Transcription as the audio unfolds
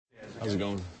How's it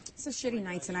going? It's a shitty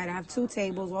night tonight. I have 2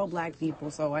 tables, all black people,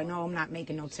 so I know I'm not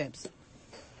making no tips.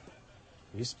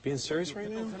 Are you being serious right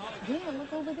now? Yeah,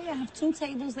 look over there. I have 2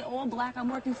 tables. They're all black. I'm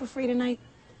working for free tonight.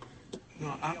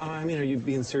 No, I mean, are you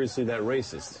being seriously that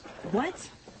racist? What?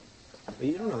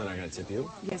 You don't know they're not going to tip you.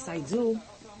 Yes, I do.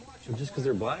 So just because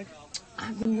they're black?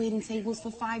 I've been waiting tables for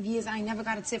 5 years. I never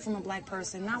got a tip from a black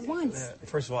person. Not once.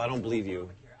 First of all, I don't believe you.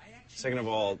 Second of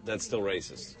all, that's still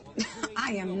racist.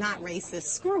 I am not racist.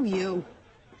 Screw you.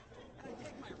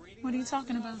 What are you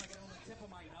talking about?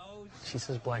 She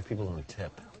says black people don't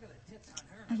tip.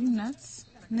 Are you nuts?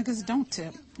 Niggas don't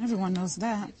tip. Everyone knows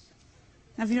that.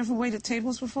 Have you ever waited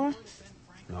tables before?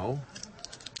 No.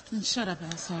 Then shut up,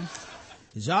 asshole.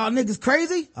 Is y'all niggas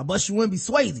crazy? I bust you wouldn't be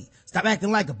Swayze. Stop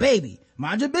acting like a baby.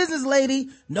 Mind your business, lady.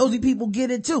 Nosy people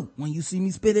get it too. When you see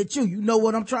me spit at you, you know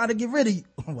what I'm trying to get rid of you.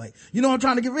 Wait, you know I'm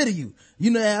trying to get rid of you.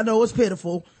 You know, I know it's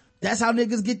pitiful. That's how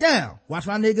niggas get down. Watch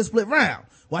my niggas split round.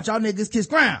 Watch y'all niggas kiss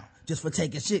ground. Just for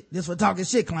talking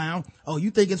shit, clown. Oh, you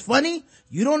think it's funny?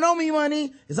 You don't know me,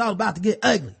 money. It's all about to get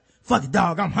ugly. Fuck it,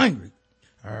 dog. I'm hungry.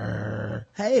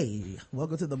 Hey,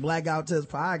 welcome to the Blackout Tips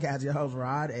podcast. Your host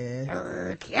Rod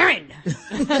and Karen.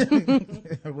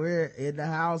 We're in the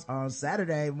house on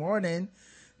Saturday morning.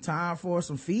 Time for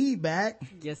some feedback.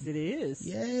 Yes, it is.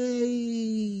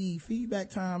 Yay! Feedback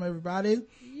time, everybody.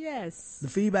 Yes. The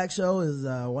feedback show is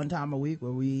one time a week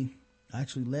where we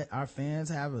actually let our fans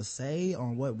have a say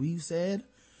on what we've said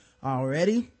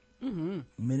already. Mm-hmm.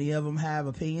 Many of them have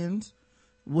opinions.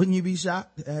 Wouldn't you be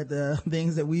shocked at the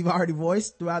things that we've already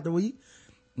voiced throughout the week?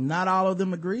 Not all of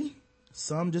them agree.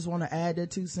 Some just want to add their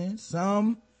 2 cents.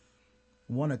 Some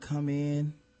want to come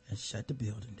in and shut the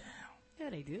building down.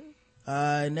 Yeah, they do.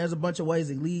 And there's a bunch of ways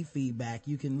to leave feedback.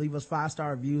 You can leave us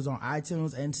 5-star reviews on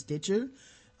iTunes and Stitcher.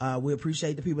 We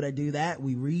appreciate the people that do that.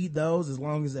 We read those as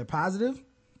long as they're positive.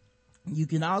 You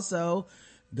can also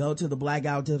go to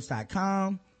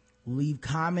theblackouttips.com, leave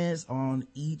comments on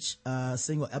each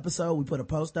single episode. We put a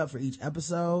post up for each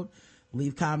episode.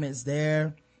 Leave comments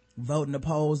there. Vote in the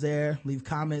polls there. Leave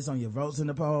comments on your votes in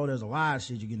the poll. There's a lot of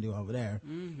shit you can do over there.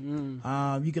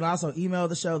 Mm-hmm. You can also email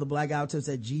the show,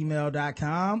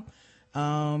 theblackouttips@gmail.com.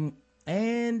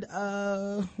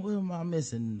 What am I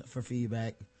missing for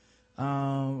feedback?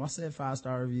 I said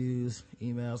 5-star reviews,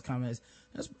 emails, comments.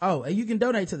 And you can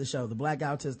donate to the show,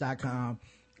 theblackouttips.com.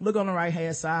 Look on the right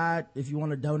hand side if you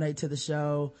want to donate to the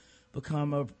show,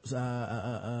 become a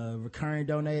recurring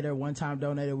donator, one-time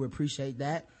donator. We appreciate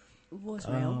that.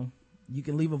 Voicemail. You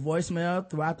can leave a voicemail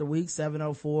throughout the week,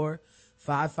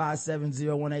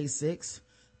 704-557-0186.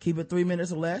 Keep it 3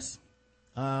 minutes or less.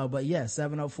 But yeah,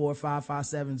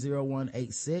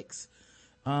 704-557-0186.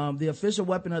 The official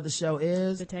weapon of the show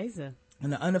is the taser.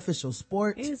 And the unofficial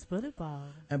sport is bullet ball.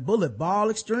 And bullet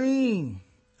ball extreme.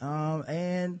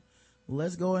 And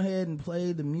let's go ahead and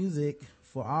play the music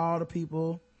for all the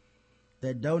people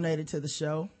that donated to the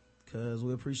show, because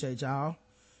we appreciate y'all.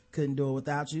 Couldn't do it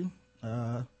without you.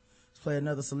 Let's play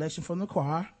another selection from the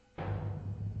choir. I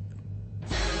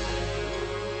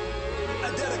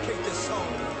dedicate this song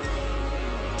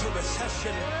to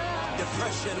recession,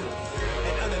 depression,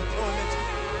 and unemployment.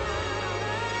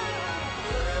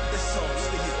 This song's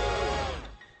for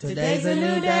you. Today's a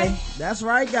new day. That's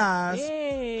right, guys.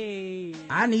 Yay.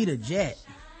 I need a jet.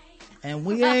 And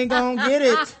we ain't gonna get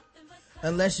it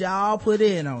unless y'all put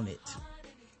in on it.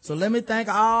 So let me thank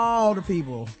all the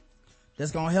people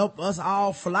that's gonna help us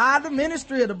all fly the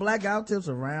ministry of the Blackout Tips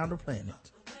around the planet.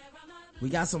 We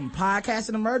got some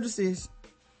podcasting emergencies,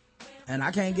 and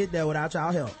I can't get there without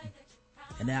y'all help.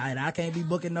 And I can't be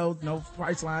booking no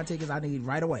Priceline tickets. I need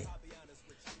right away.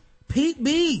 Pete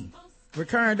B,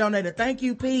 recurring donator. Thank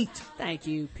you, Pete. Thank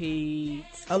you, Pete.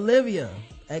 Olivia,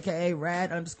 aka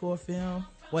Rad_Film.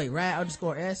 Wait,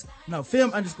 Rad_S? No,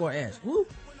 Film_S. Woo.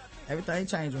 Everything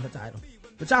changed with her title.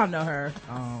 But y'all know her.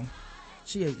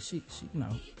 She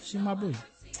my boo.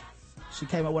 She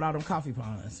came up with all them coffee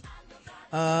puns.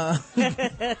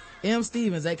 M.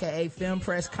 Stevens, aka Film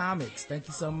Press Comics. Thank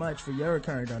you so much for your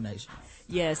recurring donation.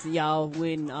 Yes, y'all,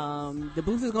 when the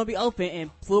booth is going to be open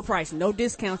and full price, no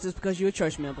discounts just because you're a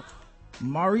church member.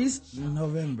 Maurice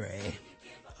November,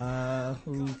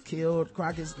 who killed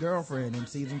Crockett's girlfriend in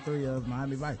season 3 of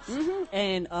Miami Vice. Mm-hmm.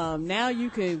 And now you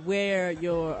can wear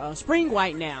your spring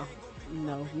white now.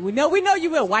 We know you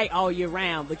wear white all year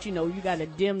round, but you got to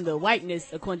dim the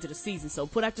whiteness according to the season. So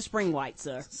put out the spring white,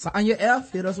 sir. Sonya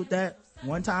F hit us with that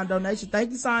one-time donation.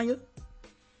 Thank you, Sonya.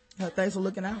 Thanks for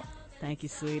looking out. Thank you,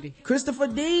 sweetie. Christopher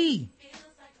D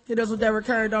Hit us with that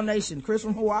recurring donation. Chris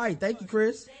from Hawaii. Thank you,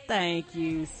 Chris. Thank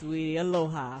you, sweetie.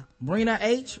 Aloha. Brina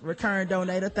H, recurring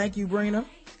donator. Thank you, Brina.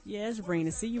 Yes,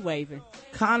 Brina. See you waving.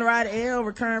 Conrad L,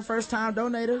 recurring first time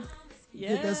donator.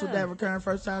 Yeah. Hit us with that recurring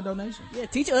first time donation. Yeah,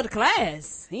 teacher of the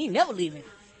class. He ain't never leaving.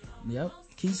 Yep.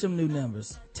 Keep some new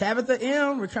numbers. Tabitha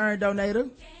M, recurring donator.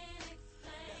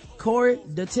 Corey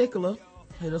the Tickler.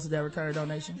 Hit us with that recurring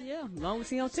donation. Yeah, as long as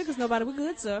he don't tickles nobody, we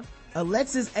good, sir.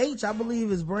 Alexis H, I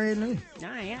believe, is brand new.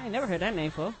 I ain't never heard that name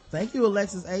before. Thank you,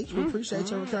 Alexis H. We appreciate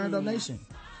your recurring donation.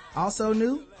 Also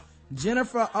new,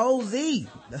 Jennifer OZ.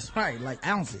 That's right, like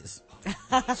ounces.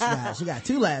 She got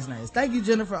 2 last names. Thank you,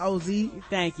 Jennifer OZ.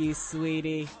 Thank you,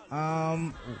 sweetie.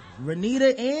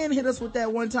 Renita N hit us with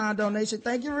that one-time donation.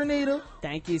 Thank you, Renita.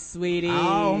 Thank you, sweetie.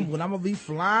 When I'm gonna be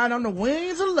flying on the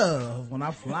wings of love, when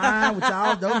I'm flying with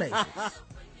y'all donations.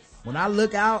 When I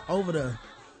look out over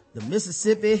the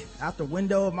Mississippi out the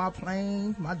window of my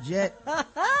plane, my jet,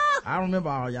 I remember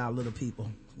all y'all little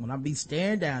people when I be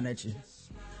staring down at you.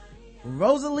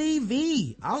 Rosalie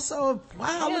V. Also,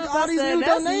 wow, look at all these new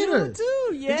donators.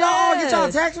 Too, yes. Did y'all all get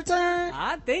y'all tax return?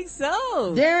 I think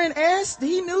so. Darren S.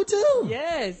 He new too.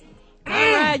 Yes.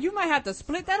 Alright, you might have to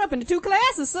split that up into 2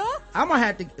 classes, sir. I might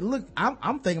have to look.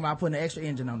 I'm thinking about putting an extra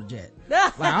engine on the jet.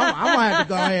 Like I might have to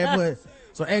go ahead and put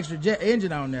some extra jet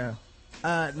engine on there.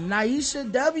 Naisha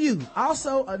W.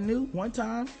 Also a new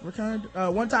one-time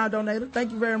donator.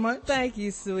 Thank you very much. Thank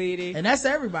you, sweetie. And that's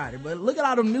everybody. But look at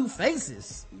all them new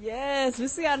faces. Yes, we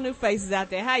see our new faces out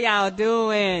there. How y'all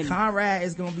doing? Conrad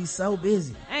is gonna be so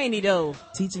busy. Ain't he though?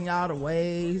 Teaching y'all the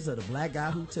ways of the black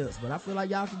guy who tips. But I feel like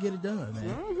y'all can get it done, man.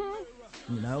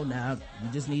 Mm-hmm. You know, now we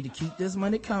just need to keep this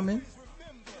money coming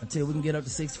until we can get up to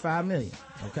 65 million.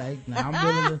 Okay.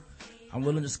 Now I'm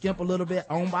willing to skimp a little bit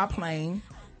on my plane.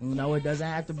 You know, it doesn't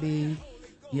have to be,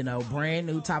 you know, brand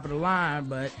new top of the line,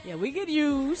 but yeah, we get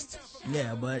used.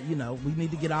 Yeah, but you know, we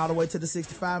need to get all the way to the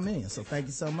 65 million. So thank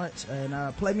you so much.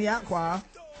 And play me out, choir.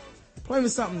 Play me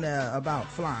something about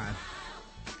flying.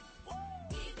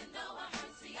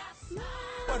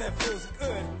 But it feels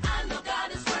good. I know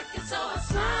God is working, so I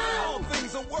smile. All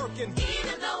things are working.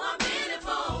 Even though I'm in it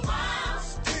for a while,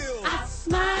 Still. I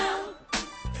smile,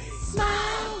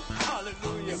 smile.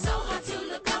 Hallelujah. It's so hard to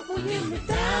look up when you're I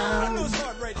down. know it's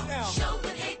hard right now. Sure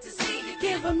would hate to see you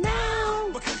give 'em now.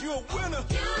 Because you're a winner.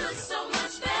 You look so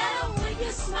much better when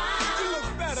you smile. You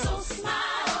look better. So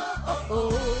smile,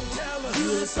 Tell us. You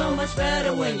look so much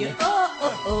better when you New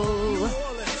Orleans.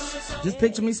 Just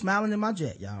picture me smiling in my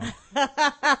jet, y'all.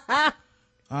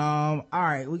 All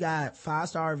right, we got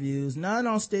 5-star reviews. None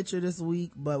on Stitcher this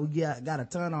week, but we got a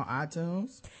ton on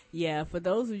iTunes. Yeah, for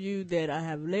those of you that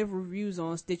have left reviews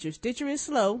on Stitcher, Stitcher is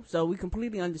slow, so we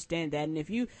completely understand that. And if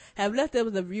you have left us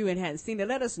a review and hadn't seen it,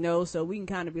 let us know so we can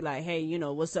kind of be like, hey, you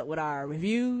know, what's up with our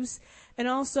reviews? And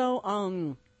also,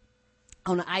 on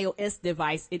an iOS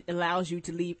device, it allows you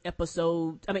to leave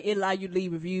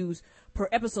reviews per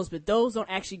episodes, but those don't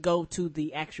actually go to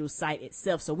the actual site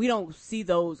itself. So we don't see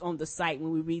those on the site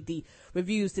when we read the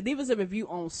reviews. To leave us a review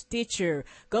on Stitcher,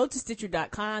 go to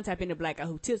Stitcher.com, type in the Black Guy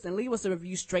Who Tips, and leave us a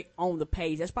review straight on the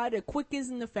page. That's probably the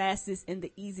quickest and the fastest and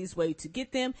the easiest way to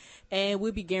get them, and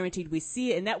we'll be guaranteed we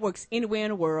see it, and that works anywhere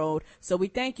in the world. So we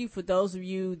thank you for those of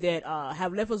you that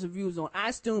have left us reviews on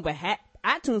iTunes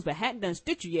but hadn't done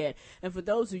Stitcher yet. And for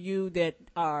those of you that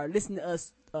are listening to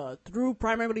us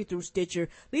primarily through Stitcher,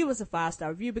 leave us a 5-star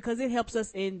review because it helps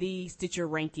us in the Stitcher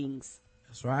rankings.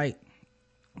 That's right.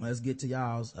 Let's get to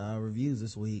y'all's reviews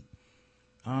this week.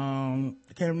 I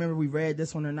can't remember if we read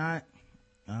this one or not,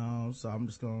 so I'm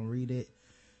just gonna read it.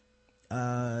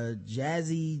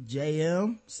 Jazzy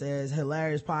JM says,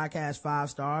 hilarious podcast, 5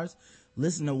 stars.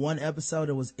 Listen to one episode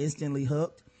and was instantly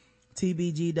hooked.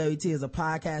 TBGWT is a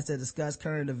podcast that discusses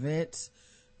current events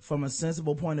from a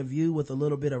sensible point of view with a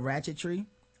little bit of ratchetry.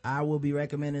 I will be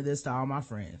recommending this to all my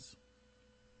friends.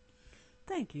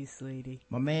 Thank you, sweetie.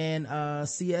 My man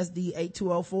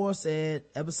CSD8204 said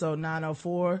episode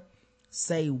 904,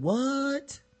 say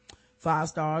what? 5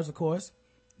 stars, of course.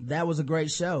 That was a great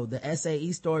show. The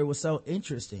SAE story was so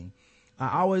interesting.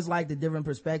 I always like the different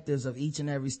perspectives of each and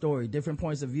every story, different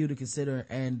points of view to consider,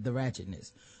 and the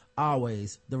ratchetness.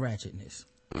 Always the ratchetness.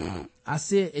 I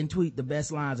sit and tweet the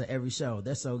best lines of every show.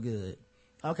 That's so good.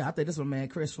 Okay, I think this is my man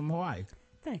Chris from Hawaii.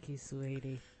 Thank you,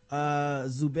 sweetie.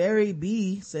 Zuberi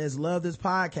B says, love this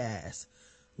podcast.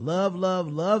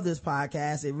 Love this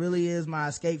podcast. It really is my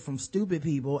escape from stupid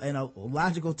people and a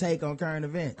logical take on current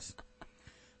events.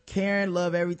 Karen,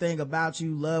 love everything about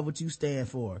you. Love what you stand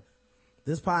for.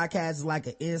 This podcast is like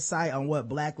an insight on what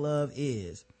black love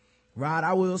is. Rod,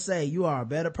 I will say you are a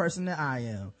better person than I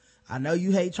am. I know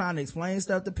you hate trying to explain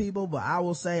stuff to people, but I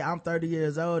will say I'm 30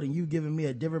 years old and you've given me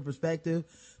a different perspective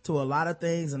to a lot of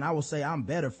things, and I will say I'm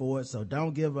better for it, so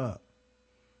don't give up.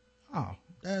 Oh,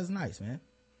 that's nice, man.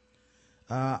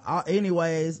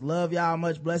 Anyways, love y'all.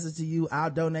 Much blessings to you. I'll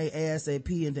donate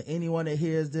ASAP, and to anyone that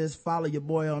hears this, follow your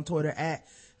boy on Twitter at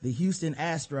the Houston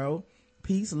Astro.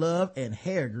 Peace, love, and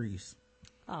hair grease.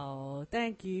 Oh,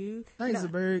 thank you. Thanks,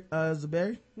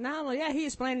 Zaberi. No, yeah, he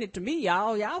explained it to me,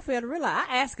 y'all. Y'all fail to realize.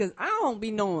 I ask because I don't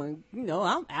be knowing,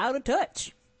 I'm out of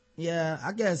touch. Yeah,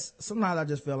 I guess sometimes I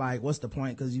just feel like, what's the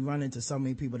point? Because you run into so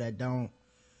many people that don't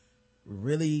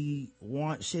really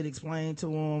want shit explained to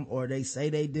them, or they say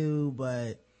they do,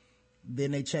 but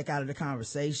then they check out of the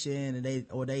conversation and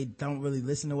they don't really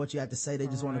listen to what you have to say. They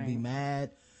just want to be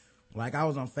mad. Like, I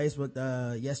was on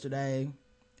Facebook yesterday,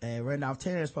 and Randolph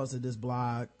Terrence posted this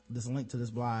link to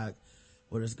this blog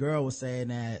where this girl was saying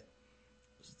that,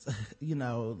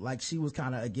 like she was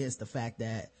kind of against the fact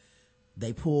that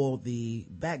they pulled the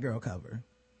Batgirl cover.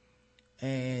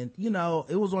 And,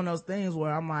 it was one of those things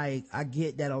where I'm like, I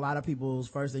get that a lot of people's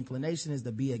first inclination is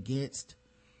to be against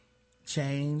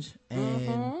change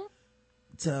and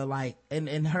to like,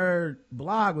 and her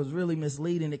blog was really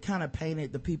misleading. It kind of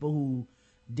painted the people who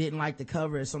didn't like the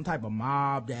cover as some type of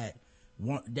mob that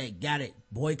got it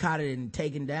boycotted and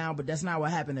taken down, but that's not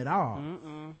what happened at all.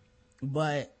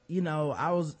 But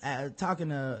I was talking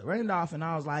to Randolph, and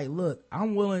I was like, look,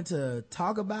 I'm willing to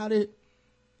talk about it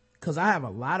because I have a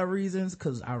lot of reasons,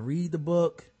 because I read the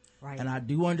book, right, and I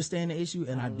do understand the issue,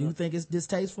 and I do think it's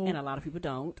distasteful, and a lot of people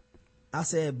don't. I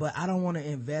said, but I don't want to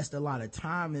invest a lot of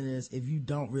time in this if you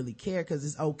don't really care, because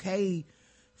it's okay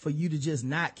for you to just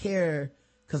not care,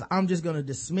 because I'm just going to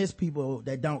dismiss people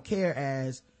that don't care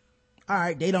as, all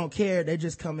right, they don't care, they're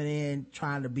just coming in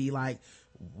trying to be like,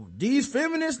 these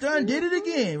feminists done did it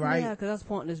again, right? Yeah, because that's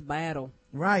pointless battle.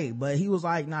 Right, but he was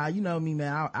like, nah, you know me,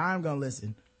 man, I'm gonna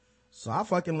listen. So I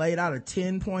fucking laid out a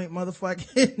 10-point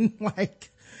motherfucking like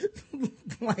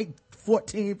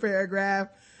 14 paragraph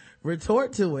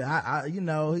retort to it. I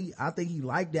think he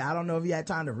liked it. I don't know if he had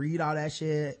time to read all that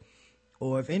shit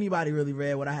or if anybody really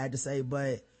read what I had to say,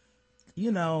 but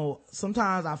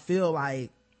sometimes I feel like,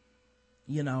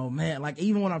 man, like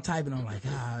even when I'm typing, I'm like,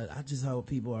 God, I just hope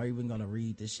people are even gonna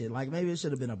read this shit. Like maybe it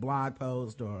should have been a blog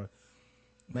post, or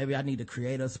maybe I need to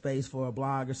create a space for a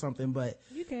blog or something, but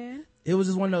you can. It was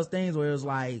just one of those things where it was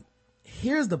like,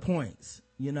 here's the points,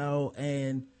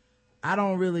 and I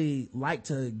don't really like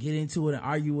to get into it and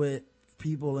argue with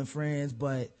people and friends,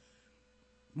 but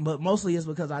mostly it's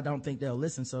because I don't think they'll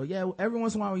listen. So yeah, every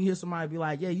once in a while when you hear somebody be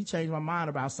like, yeah, you changed my mind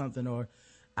about something, or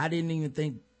I didn't even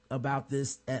think about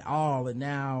this at all, and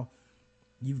now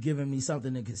you've given me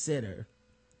something to consider.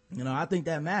 I think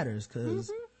that matters,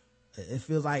 because it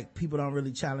feels like people don't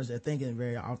really challenge their thinking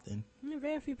very often.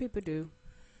 Very few people do.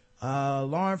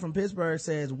 Lauren from Pittsburgh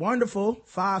says, wonderful,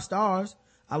 5 stars.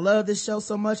 I love this show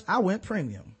so much I went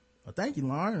premium. Well, thank you,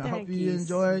 Lauren. I hope you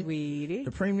enjoy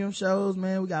the premium shows,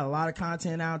 man. We got a lot of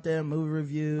content out there, movie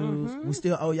reviews. We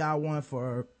still owe y'all one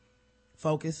for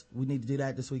Focus. We need to do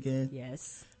that this weekend.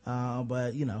 Yes.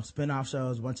 But spin-off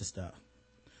shows, a bunch of stuff.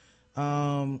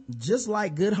 Just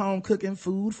like good home cooking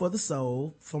food for the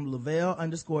soul, from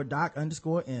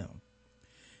Lavelle_Doc_M.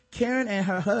 Karen and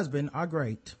her husband are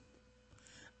great.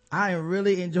 I am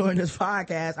really enjoying this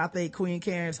podcast. I think Queen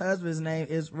Karen's husband's name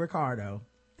is Ricardo.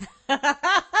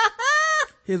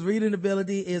 His reading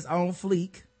ability is on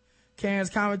fleek. Karen's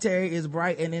commentary is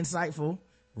bright and insightful.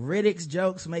 Riddick's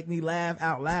jokes make me laugh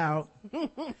out loud.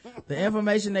 The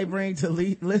information they bring to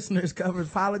listeners covers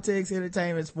politics,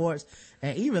 entertainment, sports,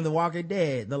 and even The Walking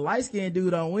Dead. The light-skinned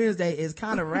dude on Wednesday is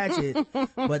kind of ratchet,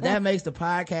 but that makes the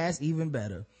podcast even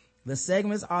better. The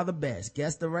segments are the best.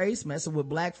 Guess the race, messing with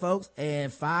black folks,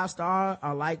 and 5-star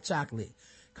are like chocolate.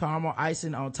 Caramel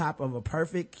icing on top of a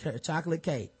perfect chocolate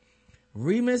cake.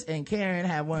 Remus and Karen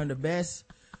have one of the best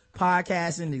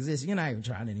podcasts in existence. You're not even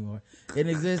trying anymore. In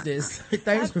existence.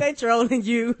 Thanks for they trolling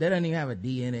you. They don't even have a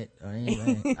D in it or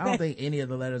anything. I don't think any of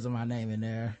the letters of my name in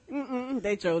there.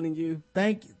 They trolling you.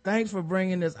 Thanks for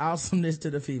bringing this awesomeness to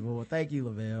the people. Well, thank you,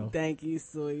 Lavelle. Thank you,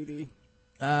 sweetie.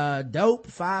 Dope,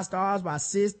 5 stars by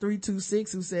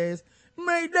Sis326, who says,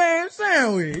 make damn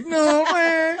sandwich. You know what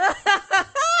I'm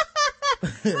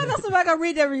saying? I know somebody gonna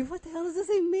read that review. What the hell does this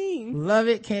even mean? Love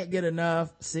it, can't get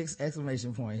enough. 6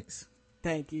 exclamation points.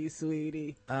 Thank you,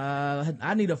 sweetie.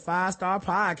 I need a 5-star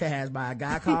podcast by a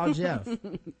guy called Jeff.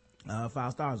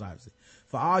 5 stars, obviously.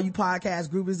 For all you podcast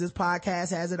groupies, this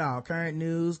podcast has it all. Current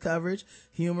news coverage,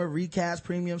 humor, recaps,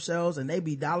 premium shows, and they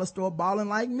be dollar store balling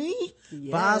like me.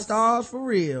 Yes. 5 stars for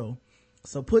real.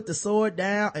 So put the sword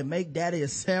down and make daddy a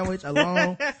sandwich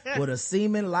along with a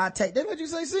semen latte. They let you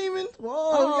say semen?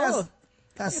 Whoa,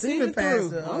 got semen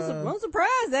past. I'm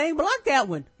surprised they ain't blocked that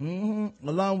one.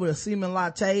 Along with a semen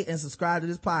latte, and subscribe to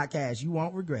this podcast. You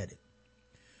won't regret it.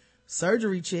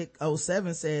 Surgery Chick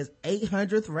 07 says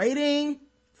 800th rating,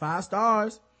 5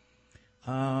 stars.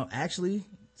 Actually,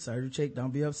 Surgery Chick,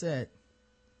 don't be upset.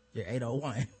 You're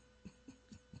 801.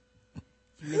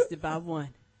 You missed it by 1.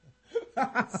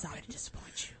 Sorry to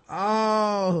disappoint you.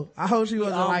 Oh, I hope she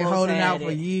wasn't like almost holding had out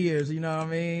for it. years. You know what I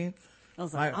mean? I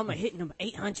was like, I'm gonna hit number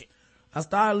 800. I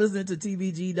started listening to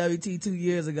TBGWT 2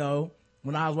 years ago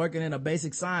when I was working in a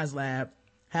basic science lab.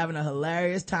 Having a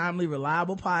hilarious, timely,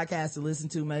 reliable podcast to listen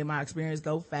to made my experience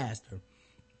go faster.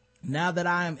 Now that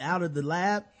I am out of the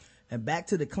lab and back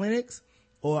to the clinics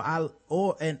or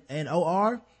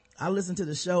OR, I listen to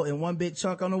the show in one big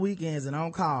chunk on the weekends and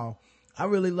on call. I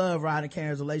really love Rod and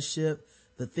Karen's relationship.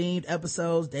 The themed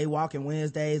episodes, Day Walking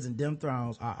Wednesdays and Dim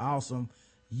Thrones are awesome.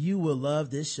 You will love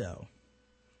this show.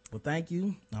 Well, thank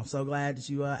you. I'm so glad that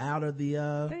you are out of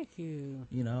the, Thank you.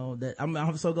 you know, that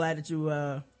I'm so glad that you,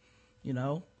 you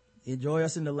know, enjoy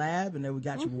us in the lab and that we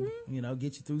got you, you know,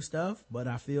 get you through stuff. But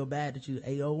I feel bad that you're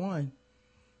 801.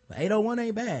 But 801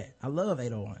 ain't bad. I love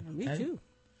 801. Me too.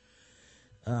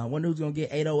 Wonder who's gonna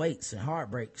get 808s and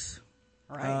heartbreaks.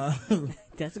 Right.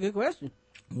 That's a good question.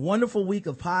 Wonderful week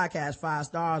of podcast, 5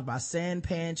 stars by San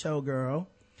Pancho Girl.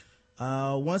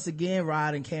 Once again,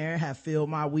 Rod and Karen have filled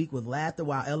my week with laughter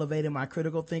while elevating my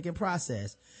critical thinking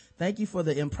process. Thank you for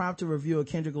the impromptu review of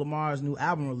Kendrick Lamar's new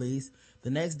album release. The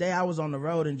next day I was on the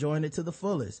road enjoying it to the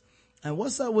fullest. And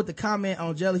what's up with the comment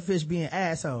on jellyfish being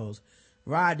assholes?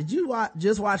 Rod, did you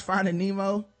just watch Finding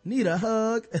Nemo? Need a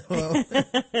hug?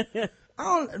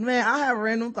 I have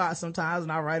random thoughts sometimes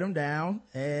and I write them down,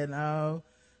 and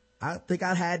I think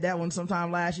I had that one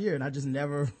sometime last year and I just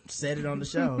never said it on the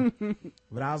show.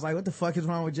 But I was like, what the fuck is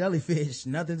wrong with jellyfish?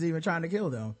 Nothing's even trying to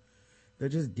kill them. They're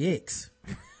just dicks.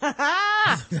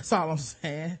 That's all I'm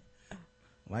saying.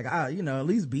 Like, at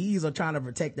least bees are trying to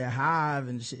protect their hive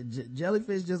and shit.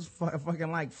 Jellyfish just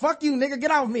fucking like, fuck you, nigga, get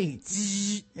off me.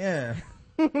 Yeah.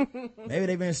 Maybe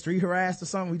they've been street harassed or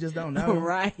something. We just don't know.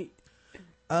 Right.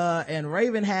 And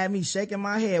Raven had me shaking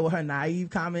my head with her naive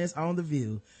comments on The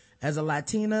View. As a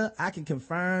Latina, I can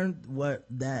confirm what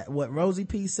Rosie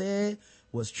P said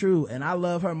was true, and I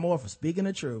love her more for speaking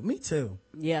the truth. Me too.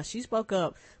 Yeah, she spoke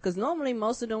up. Because normally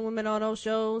most of them women on those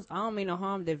shows, I don't mean no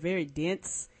harm, they're very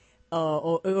dense.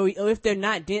 Or if they're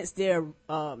not dense, their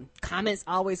comments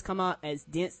always come out as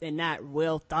dense and not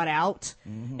well thought out.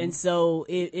 And so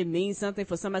it means something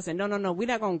for somebody saying, no, we're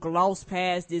not going to gloss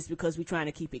past this because we're trying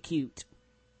to keep it cute.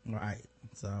 Right.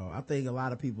 So I think a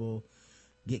lot of people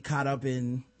get caught up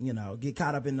in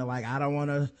the like, I don't want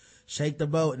to shake the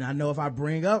boat. And I know if I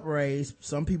bring up race,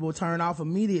 some people turn off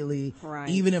immediately, right,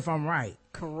 even if I'm right.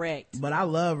 Correct. But I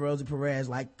love Rosie Perez,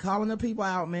 like calling the people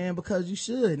out, man, because you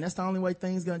should. And that's the only way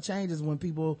things gonna change is when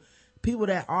people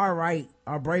that are right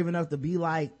are brave enough to be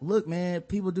like, look, man,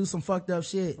 people do some fucked up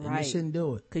shit and they shouldn't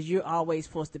do it. Because you're always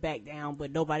forced to back down,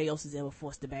 but nobody else is ever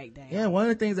forced to back down. Yeah, one of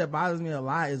the things that bothers me a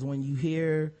lot is when you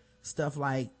hear stuff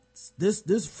like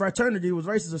this fraternity was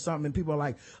racist or something and people are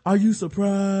like, are you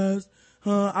surprised?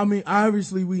 I mean,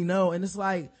 obviously we know. And it's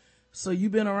like, so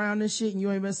you've been around this shit and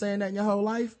you ain't been saying that in your whole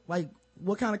life? Like,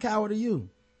 what kind of coward are you?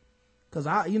 Cause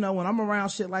when I'm around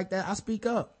shit like that, I speak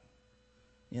up.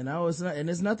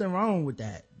 There's nothing wrong with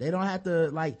that. They don't have to,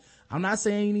 like, I'm not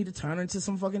saying you need to turn into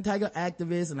some fucking tiger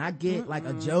activist, and I get like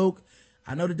a joke.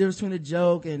 I know the difference between a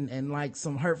joke and like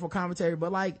some hurtful commentary,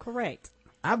 but like, correct.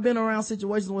 I've been around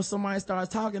situations where somebody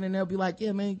starts talking and they'll be like,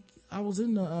 yeah, man, I was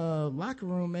in the locker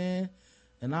room, man,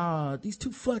 and these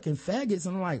two fucking faggots,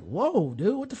 and I'm like, whoa,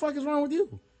 dude, what the fuck is wrong with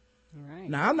you? Right.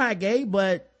 Now, I'm not gay,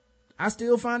 but I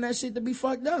still find that shit to be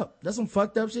fucked up. That's some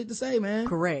fucked up shit to say, man.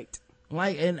 Correct.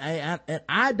 Like, and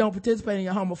I don't participate in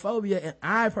your homophobia, and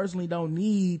I personally don't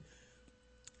need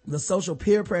the social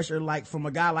peer pressure, like, from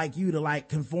a guy like you to, like,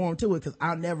 conform to it, because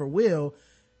I never will.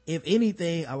 If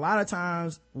anything, a lot of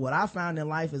times what I found in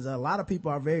life is a lot of people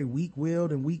are very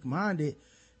weak-willed and weak-minded,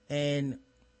 and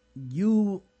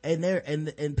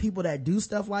and people that do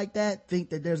stuff like that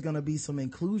think that there's going to be some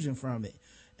inclusion from it.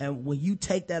 And when you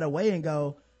take that away and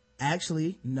go,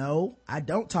 actually, no, I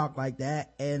don't talk like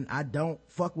that, and I don't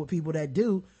fuck with people that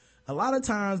do, a lot of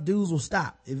times dudes will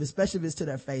stop, especially if it's to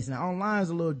their face. Now, online is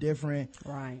a little different,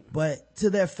 right? But to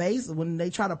their face, when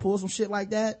they try to pull some shit like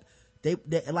that, they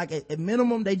like, at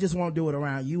minimum, they just won't do it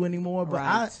around you anymore. But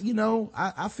right.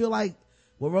 I feel like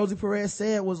what Rosie Perez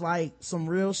said was like some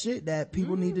real shit that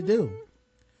people need to do.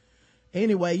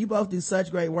 Anyway, you both do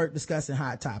such great work discussing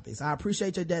hot topics. I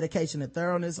appreciate your dedication and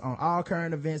thoroughness on all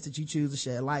current events that you choose to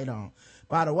shed light on.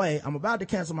 By the way, I'm about to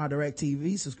cancel my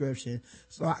DirecTV subscription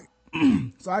so I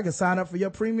can sign up for your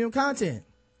premium content.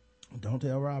 Don't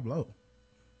tell Rob Lowe.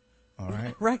 All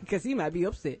right. Right, because he might be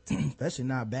upset. Especially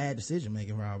not bad decision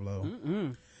making, Rob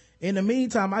Lowe. In the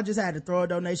meantime, I just had to throw a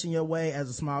donation your way as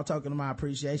a small token of my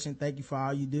appreciation. Thank you for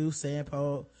all you do,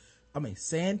 Sandpan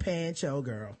Cho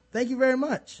Girl. Thank you very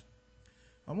much.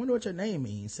 I wonder what your name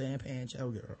means, Sandpan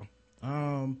Cho Girl.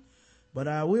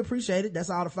 But we appreciate it. That's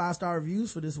all the 5-star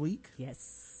reviews for this week.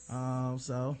 Yes.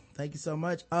 So thank you so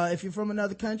much. If you're from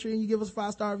another country and you give us a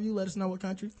 5-star review, let us know what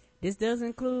country. This does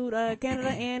include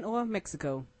Canada and or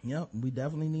Mexico. Yep, we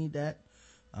definitely need that.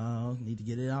 Need to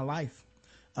get it in our life.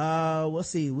 We'll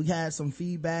see. We had some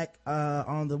feedback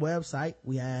on the website.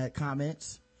 We had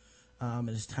comments.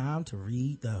 It's time to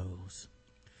read those.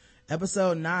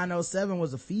 Episode 907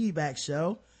 was a feedback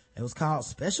show. It was called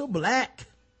Special Black.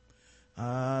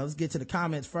 Let's get to the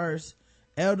comments first.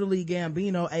 Elderly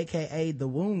Gambino, aka the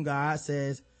Womb God,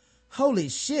 says, "Holy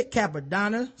shit,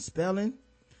 Capadonna," spelling,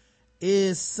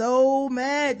 "is so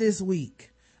mad this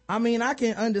week. I mean, I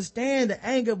can understand the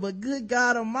anger, but good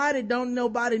God almighty, don't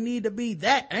nobody need to be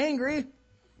that angry."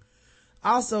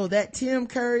 Also, that Tim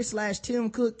Curry / Tim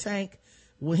Cook tank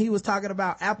when he was talking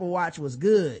about Apple Watch was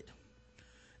good.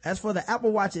 As for the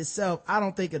Apple Watch itself, I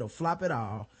don't think it'll flop at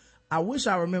all. I wish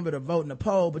I remember to vote in the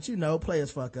poll, but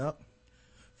players fuck up.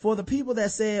 For the people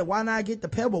that said, why not get the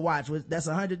Pebble Watch? That's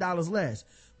 $100 less.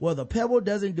 Well, the Pebble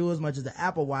doesn't do as much as the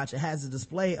Apple Watch. It has a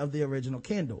display of the original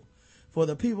Kindle. For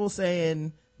the people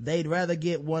saying they'd rather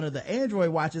get one of the Android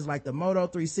watches like the Moto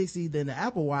 360 than the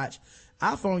Apple Watch,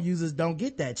 iPhone users don't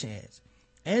get that chance.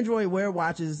 Android Wear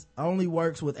watches only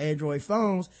works with Android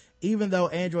phones, even though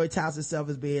Android touts itself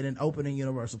as being an open and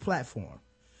universal platform.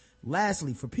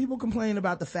 Lastly, for people complaining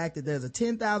about the fact that there's a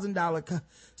 $10,000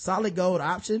 solid gold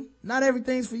option, not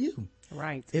everything's for you.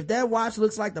 Right. If that watch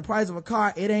looks like the price of a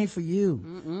car, it ain't for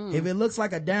you. If it looks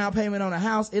like a down payment on a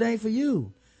house, it ain't for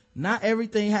you. Not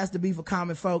everything has to be for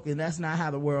common folk, and that's not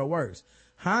how the world works.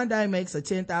 Hyundai makes a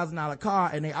 $10,000 car,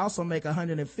 and they also make a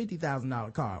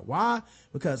 $150,000 car. Why?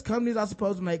 Because companies are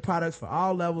supposed to make products for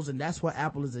all levels, and that's what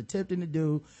Apple is attempting to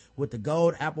do with the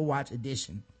gold Apple Watch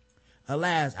edition.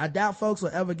 Alas, I doubt folks will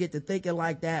ever get to thinking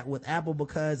like that with Apple,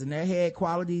 because in their head,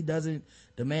 quality doesn't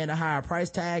demand a higher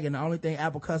price tag, and the only thing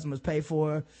Apple customers pay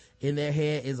for in their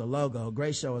head is a logo.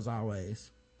 Great show as always.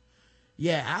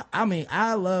 Yeah, I mean,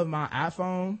 I love my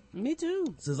iPhone. Me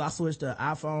too. Since I switched to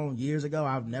iPhone years ago,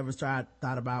 I've never thought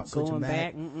about switching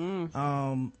back.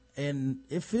 And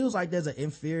it feels like there's an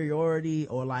inferiority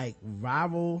or like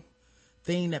rival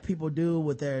thing that people do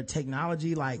with their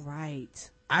technology. Like, right,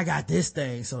 I got this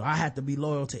thing, so I have to be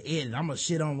loyal to it, and I'm gonna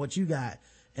shit on what you got.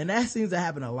 And that seems to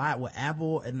happen a lot with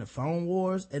Apple and the phone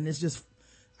wars. And it's just,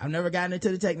 I've never gotten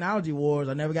into the technology wars.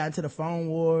 I never got into the phone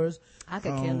wars. I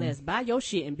could care less. Buy your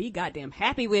shit and be goddamn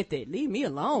happy with it. Leave me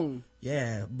alone.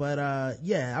 Yeah, but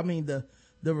yeah, I mean the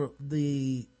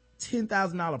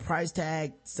 $10,000 price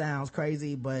tag sounds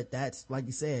crazy, but that's, like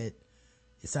you said,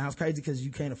 it sounds crazy because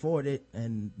you can't afford it,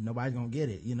 and nobody's gonna get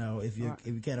it. If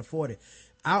you can't afford it.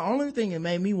 Our only thing that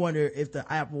made me wonder if the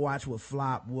Apple Watch would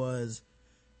flop was,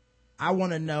 I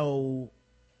want to know.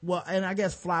 Well, and I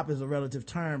guess flop is a relative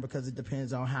term because it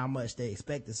depends on how much they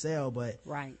expect to sell, but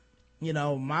right. In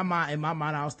my mind,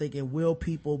 I was thinking, will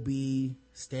people be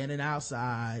standing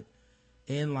outside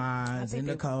in lines in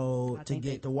the cold to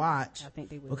get the watch? I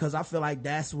think they will. Because I feel like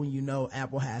that's when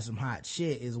Apple has some hot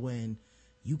shit, is when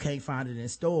you can't find it in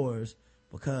stores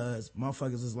because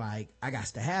motherfuckers is like, I got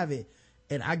to have it.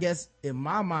 And I guess in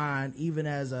my mind, even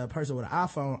as a person with an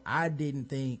iPhone, I didn't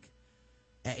think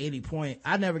at any point,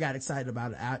 I never got excited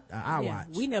about an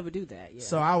iWatch. We never do that. Yeah.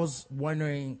 So I was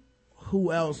wondering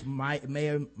who else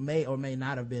may or may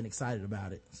not have been excited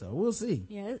about it. So we'll see.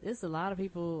 Yeah, it's a lot of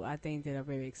people, I think, that are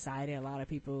very excited. A lot of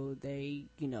people, they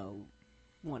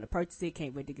want to purchase it,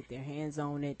 can't wait to get their hands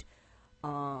on it.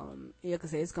 Like I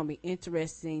said, it's gonna be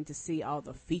interesting to see all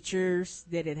the features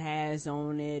that it has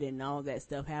on it and all that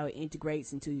stuff, how it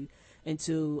integrates into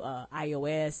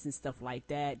iOS and stuff like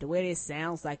that. The way it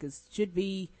sounds like it should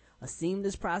be a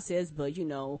seamless process, but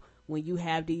when you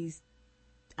have these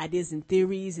ideas and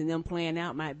theories and them playing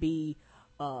out, might be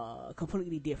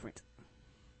completely different.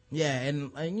 Yeah,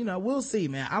 and we'll see,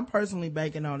 man. I'm personally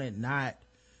banking on it not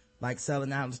like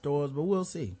selling out in stores, but we'll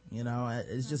see.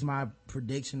 It's just my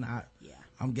prediction.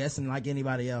 I'm guessing like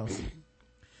anybody else.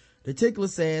 The Tickler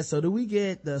says, so do we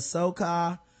get the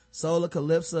Soca Solar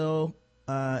Calypso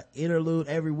interlude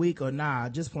every week or nah?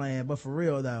 Just playing, but for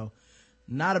real though,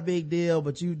 not a big deal,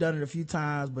 but you've done it a few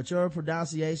times, but your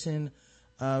pronunciation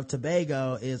of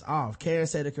Tobago is off. Karen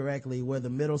said it correctly, where the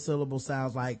middle syllable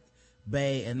sounds like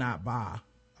bay and not ba.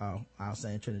 Oh, I was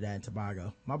saying Trinidad and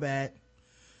Tobago. My bad.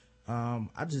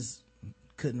 I just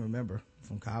couldn't remember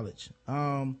from college.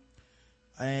 And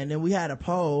then we had a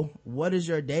poll. What is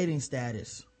your dating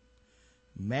status?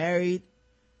 Married,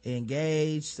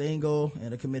 engaged, single,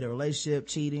 in a committed relationship,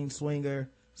 cheating, swinger,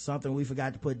 something we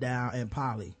forgot to put down, and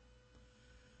poly.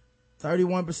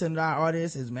 31% of our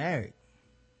audience is married.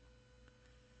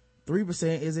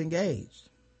 3% is engaged.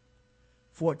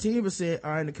 14%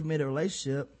 are in a committed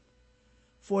relationship.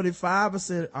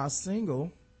 45% are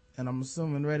single, and I'm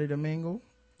assuming ready to mingle.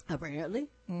 Apparently.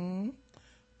 0%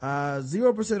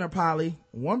 are poly.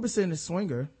 1% is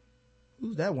swinger.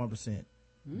 Who's that 1%?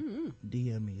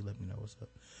 DM me, let me know what's up.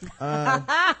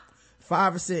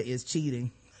 5% is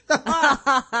cheating.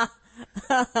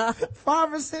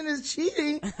 5% is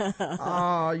cheating.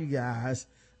 Oh, you guys.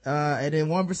 And then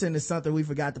 1% is something we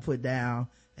forgot to put down.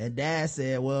 And Dad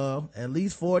said, well, at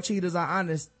least 4 cheaters are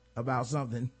honest about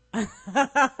something. Yeah,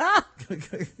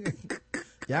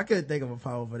 I couldn't think of a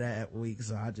poll for that week,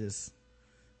 so I just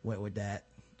went with that.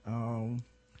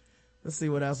 Let's see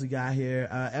what else we got here.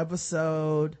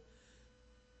 Episode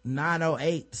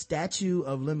 908, Statute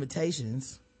of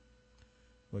Limitations.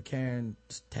 Well, Karen,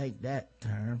 take that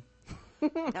term.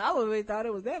 I really thought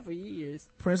it was that for years.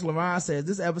 Prince Laron says,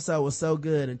 this episode was so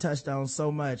good and touched on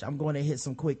so much. I'm going to hit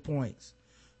some quick points.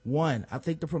 1, I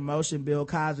think the promotion Bill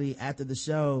Cosby after the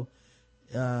show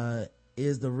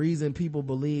is the reason people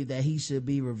believe that he should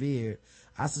be revered.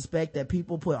 I suspect that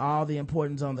people put all the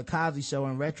importance on the Cosby Show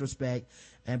in retrospect,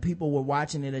 and people were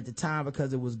watching it at the time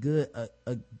because it was good,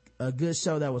 a good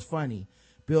show that was funny.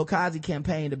 Bill Cosby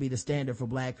campaigned to be the standard for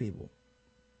black people.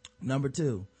 Number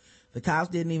 2, the cops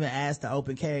didn't even ask the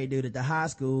open carry dude at the high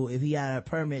school if he had a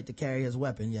permit to carry his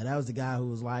weapon. Yeah, that was the guy who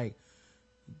was like,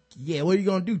 yeah, what are you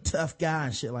gonna do, tough guy,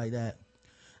 and shit like that.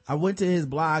 I went to his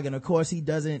blog, and of course he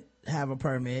doesn't have a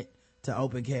permit to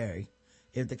open carry.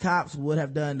 If the cops would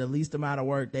have done the least amount of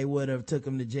work, they would have took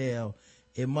him to jail.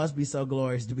 It must be so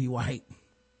glorious to be white.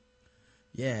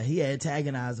 Yeah, he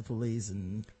antagonized the police,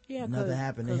 and nothing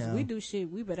happened to him. We do shit,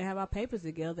 we better have our papers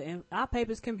together, and our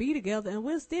papers can be together, and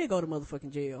we'll still go to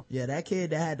motherfucking jail. Yeah, that kid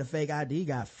that had the fake ID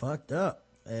got fucked up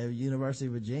at University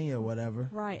of Virginia or whatever.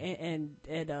 Right, and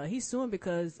he's suing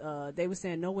because they were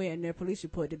saying nowhere in their police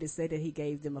report did it say that he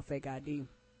gave them a fake ID.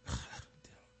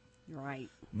 Right.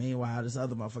 Meanwhile, this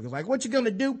other motherfucker's like, what you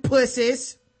gonna do,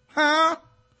 pussies? Huh?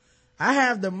 I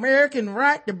have the American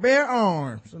right to bear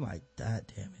arms. I'm like, God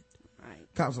damn it.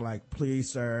 Right. Cops are like, please,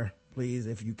 sir, please,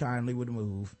 if you kindly would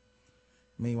move.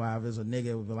 Meanwhile, if there's a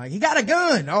nigga would be like, he got a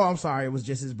gun. Oh, I'm sorry, it was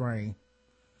just his brain.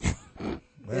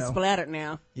 It's splattered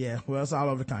now. Yeah, well, it's all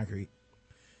over the concrete.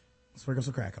 Sprinkle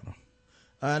some crack on them.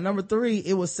 Number 3,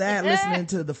 it was sad listening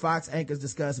to the Fox anchors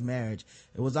discuss marriage.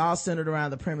 It was all centered around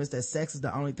the premise that sex is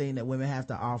the only thing that women have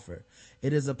to offer.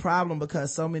 It is a problem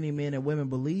because so many men and women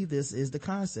believe this is the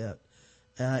concept.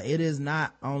 It is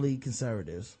not only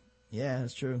conservatives. Yeah,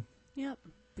 that's true. Yep.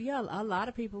 But yeah, a lot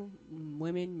of people,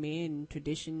 women, men,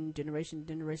 tradition, generation,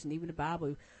 even the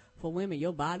Bible, for women,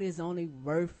 your body is only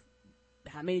worth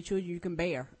how many children you can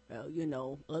bear.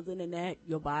 Other than that,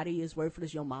 your body is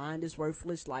worthless, your mind is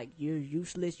worthless, like you're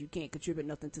useless, you can't contribute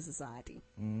nothing to society.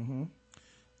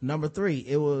 Number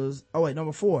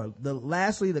 4,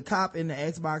 lastly, the cop in the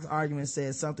Xbox argument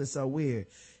said something so weird.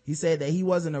 He said that he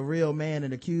wasn't a real man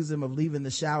and accused him of leaving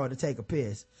the shower to take a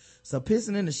piss. So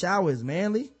pissing in the shower is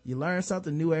manly? You learn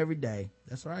something new every day.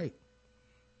 That's right.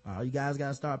 You guys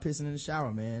gotta start pissing in the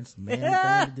shower, man. It's a manly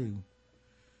thing to do.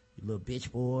 You little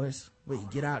bitch boys. Wait, you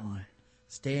get out and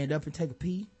stand up and take a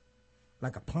pee?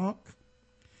 Like a punk?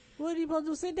 What are you supposed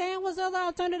to do, sit down? What's the other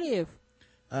alternative?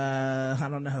 I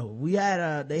don't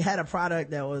know. They had a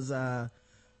product that was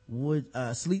wood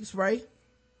sleep spray.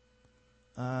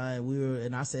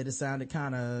 And I said it sounded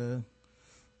kind of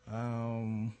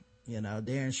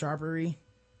Darren Sharpery.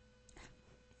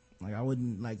 Like I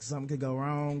wouldn't, like something could go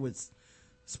wrong with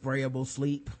sprayable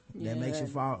sleep that makes you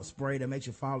fall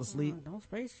asleep. Don't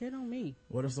spray shit on me.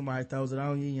 What if somebody throws it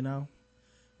on you,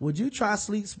 Would you try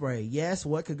sleep spray? Yes.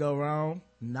 What could go wrong?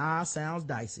 Nah, sounds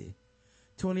dicey.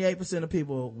 28% of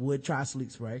people would try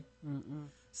sleep spray.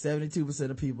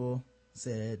 72% of people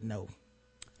said no.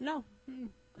 No.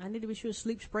 I need to be sure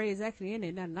sleep spray is actually in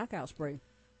it, not knockout spray.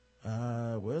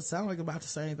 Well, it sounds like about the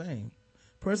same thing.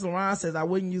 Prince Laron says, I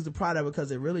wouldn't use the product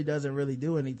because it really doesn't really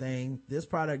do anything. This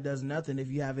product does nothing if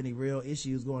you have any real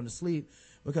issues going to sleep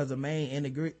because the main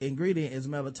ingredient is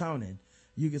melatonin.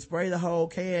 You can spray the whole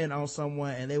can on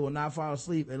someone and they will not fall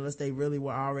asleep unless they really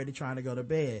were already trying to go to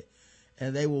bed.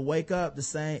 And they will wake up the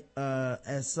same,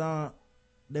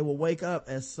 they will wake up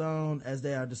as soon as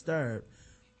they are disturbed.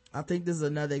 I think this is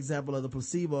another example of the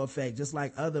placebo effect, just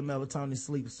like other melatonin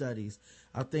sleep studies.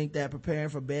 I think that preparing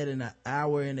for bed an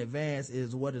hour in advance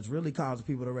is what is really causing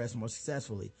people to rest more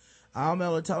successfully. All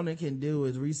melatonin can do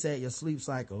is reset your sleep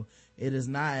cycle. It is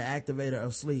not an activator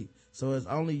of sleep. So it's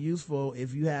only useful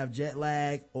if you have jet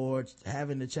lag or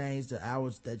having to change the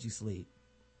hours that you sleep.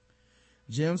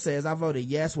 Jim says, I voted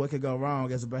yes, what could go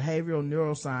wrong? As a behavioral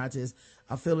neuroscientist,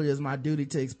 I feel it is my duty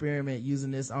to experiment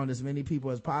using this on as many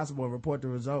people as possible and report the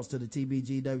results to the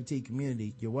TBGWT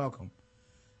community. You're welcome.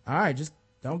 All right, just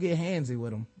don't get handsy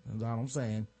with them. That's all I'm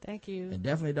saying. Thank you. And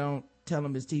definitely don't tell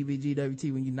them it's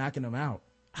TBGWT when you're knocking them out.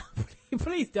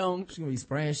 Please don't. She's gonna be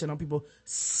spraying shit on people.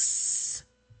 TBGWT.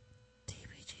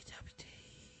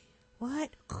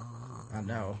 What? I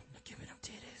know. Give me them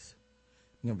titties.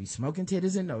 You're gonna be smoking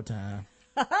titties in no time.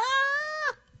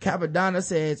 Capadonna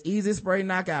says, easy spray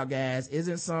knockout gas.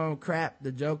 Isn't some crap that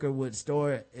the Joker would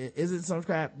store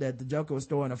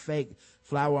in a fake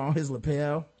flower on his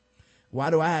lapel? Why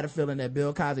do I have a feeling that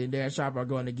Bill Cosby and Darren Sharp are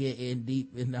going to get in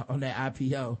deep on that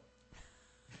IPO?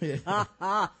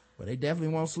 But they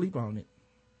definitely won't sleep on it.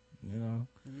 You know?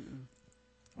 Mm-mm.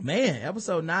 Man,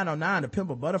 episode 909, The Pimp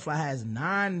a Butterfly has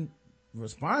 9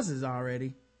 responses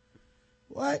already.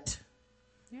 What?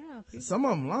 Yeah. Some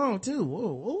of them long too.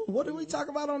 Whoa, what did we talk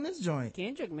about on this joint?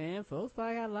 Kendrick, man. Folks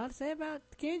probably got a lot to say about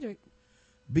Kendrick.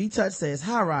 B-Touch says,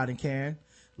 hi Rod and Karen.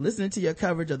 Listening to your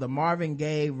coverage of the Marvin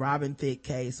Gaye Robin Thicke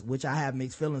case, which I have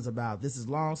mixed feelings about. This is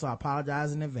long, so I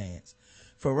apologize in advance.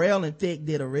 Pharrell and Thicke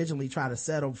did originally try to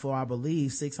settle for, I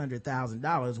believe,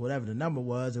 $600,000, whatever the number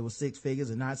was. It was 6 figures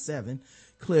and not 7.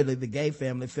 Clearly the Gaye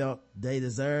family felt they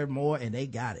deserved more and they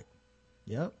got it.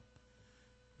 Yep.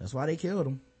 That's why they killed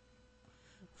him.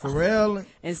 Pharrell.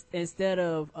 Instead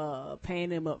of paying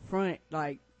them up front,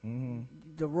 like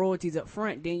the royalties up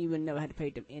front, then you would never have to pay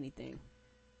them anything.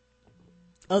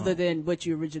 Other than what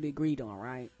you originally agreed on,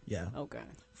 right? Yeah. Okay.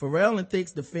 Pharrell and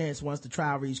Thicke's defense once the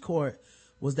trial reached court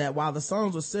was that while the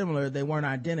songs were similar, they weren't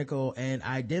identical, and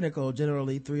identical,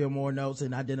 generally 3 or more notes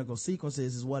in identical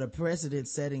sequences, is what in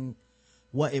precedent-setting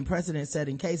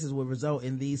cases would result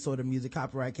in these sort of music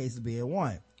copyright cases being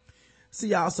won.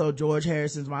 See also George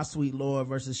Harrison's My Sweet Lord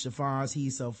versus Chiffon's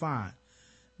He's So Fine.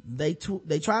 They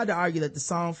tried to argue that the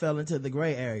song fell into the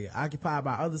gray area, occupied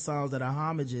by other songs that are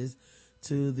homages,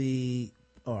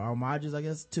 I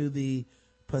guess, to the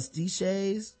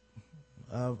pastiches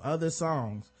of other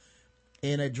songs.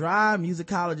 In a dry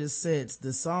musicologist sense,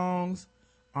 the songs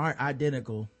aren't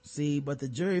identical. See, but the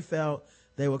jury felt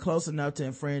they were close enough to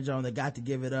infringe on the Got to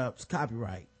Give It Up's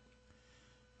copyright.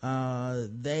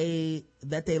 They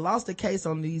lost the case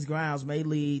on these grounds may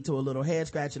lead to a little head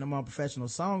scratching among professional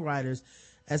songwriters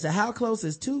as to how close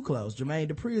is too close. Jermaine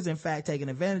Dupri is in fact taking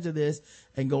advantage of this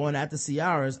and going after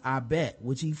Ciara's I Bet,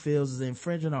 which he feels is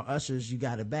infringing on Usher's You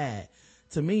Got It Bad.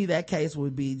 To me, that case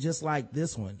would be just like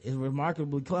this one. It's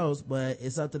remarkably close, but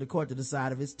it's up to the court to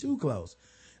decide if it's too close.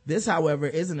 This, however,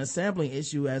 isn't a sampling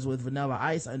issue as with Vanilla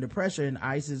Ice Under Pressure, and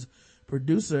Ice's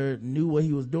producer knew what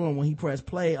he was doing when he pressed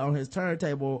play on his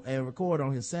turntable and record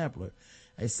on his sampler.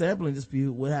 A sampling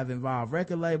dispute would have involved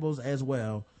record labels as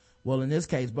well. Well, in this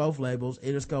case, both labels,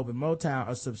 Interscope and Motown,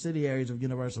 are subsidiaries of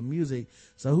Universal Music,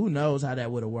 so who knows how that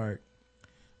would have worked.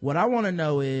 What I want to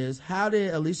know is, how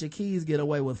did Alicia Keys get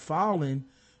away with Falling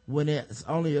when it's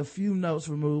only a few notes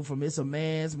removed from It's a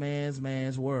Man's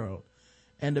World?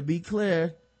 And to be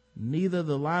clear, neither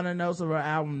the liner notes of her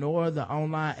album nor the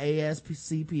online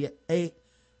ASCAP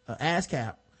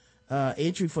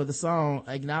entry for the song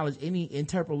acknowledge any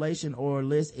interpolation or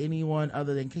list anyone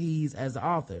other than Keys as the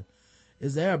author.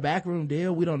 Is there a backroom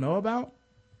deal we don't know about?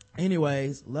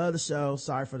 Anyways, love the show.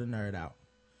 Sorry for the nerd out.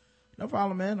 No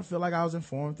problem, man. I feel like I was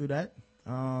informed through that.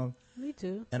 Me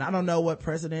too. And I don't know what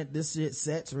precedent this shit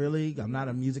sets, really. I'm not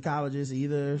a musicologist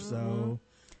either, so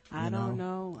I don't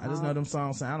know. I just know them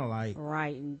songs sound alike.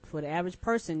 Right, and for the average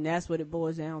person, that's what it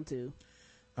boils down to.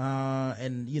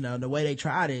 And the way they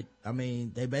tried it, I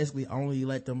mean, they basically only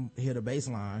let them hear the bass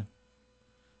line.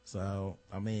 So,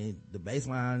 I mean, the bass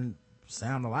line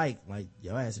sound alike, like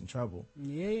your ass in trouble.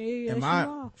 Yeah.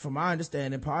 And from my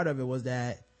understanding, part of it was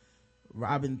that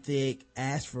Robin Thicke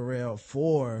asked Pharrell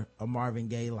for a Marvin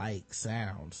Gaye-like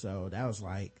sound. So that was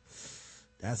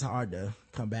that's hard to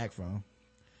come back from.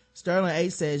 Sterling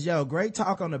H says, yo, great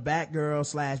talk on the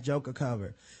Batgirl / Joker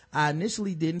cover. I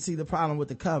initially didn't see the problem with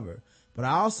the cover, but I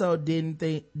also didn't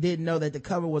know that the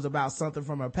cover was about something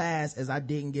from her past, as I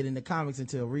didn't get into comics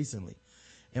until recently.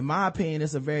 In my opinion,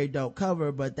 it's a very dope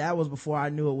cover, but that was before I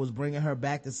knew it was bringing her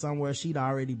back to somewhere she'd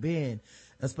already been,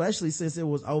 especially since it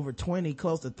was over 20,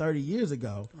 close to 30 years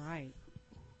ago. Right.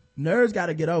 Nerds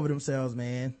gotta get over themselves,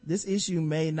 man. This issue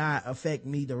may not affect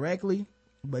me directly,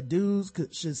 but dudes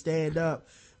should stand up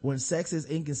when sexist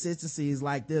inconsistencies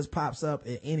like this pops up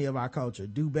in any of our culture.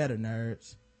 Do better,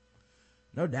 nerds.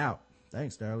 No doubt.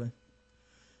 Thanks, Sterling.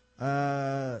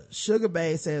 Sugar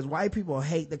Bay says white people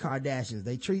hate the Kardashians.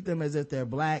 They treat them as if they're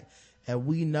black, and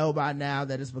we know by now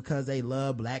that it's because they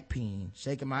love black peen.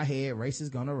 Shaking my head, race is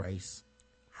gonna race.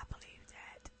 I believe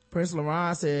that. Prince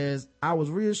Laurent says, I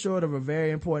was reassured of a very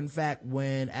important fact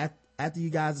when after you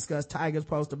guys discussed Tiger's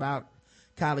post about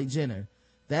Kylie Jenner.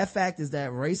 That fact is that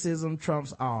racism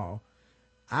trumps all.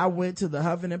 I went to the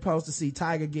Huffington Post to see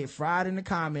Tiger get fried in the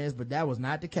comments, but that was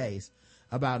not the case.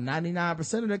 About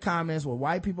 99% of the comments were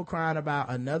white people crying about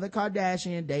another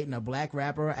Kardashian dating a black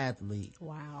rapper or athlete.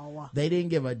 Wow. They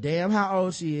didn't give a damn how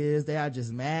old she is. They are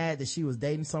just mad that she was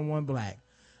dating someone black.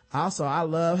 Also, I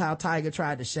love how Tiger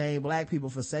tried to shame black people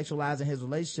for sexualizing his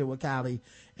relationship with Kylie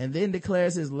and then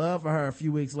declares his love for her a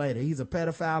few weeks later. He's a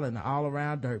pedophile and an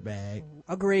all-around dirtbag.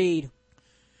 Agreed.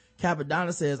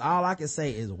 Capadonna says, all I can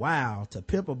say is, wow, to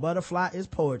pimp a butterfly is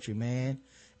poetry, man.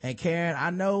 And Karen,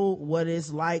 I know what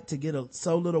it's like to get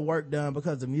so little work done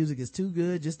because the music is too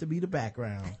good just to be the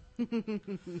background.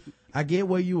 I get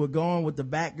where you were going with the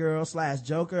Batgirl /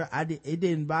 Joker. It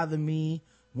didn't bother me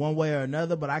one way or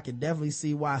another, but I can definitely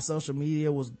see why social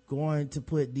media was going to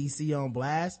put DC on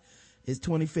blast. It's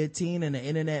 2015 and the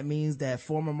internet means that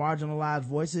former marginalized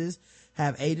voices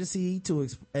have agency to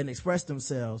express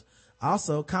themselves.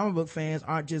 Also, comic book fans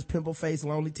aren't just pimple-faced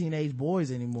lonely teenage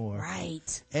boys anymore.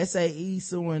 Right. SAE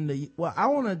suing I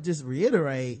want to just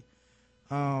reiterate,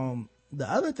 the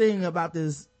other thing about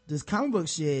this comic book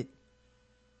shit,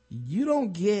 you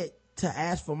don't get to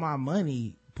ask for my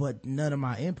money, but none of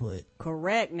my input.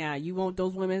 Correct. Now, you want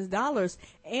those women's dollars.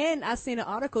 And I seen an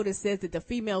article that says that the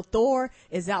female Thor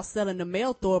is outselling the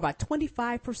male Thor by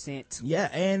 25%. Yeah,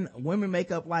 and women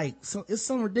make up it's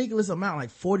some ridiculous amount,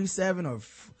 like 47 or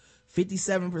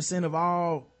 57% of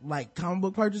all comic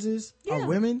book purchases are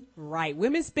women. Right.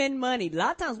 Women spend money. A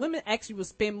lot of times women actually will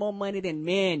spend more money than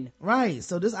men. Right.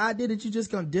 So this idea that you just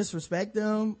gonna disrespect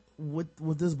them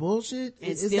with this bullshit,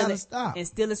 it's gotta stop. And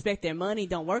still expect their money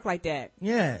don't work like that.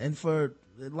 Yeah. And for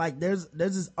there's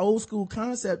this old school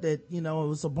concept that, it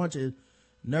was a bunch of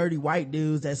nerdy white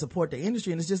dudes that support the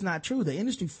industry, and it's just not true. The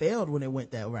industry failed when it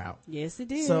went that route. Yes, it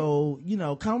did. So,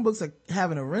 comic books are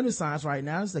having a renaissance right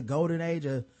now. It's the golden age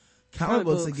of comic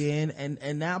books again,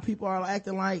 and now people are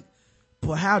acting like,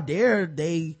 well, how dare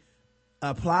they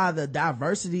apply the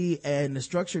diversity and the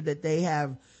structure that they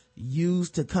have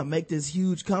used to make this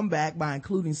huge comeback by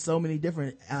including so many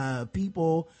different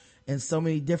people and so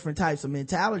many different types of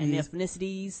mentalities and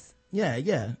ethnicities. Yeah.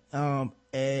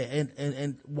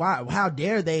 And why? How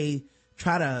dare they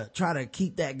try to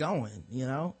keep that going?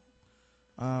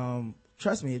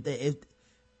 Trust me,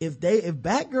 if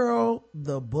Batgirl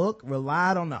the book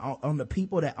relied on the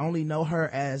people that only know her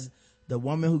as the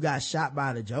woman who got shot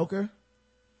by the Joker,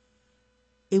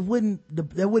 there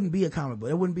wouldn't be a comic book.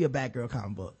 There wouldn't be a Batgirl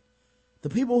comic book. The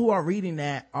people who are reading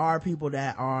that are people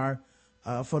that are,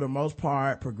 for the most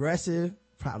part, progressive,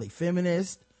 probably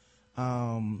feminist,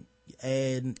 and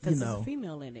there's a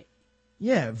female in it.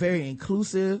 Yeah, very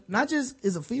inclusive. Not just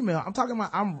is a female. I'm talking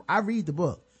about. I read the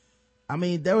book. I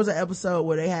mean, there was an episode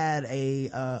where they had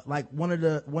one of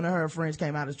her friends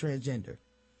came out as transgender.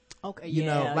 Okay,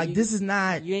 this is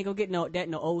not. You ain't gonna get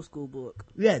no old school book.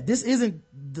 Yeah, this isn't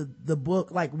the book.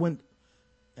 When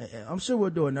I'm sure we'll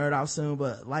do a nerd off soon,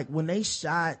 but when they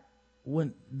shot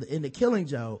in the Killing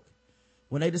Joke,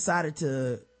 when they decided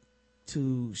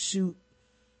to shoot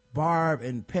Barb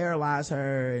and paralyze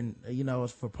her, and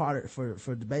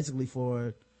for basically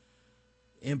for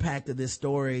impact of this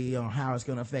story on how it's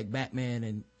going to affect Batman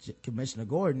and Commissioner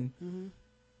Gordon. Mm-hmm.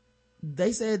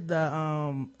 They said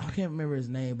I can't remember his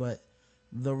name, but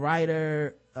the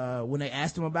writer, when they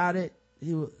asked him about it,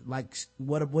 he was like,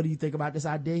 what do you think about this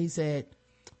idea? He said,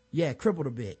 yeah, cripple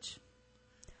the bitch.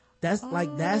 That's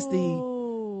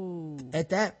at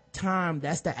that time,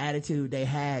 that's the attitude they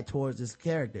had towards this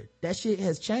character. That shit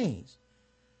has changed.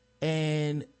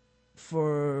 And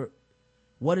for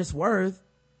what it's worth,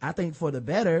 I think for the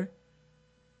better,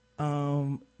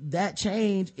 that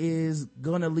change is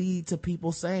gonna lead to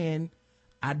people saying,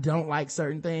 I don't like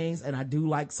certain things and I do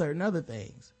like certain other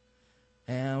things.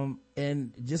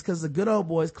 And just cause the good old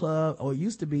boys club, or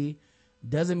used to be,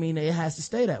 doesn't mean that it has to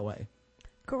stay that way.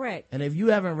 Correct. And if you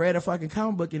haven't read a fucking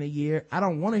comic book in a year, I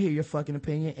don't want to hear your fucking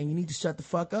opinion, and you need to shut the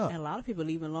fuck up. And a lot of people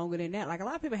even longer than that. Like, a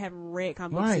lot of people haven't read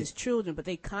comic books Right. since children, but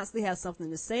they constantly have something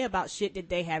to say about shit that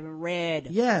they haven't read.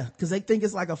 Yeah, because they think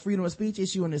it's like a freedom of speech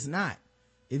issue, and it's not.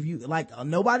 If you like,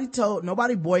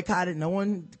 nobody boycotted, no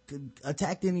one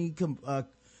attacked any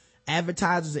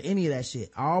advertisers or any of that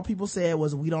shit. All people said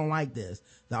was, we don't like this.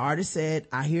 The artist said,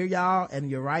 I hear y'all, and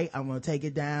you're right, I'm gonna take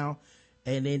it down.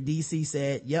 And then DC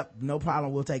said, yep, no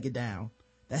problem, we'll take it down.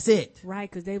 That's it. Right,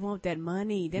 because they want that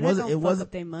money. They're not gonna fuck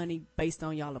up their money based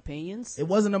on y'all opinions. It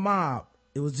wasn't a mob.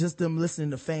 It was just them listening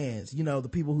to fans, the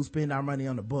people who spend our money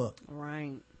on the book.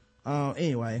 Right.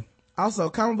 Anyway, also,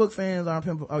 comic book fans aren't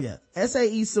pimp. Oh yeah,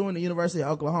 SAE suing the University of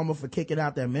Oklahoma for kicking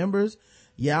out their members.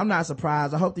 Yeah, I'm not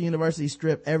surprised. I hope the university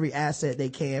strip every asset they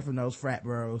can from those frat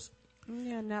bros.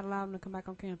 Yeah, not allow them to come back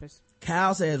on campus.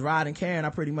 Cal says, Rod and Karen, I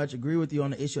pretty much agree with you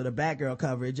on the issue of the Batgirl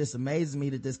cover. It just amazes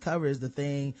me that this cover is the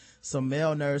thing some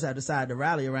male nerds have decided to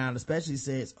rally around, especially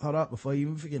since, hold up, before you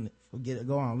even forget it,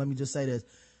 go on. Let me just say this.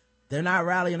 They're not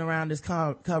rallying around this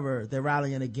cover. They're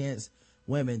rallying against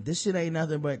women. This shit ain't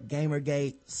nothing but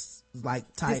Gamergate,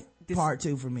 like, type part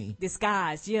 2 for me.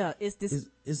 Disguised, yeah.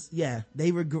 It's yeah.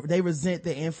 They resent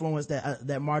the influence that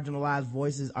marginalized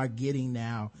voices are getting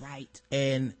now. Right.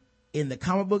 And in the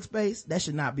comic book space, that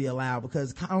should not be allowed,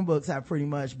 because comic books have pretty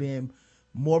much been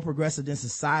more progressive than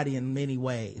society in many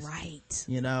ways. Right.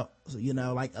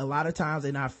 Like, a lot of times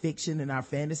in our fiction and our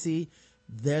fantasy,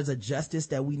 there's a justice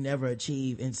that we never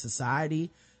achieve in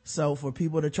society. So for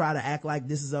people to try to act like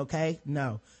this is okay,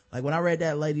 no. Like, when I read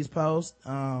that lady's post,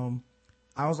 I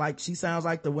was like, she sounds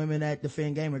like the women that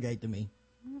defend Gamergate to me.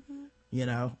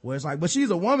 Mm-hmm. Where it's like, but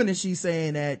she's a woman and she's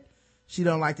saying that she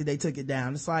don't like that they took it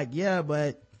down. It's like, yeah,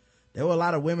 but there were a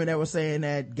lot of women that were saying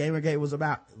that Gamergate was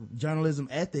about journalism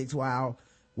ethics while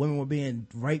women were being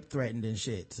rape threatened and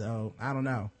shit. So I don't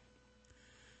know.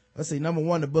 Let's see. Number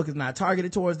 1, the book is not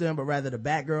targeted towards them, but rather the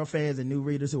Batgirl fans and new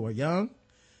readers who are young.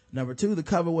 Number 2, the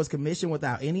cover was commissioned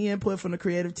without any input from the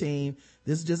creative team.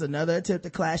 This is just another attempt to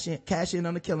cash in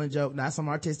on the Killing Joke, not some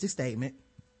artistic statement.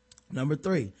 Number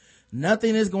 3,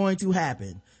 nothing is going to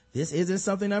happen. This isn't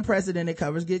something unprecedented.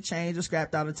 Covers get changed or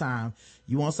scrapped all the time.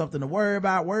 You want something to worry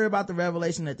about? Worry about the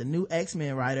revelation that the new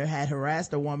X-Men writer had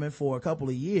harassed a woman for a couple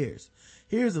of years.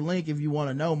 Here's a link if you want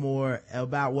to know more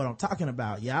about what I'm talking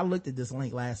about. Yeah, I looked at this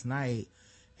link last night,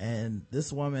 and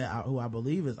this woman, who I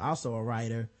believe is also a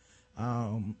writer,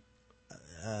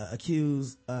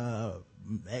 accused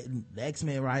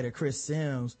X-Men writer Chris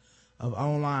Sims of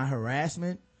online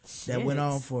harassment that went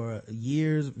on for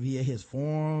years via his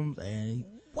forums, and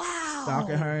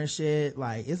stalking her and shit.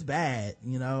 Like, it's bad,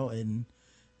 and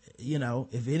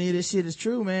if any of this shit is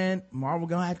true, man, Marvel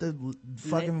gonna have to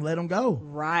fucking let him go.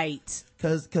 Right.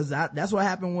 Cause that's what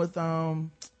happened with,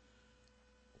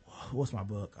 what's my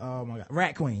book? Oh my God.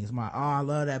 Rat Queens. I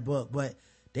love that book, but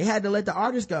they had to let the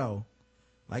artist go.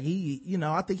 Like, he,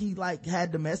 I think he like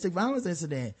had domestic violence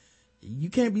incident. You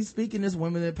can't be speaking this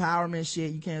women empowerment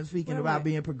shit. You can't be speaking about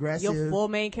being progressive. Your 4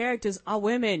 main characters are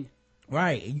women.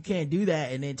 Right. You can't do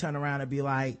that and then turn around and be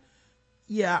like,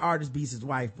 yeah, our artist beats his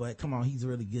wife, but come on, he's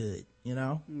really good,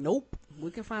 Nope.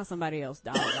 We can find somebody else,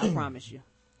 dog. I promise you.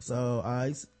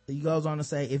 So, he goes on to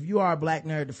say, if you are a black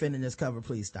nerd defending this cover,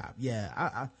 please stop. Yeah,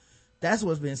 I that's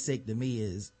what's been sick to me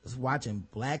is watching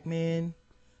black men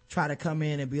try to come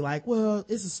in and be like, well,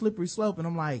 it's a slippery slope. And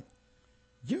I'm like,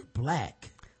 you're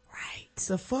black. Right.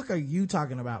 The fuck are you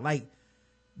talking about? Like,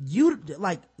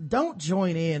 don't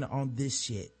join in on this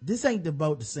shit. This ain't the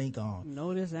boat to sink on.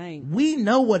 No, this ain't. We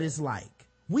know what it's like.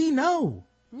 We know.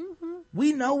 Mm-hmm.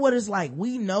 We know what it's like.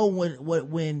 We know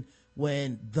when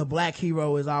the black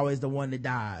hero is always the one that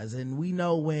dies. And we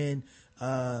know when,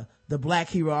 the black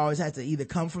hero always has to either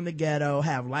come from the ghetto,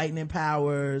 have lightning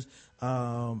powers,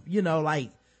 like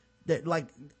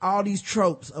all these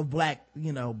tropes of black,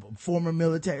 former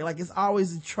military, like it's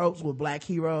always the tropes with black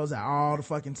heroes are all the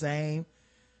fucking same,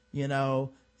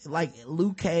 like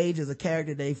Luke Cage is a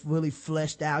character they've really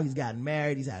fleshed out. He's gotten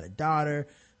married. He's had a daughter,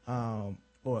 or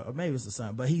maybe it's a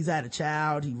son, but he's had a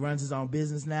child. He runs his own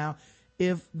business now.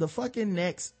 If the fucking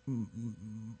next,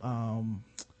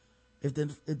 if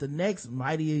the next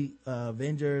Mighty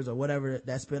Avengers or whatever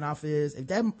that spinoff is,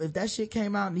 if that shit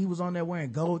came out and he was on there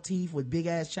wearing gold teeth with big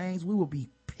ass chains, we would be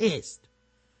pissed.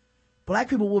 Black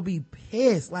people would be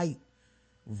pissed. Like,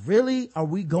 really? Are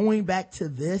we going back to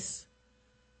this?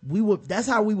 That's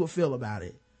how we would feel about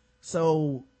it.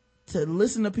 So to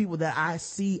listen to people that I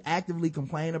see actively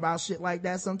complain about shit like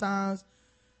that sometimes,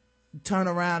 turn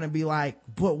around and be like,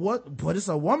 but it's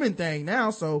a woman thing now,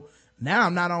 so Now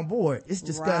I'm not on board. It's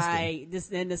disgusting. Right.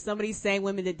 And there's some of these same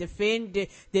women that defend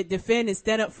and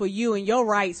stand up for you and your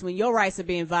rights when your rights are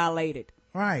being violated.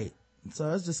 Right.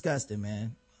 So it's disgusting,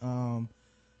 man.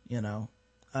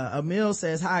 Emil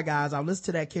says, hi guys, I've listened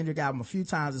to that Kendrick album a few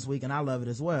times this week and I love it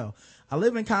as well. I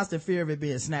live in constant fear of it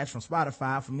being snatched from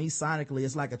Spotify. For me, sonically,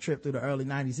 it's like a trip through the early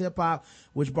 90s hip hop,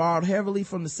 which borrowed heavily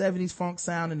from the 70s funk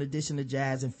sound in addition to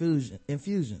jazz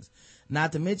infusions.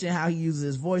 Not to mention how he uses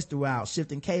his voice throughout,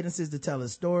 shifting cadences to tell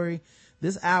his story.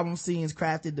 This album seems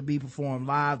crafted to be performed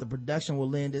live. The production will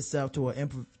lend itself to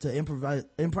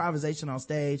improvisation on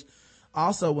stage.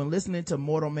 Also, when listening to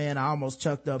Mortal Man, I almost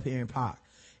chucked up hearing Pac.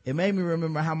 It made me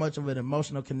remember how much of an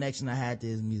emotional connection I had to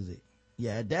his music.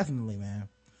 Yeah, definitely, man.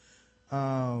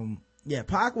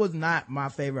 Pac was not my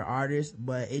favorite artist,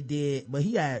 but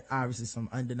he had obviously some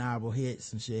undeniable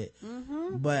hits and shit.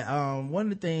 Mm-hmm. But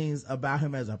one of the things about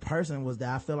him as a person was that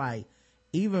I feel like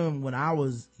even when I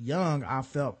was young, I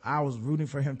felt I was rooting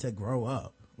for him to grow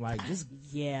up. Like, just,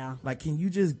 yeah. Like, can you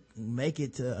just make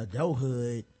it to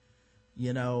adulthood,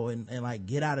 and like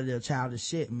get out of their childish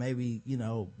shit and maybe,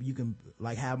 you can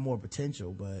like have more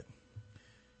potential, but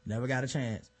never got a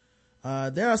chance.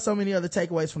 There are so many other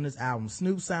takeaways from this album.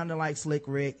 Snoop sounding like Slick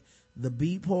Rick, the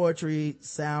beat poetry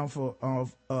sound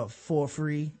for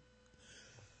free,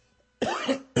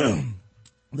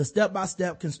 the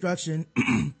step-by-step construction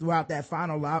throughout that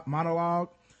final monologue.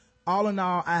 All in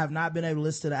all, I have not been able to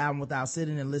listen to the album without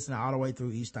sitting and listening all the way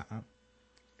through each time.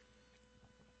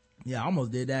 Yeah, I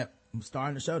almost did that. I'm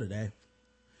starting the show today.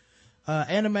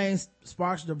 Anime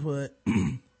Sparks to put,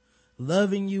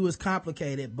 loving you is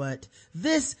complicated, but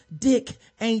this dick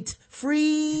ain't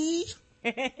free.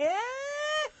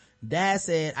 Dad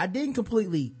said, I didn't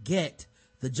completely get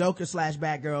the Joker /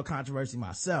 Batgirl controversy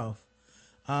myself.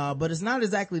 But it's not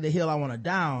exactly the hill I want to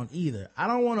down either. I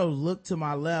don't want to look to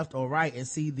my left or right and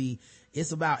see the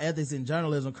it's about ethics and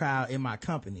journalism crowd in my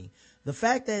company. The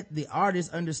fact that the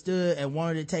artist understood and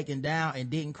wanted it taken down and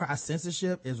didn't cry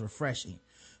censorship is refreshing.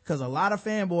 Cause a lot of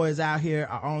fanboys out here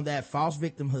are on that false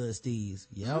victimhood steez.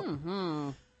 Yep. Mm-hmm.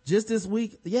 Just this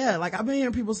week, like I've been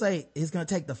hearing people say it's gonna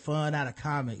take the fun out of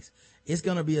comics. It's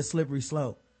gonna be a slippery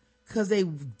slope. Cause they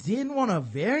didn't want a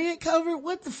variant cover?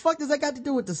 What the fuck does that got to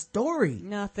do with the story?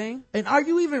 Nothing. And are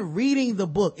you even reading the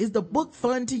book? Is the book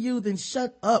fun to you? Then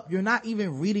shut up. You're not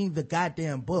even reading the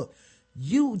goddamn book.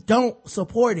 You don't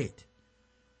support it.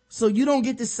 So you don't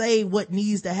get to say what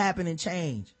needs to happen and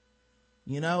change.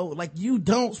 Like you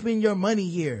don't spend your money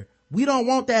here. We don't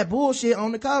want that bullshit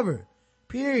on the cover.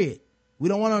 Period. We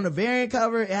don't want it on the variant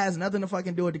cover. It has nothing to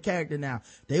fucking do with the character now.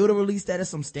 They would have released that as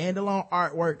some standalone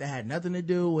artwork that had nothing to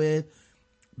do with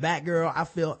Batgirl. I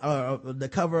feel, the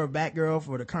cover of Batgirl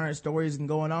for the current stories and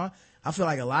going on. I feel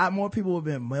like a lot more people would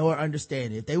have been more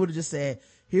understanding if they would have just said,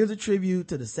 here's a tribute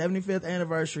to the 75th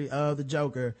anniversary of the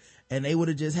Joker, and they would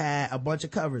have just had a bunch of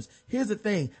covers. Here's the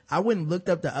thing. I went and looked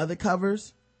up the other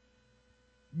covers.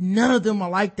 None of them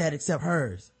are like that except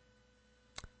hers.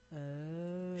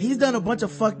 He's done a bunch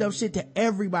of fucked up shit to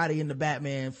everybody in the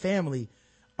Batman family.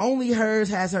 Only hers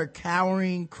has her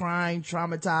cowering, crying,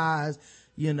 traumatized,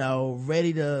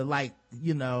 ready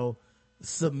to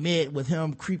submit with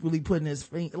him creepily putting his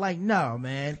finger. Like, no,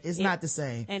 man, it's not the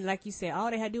same. And like you said, all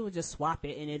they had to do was just swap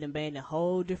it and it'd have been a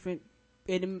whole different,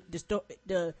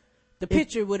 the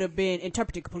picture would have been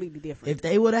interpreted completely different. If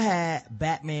they would have had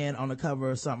Batman on the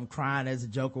cover or something crying as the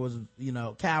Joker was,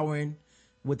 cowering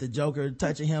with the Joker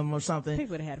touching him or something.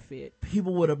 People would have had a fit.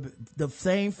 People would have, the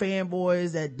same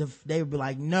fanboys they would be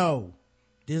like, no,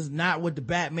 this is not what the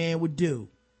Batman would do.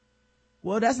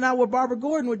 Well, that's not what Barbara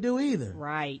Gordon would do either.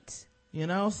 Right.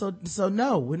 So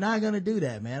no, we're not gonna do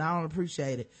that, man. I don't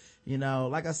appreciate it.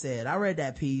 Like I said, I read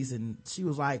that piece and she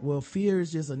was like, well, fear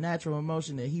is just a natural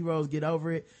emotion that heroes get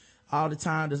over it all the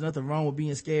time. There's nothing wrong with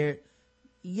being scared.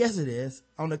 Yes, it is.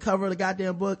 On the cover of the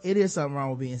goddamn book, it is something wrong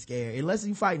with being scared. Unless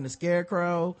you're fighting the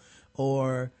scarecrow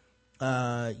or,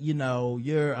 like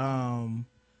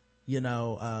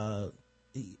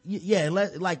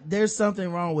there's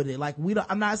something wrong with it. Like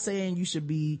I'm not saying you should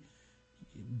be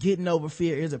getting over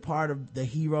fear is a part of the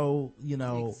hero,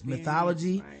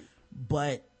 mythology, right.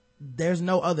 But there's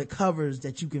no other covers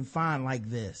that you can find like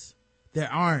this.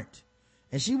 There aren't.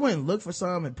 And she went and looked for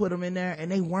some and put them in there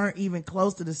and they weren't even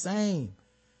close to the same.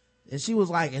 And she was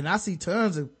like, and I see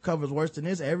tons of covers worse than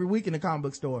this every week in the comic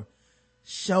book store.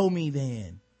 Show me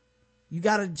then. You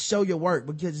gotta show your work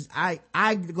because I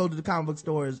go to the comic book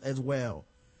stores as well.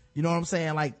 You know what I'm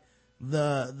saying? Like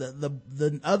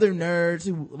the other nerds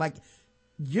who like,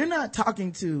 you're not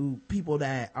talking to people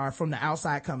that are from the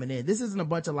outside coming in. This isn't a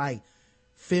bunch of like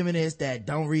feminists that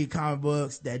don't read comic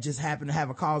books that just happen to have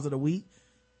a cause of the week.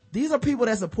 these are people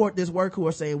that support this work who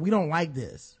are saying, we don't like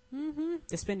this. Mm-hmm.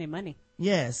 They're spending money.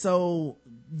 Yeah. So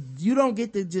you don't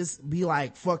get to just be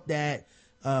like, fuck that.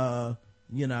 Y'all's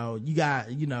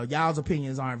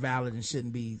opinions aren't valid and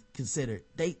shouldn't be considered.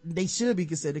 They should be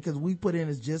considered because we put in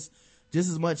as just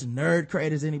as much nerd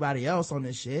credit as anybody else on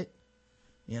this shit.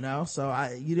 So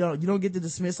you don't get to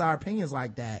dismiss our opinions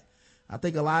like that. I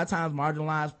think a lot of times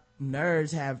marginalized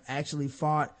nerds have actually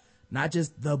fought not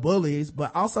just the bullies,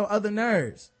 but also other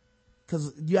nerds.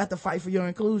 Cause you have to fight for your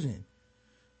inclusion.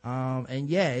 And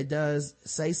yeah, it does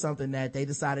say something that they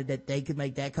decided that they could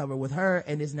make that cover with her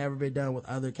and it's never been done with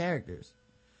other characters.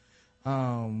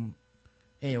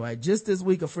 Anyway, just this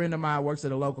week, a friend of mine works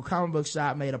at a local comic book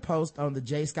shop made a post on the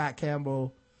J. Scott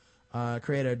Campbell,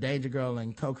 creator of Danger Girl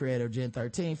and co-creator of Gen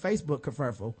 13 Facebook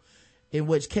kerfuffle, in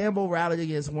which Campbell rallied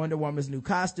against Wonder Woman's new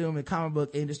costume and comic book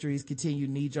industry's continued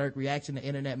knee-jerk reaction to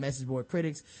internet message board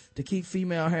critics to keep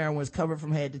female heroines covered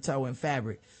from head to toe in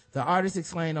fabric. The artist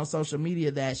explained on social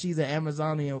media that she's an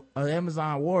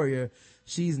Amazon warrior.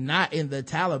 She's not in the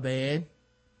Taliban.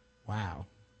 Wow.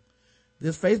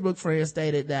 This Facebook friend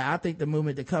stated that I think the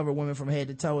movement to cover women from head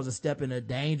to toe is a step in a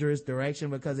dangerous direction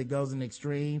because it goes an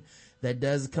extreme that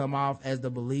does come off as the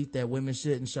belief that women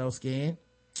shouldn't show skin.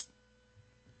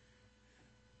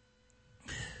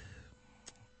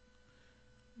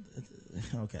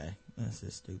 Okay, that's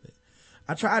just stupid.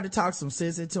 I tried to talk some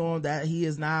sense into him that he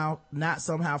is now not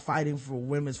somehow fighting for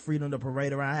women's freedom to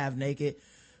parade around half naked.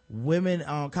 Women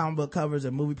on comic book covers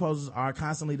and movie posters are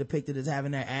constantly depicted as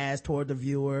having their ass toward the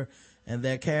viewer, and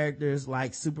their characters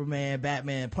like Superman,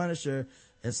 Batman, Punisher,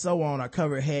 and so on are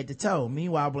covered head to toe.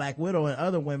 Meanwhile, Black Widow and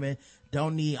other women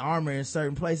don't need armor in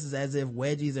certain places, as if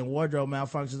wedgies and wardrobe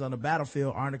malfunctions on the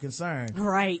battlefield aren't a concern.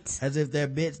 Right. As if their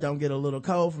bits don't get a little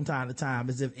cold from time to time.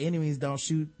 As if enemies don't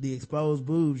shoot the exposed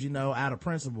boobs, out of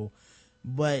principle.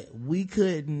 But we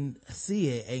couldn't see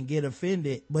it and get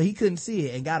offended. But he couldn't see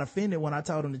it and got offended when I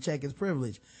told him to check his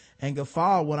privilege. And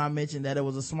guffawed when I mentioned that it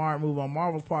was a smart move on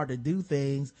Marvel's part to do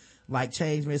things like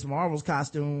change Miss Marvel's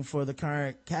costume for the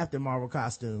current Captain Marvel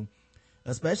costume.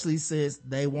 Especially since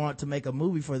they want to make a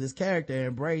movie for this character and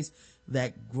embrace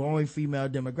that growing female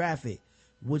demographic,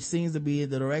 which seems to be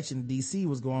the direction DC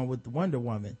was going with Wonder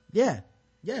Woman. Yeah.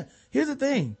 Here's the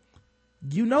thing.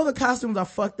 The costumes are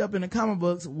fucked up in the comic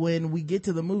books when we get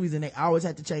to the movies and they always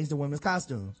have to change the women's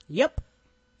costumes. Yep.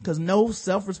 Because no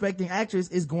self-respecting actress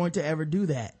is going to ever do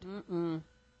that. Mm-mm.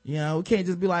 We can't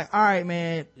just be like, all right,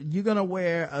 man, you're going to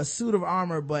wear a suit of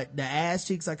armor, but the ass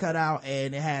cheeks are cut out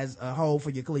and it has a hole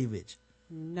for your cleavage.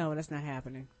 No, that's not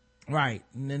happening. Right.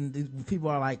 And then people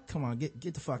are like, come on,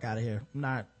 get the fuck out of here. I'm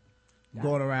not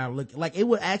going around looking like it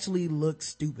would actually look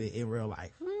stupid in real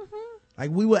life. Mm-hmm.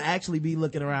 Like we would actually be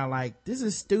looking around like, this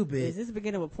is stupid. Is this the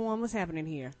beginning of a poem? What's happening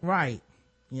here? Right.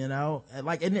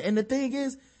 Like, and the thing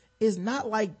is, it's not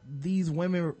like these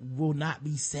women will not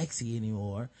be sexy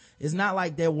anymore. It's not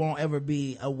like there won't ever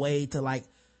be a way to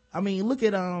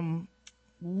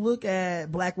look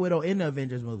at Black Widow in the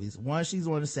Avengers movies. One, she's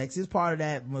one of the sexiest part of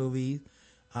that movie.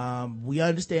 We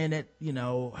understand that,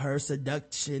 her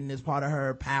seduction is part of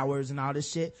her powers and all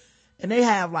this shit. And they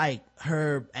have like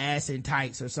her ass in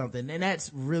tights or something. And that's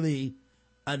really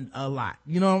a lot.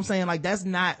 You know what I'm saying? Like that's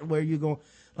not where you're going.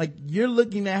 Like you're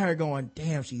looking at her going,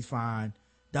 damn, she's fine.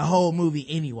 The whole movie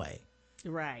anyway.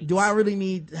 Right. Do I really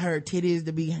need her titties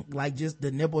to be like just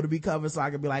the nipple to be covered so I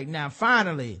can be like, now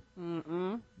finally,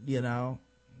 I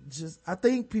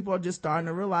think people are just starting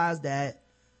to realize that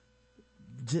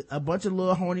a bunch of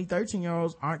little horny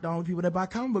 13-year-olds aren't the only people that buy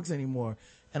comic books anymore.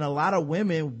 And a lot of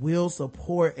women will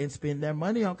support and spend their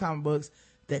money on comic books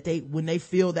when they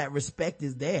feel that respect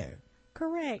is there.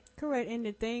 Correct. And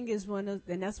the thing is and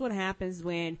that's what happens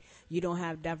when you don't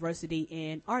have diversity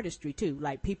in artistry too,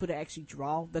 like people that actually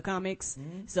draw the comics.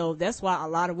 Mm-hmm. So that's why a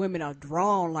lot of women are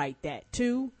drawn like that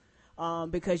too.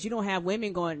 Because you don't have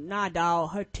women going, nah,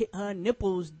 dog, her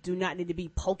nipples do not need to be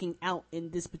poking out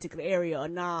in this particular area, or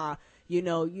nah, you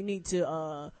need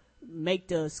to, make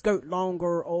the skirt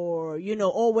longer, or,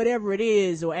 or whatever it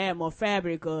is, or add more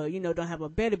fabric, or, don't have a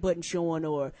belly button showing,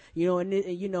 or, in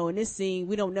this scene,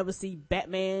 we don't never see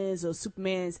Batman's or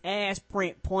Superman's ass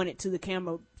print pointed to the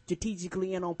camera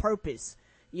strategically and on purpose,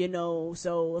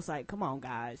 so it's like, come on,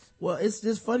 guys. Well, it's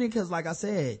just funny because, like I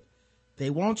said,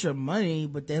 they want your money,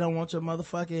 but they don't want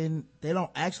they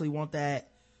don't actually want that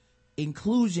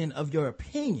inclusion of your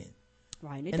opinion.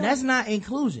 Right. And that's not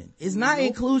inclusion. It's not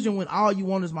inclusion when all you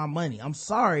want is my money. I'm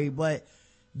sorry, but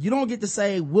you don't get to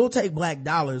say, we'll take black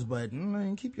dollars, but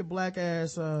keep your black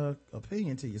ass,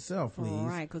 opinion to yourself, please. All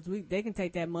right. Cause they can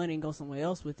take that money and go somewhere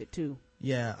else with it too.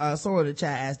 Yeah. Someone in the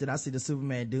chat asked, did I see the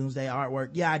Superman Doomsday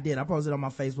artwork? Yeah, I did. I posted it on my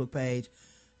Facebook page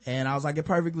and I was like, it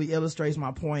perfectly illustrates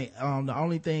my point. The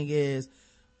only thing is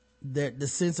that the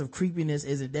sense of creepiness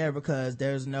isn't there because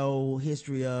there's no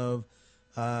history of,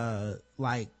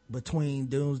 like between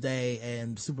Doomsday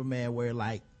and Superman where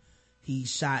like he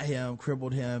shot him,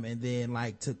 crippled him, and then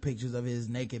like took pictures of his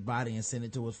naked body and sent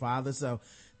it to his father. So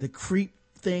the creep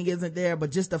thing isn't there,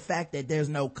 but just the fact that there's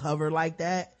no cover like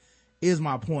that is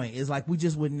my point. It's like we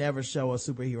just would never show a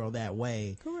superhero that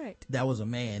way. Correct. That was a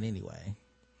man anyway.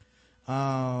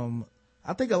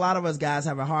 I think a lot of us guys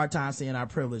have a hard time seeing our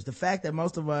privilege. The fact that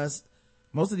most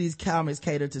of these comics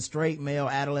cater to straight male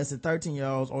adolescent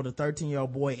 13-year-olds or the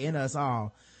 13-year-old boy in us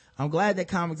all. I'm glad that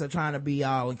comics are trying to be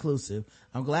all inclusive.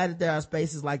 I'm glad that there are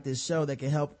spaces like this show that can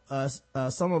help us,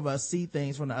 some of us see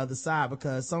things from the other side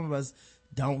because some of us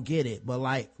don't get it, but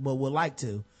would like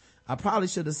to. I probably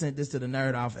should have sent this to the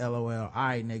nerd off LOL. All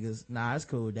right, niggas. Nah, it's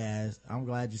cool, Daz. I'm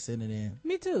glad you sent it in.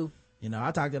 Me too. You know,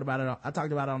 I talked about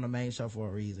it on the main show for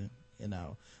a reason. You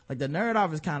know, like the nerd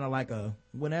off is kind of like a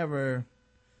whenever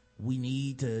we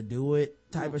need to do it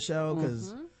type of show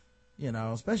because you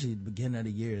know, especially the beginning of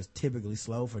the year is typically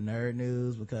slow for nerd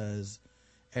news because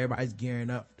everybody's gearing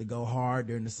up to go hard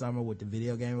during the summer with the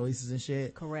video game releases and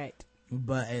shit. Correct.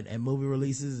 But and movie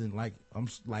releases and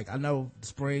I know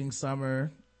spring,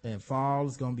 summer, and fall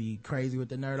is gonna be crazy with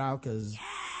the nerd out because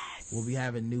we'll be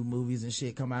having new movies and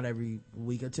shit come out every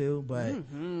week or two. But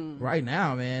right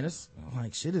now, man, it's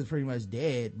like shit is pretty much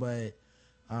dead. But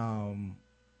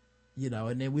you know,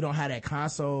 and then we don't have that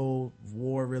console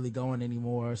war really going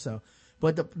anymore. So,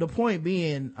 but the point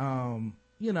being,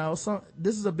 you know,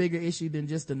 this is a bigger issue than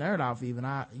just the nerd off even.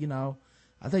 I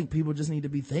think people just need to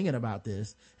be thinking about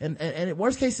this. And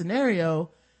worst case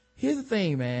scenario, here's the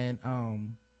thing,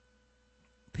 man.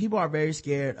 People are very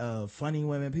scared of funny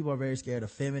women. People are very scared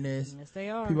of feminists. Yes, they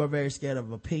are. People are very scared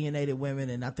of opinionated women.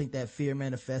 And I think that fear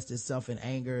manifests itself in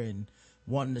anger and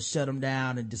wanting to shut them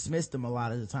down and dismiss them a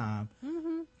lot of the time.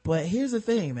 But here's the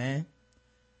thing, man.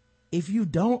 If you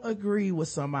don't agree with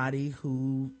somebody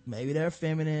who maybe they're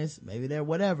feminist, maybe they're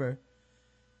whatever,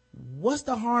 what's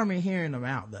the harm in hearing them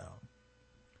out though?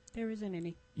 There isn't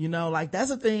any. You know, like that's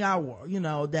the thing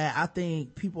that I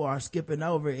think people are skipping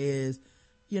over is,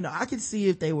 you know, I could see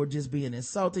if they were just being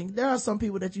insulting. There are some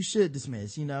people that you should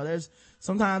dismiss. You know,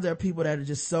 sometimes there are people that are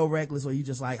just so reckless where you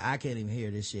just like, I can't even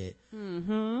hear this shit.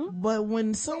 But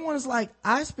when someone's like,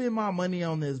 I spend my money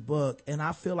on this book and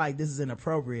I feel like this is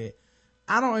inappropriate,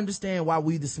 I don't understand why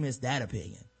we dismiss that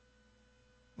opinion.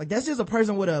 Like that's just a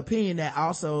person with an opinion that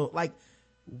also like,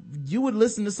 you would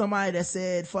listen to somebody that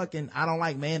said fucking, I don't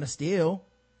like Man of Steel.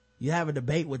 You have a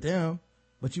debate with them,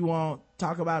 but you won't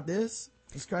talk about this.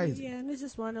 It's crazy. Yeah, and it's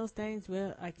just one of those things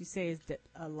where, like you say, is that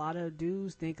a lot of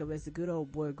dudes think of it as a good old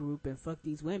boy group and fuck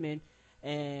these women.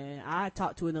 And I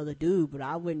talked to another dude, but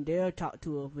I wouldn't dare talk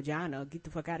to a vagina. Get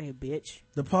the fuck out of here, bitch.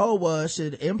 The poll was,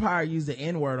 should Empire use the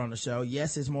N-word on the show?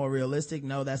 Yes, it's more realistic.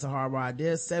 No, that's a horrible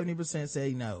idea. 70%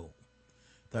 say no.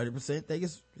 30% think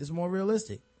it's more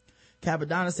realistic.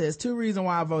 Capadonna says, 2 reasons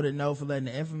why I voted no for letting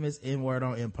the infamous N-word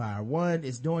on Empire. 1,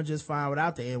 it's doing just fine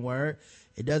without the N-word.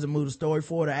 It doesn't move the story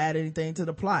forward or add anything to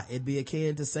the plot. It'd be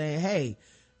akin to saying, hey,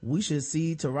 we should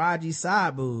see Taraji's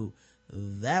side boob.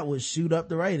 That would shoot up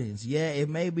the ratings. Yeah, it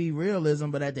may be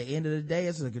realism, but at the end of the day,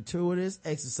 it's a gratuitous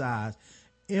exercise.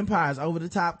 Empire's over the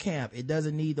top camp. It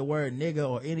doesn't need the word nigga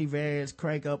or any variants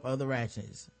crank up other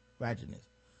ratchetness.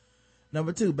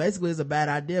 Number 2, basically it's a bad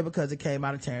idea because it came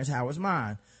out of Terrence Howard's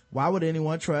mind. Why would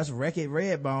anyone trust Wreck-It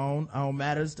Redbone on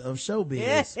matters of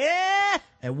showbiz?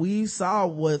 And we saw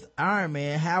with Iron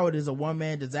Man, Howard is a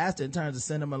one-man disaster in terms of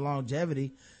cinema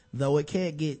longevity. Though I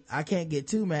can't get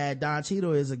too mad. Don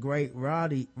Cheadle is a great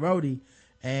roadie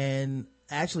and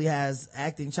actually has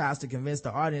acting chops to convince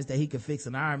the audience that he could fix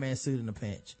an Iron Man suit in a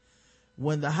pinch.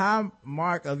 When the high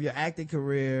mark of your acting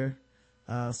career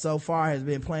so far has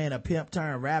been playing a pimp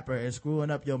turned rapper and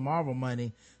screwing up your Marvel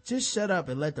money, just shut up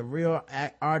and let the real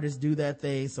artists do their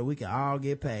thing so we can all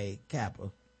get paid.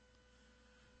 Kappa.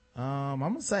 I'm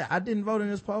gonna say I didn't vote in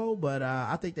this poll, but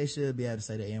I think they should be able to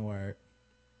say the N-word.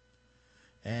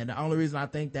 And the only reason I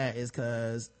think that is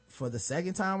because for the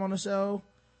second time on the show,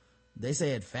 they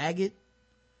said faggot.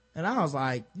 And I was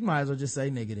like, you might as well just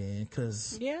say nigga then,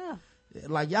 cause yeah,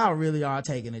 like y'all really are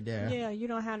taking it there. Yeah, you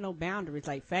don't have no boundaries.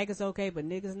 Like faggot's okay, but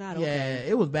niggas not okay. Yeah,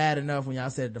 it was bad enough when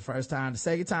y'all said it the first time. The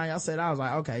second time y'all said it, I was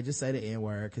like, okay, just say the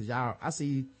N-word, cause y'all, I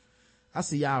see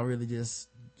y'all really just,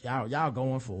 y'all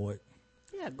going for it.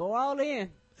 Yeah, go all in.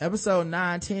 Episode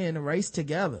 910, Race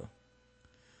Together.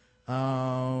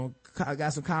 I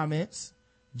got some comments.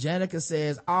 Jenica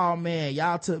says, oh man,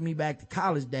 y'all took me back to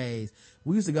college days.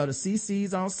 We used to go to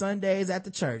CC's on Sundays at the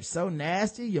church. So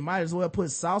nasty, you might as well put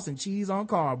sauce and cheese on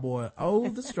cardboard. Oh,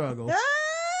 the struggle.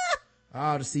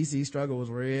 Oh, the CC struggle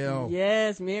was real.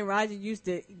 Yes, me and Roger used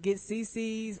to get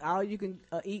CC's all you can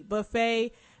eat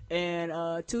buffet and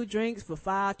 2 drinks for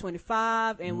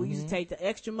 $5.25, and we used to take the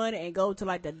extra money and go to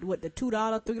like the $2,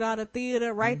 $3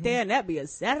 theater right there, and that'd be a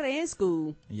Saturday in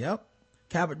school. Yep.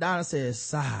 Capadonna says,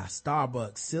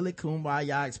 Starbucks silly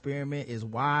kumbaya experiment is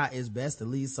why it's best to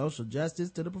leave social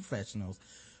justice to the professionals.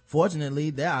 Fortunately,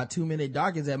 there are too many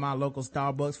darkies at my local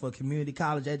Starbucks for community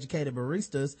college educated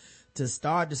baristas to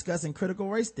start discussing critical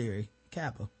race theory.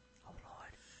 Kappa. Oh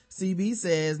Lord. CB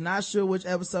says, not sure which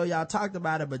episode y'all talked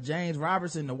about it, but James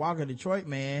Robertson, the Walker Detroit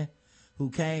man who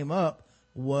came up,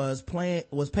 was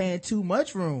paying too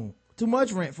much rent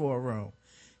for a room.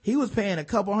 He was paying a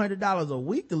couple $100 a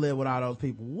week to live with all those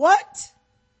people. What?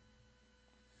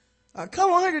 A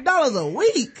couple $100 a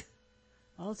week?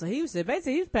 Oh, so he was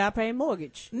basically he was paying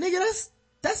mortgage. Nigga,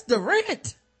 that's the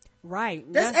rent. Right.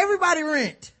 That's everybody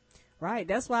rent. Right.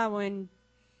 That's why when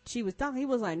she was talking, he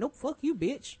was like, nope, fuck you,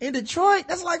 bitch. In Detroit,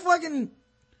 that's like fucking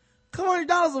couple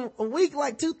 $100 a week,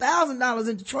 like $2,000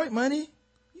 in Detroit money.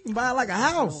 You can buy like a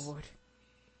house. Lord.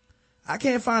 I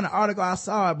can't find the article, I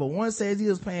saw it, but one says he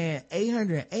was paying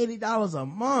 $880 a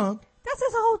month. That's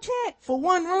his whole check. For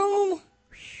one room.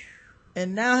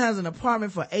 And now has an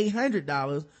apartment for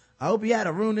 $800. I hope he had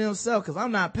a room to himself, cause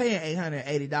I'm not paying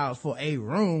 $880 for a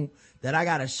room that I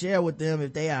gotta share with them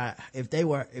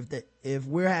if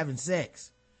we're having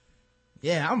sex.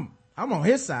 Yeah, I'm on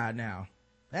his side now.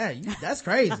 That's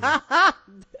crazy.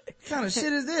 What kind of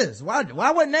shit is this? Why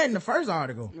wasn't that in the first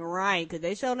article? Right, cause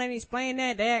they sure didn't explain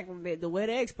that. The way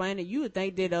they explained it, you would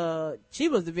think that, she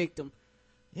was the victim.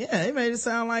 Yeah, they made it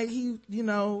sound like he,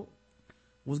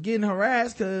 was getting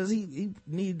harassed cause he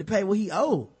needed to pay what he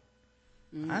owed.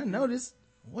 I didn't know this.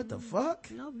 What the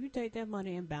fuck? No, you take that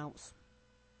money and bounce.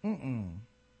 No,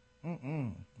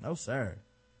 sir.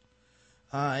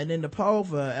 And then the poll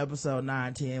for episode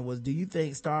 910 was, do you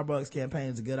think Starbucks campaign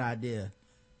is a good idea?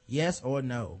 Yes or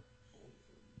no?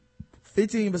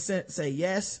 15% say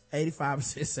yes,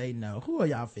 85% say no. Who are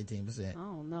y'all 15%? I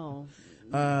don't know.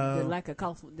 They like to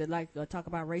talk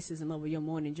about racism over your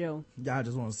morning Joe. Y'all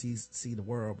just want to see the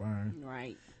world burn.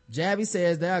 Right. Jabby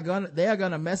says they are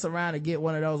gonna mess around and get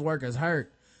one of those workers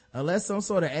hurt. Unless some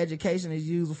sort of education is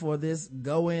used for this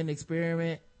go-in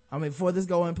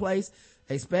place,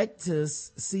 expect to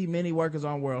see many workers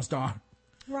on World Star.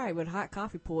 Right, with hot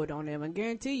coffee poured on them. I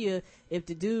guarantee you, if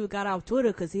the dude got off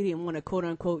Twitter because he didn't want to quote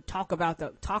unquote talk about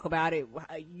it,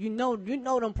 you know the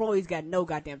employees got no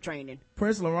goddamn training.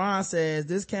 Prince Laurent says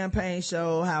this campaign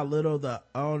showed how little the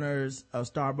owners of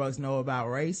Starbucks know about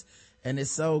race, and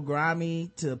it's so grimy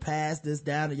to pass this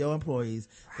down to your employees.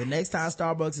 The next time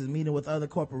Starbucks is meeting with other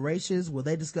corporations, will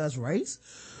they discuss race?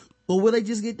 Or will they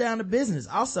just get down to business?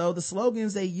 Also, the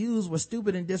slogans they used were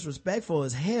stupid and disrespectful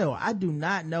as hell. I do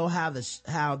not know how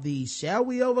the shall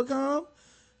we overcome? ?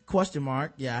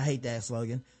 Yeah, I hate that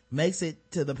slogan. Makes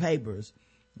it to the papers.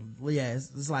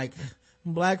 Yes, it's like,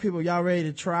 black people, y'all ready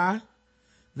to try?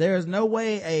 There is no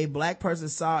way a black person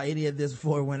saw any of this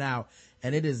before it went out.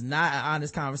 And it is not an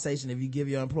honest conversation if you give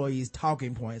your employees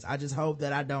talking points. I just hope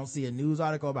that I don't see a news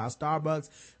article about Starbucks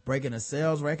breaking a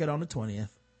sales record on the 20th.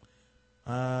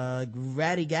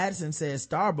 Ratty Gadsden says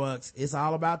Starbucks, it's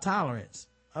all about tolerance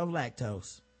of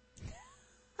lactose.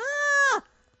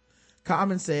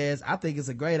 Carmen says, I think it's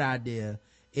a great idea.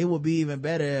 It would be even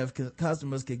better if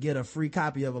customers could get a free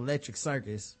copy of Electric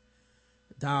Circus.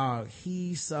 Dog,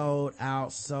 he sold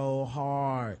out so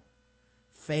hard.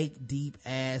 Fake deep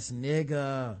ass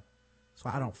nigga. So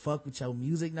I don't fuck with your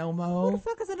music no more. Who the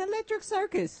fuck is an Electric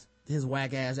Circus? His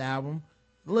whack ass album.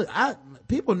 Look,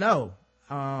 people know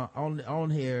on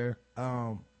here,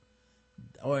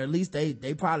 or at least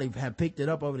they probably have picked it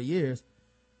up over the years.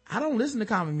 I don't listen to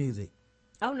common music.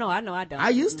 Oh no, I know I don't. I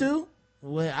used to.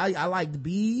 When I liked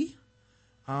B,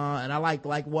 and I liked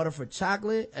like Water for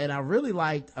Chocolate, and I really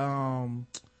liked Can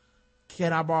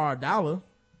I Borrow a Dollar,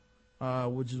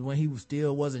 which is when he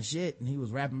still wasn't shit and he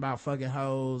was rapping about fucking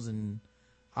hoes and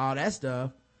all that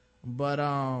stuff. But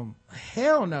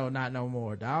hell no, not no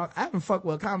more, dog. I haven't fucked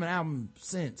with a common album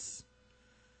since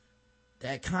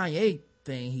that Kanye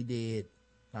thing he did.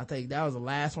 I think that was the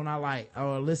last one I liked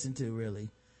or listened to, really.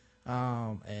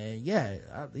 And yeah,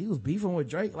 he was beefing with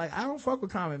Drake. Like, I don't fuck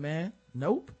with Common, man.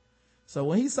 Nope. So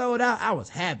when he sold out, I was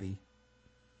happy.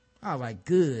 I was like,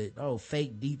 good. Oh,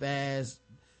 fake deep ass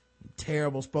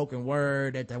terrible spoken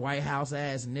word at the White House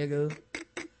ass nigga.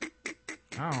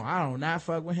 I don't not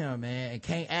fuck with him, man. And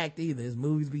can't act either. His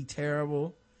movies be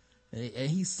terrible. And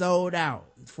he sold out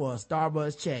for a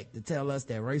Starbucks check to tell us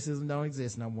that racism don't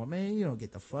exist no more. Man, you don't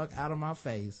get the fuck out of my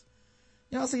face.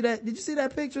 Y'all see that? Did you see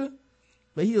that picture?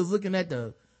 But he was looking at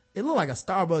it looked like a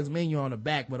Starbucks menu on the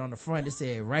back, but on the front it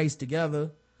said race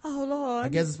together. Oh Lord. I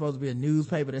guess it's supposed to be a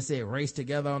newspaper that said race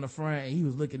together on the front, and he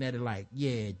was looking at it like,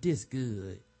 yeah, this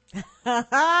good.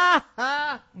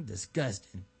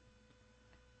 Disgusting.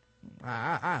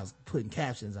 I was putting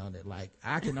captions on it. Like,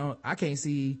 I can't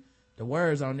see the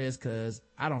words on this cause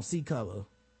I don't see color.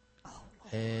 Oh,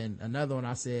 and another one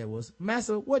I said was,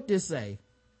 Massa, what this say?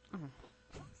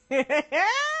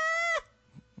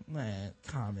 Man,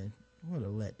 Common, what a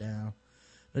letdown.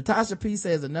 Natasha P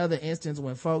says another instance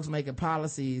when folks making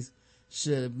policies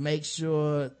should make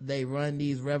sure they run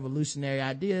these revolutionary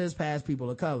ideas past people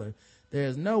of color.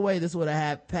 There's no way this would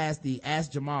have passed the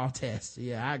Ask Jamal test.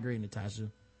 Yeah, I agree, Natasha.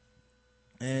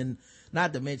 And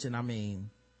not to mention, I mean,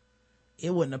 it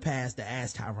wouldn't have passed the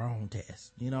Ask Tyrone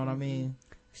test. You know what I mean?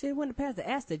 Shit, it wouldn't have passed the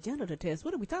Ask the Janitor test.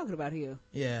 What are we talking about here?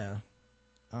 Yeah.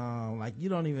 Like, you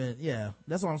don't even, yeah,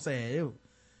 that's what I'm saying.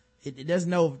 There's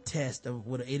no test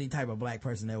with any type of black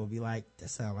person that would be like, that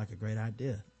sounds like a great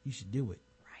idea. You should do it.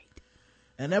 Right.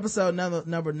 And episode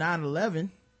number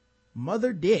 911,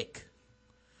 Mother Dick.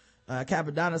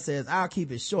 Capadonna says, I'll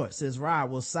keep it short since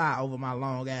Rod will sigh over my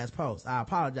long ass post. I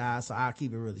apologize, so I'll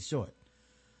keep it really short.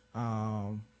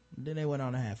 Then they went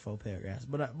on to have 4 paragraphs.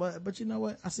 But you know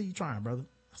what? I see you trying, brother.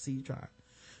 I see you trying.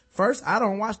 First, I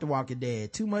don't watch The Walking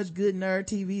Dead. Too much good nerd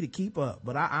TV to keep up.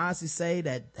 But I honestly say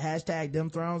that hashtag Them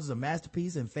Thrones is a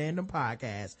masterpiece in fandom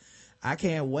podcast. I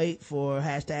can't wait for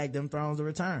hashtag Them Thrones to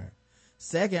return.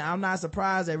 Second, I'm not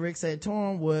surprised that Rick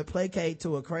Santorum would placate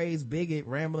to a crazed bigot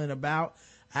rambling about.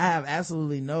 I have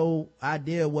absolutely no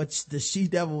idea what the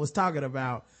she-devil was talking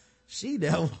about.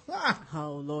 She-devil?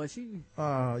 Oh Lord, you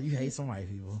hate some white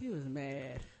people. She was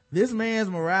mad. This man's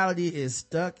morality is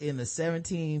stuck in the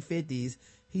 1750s.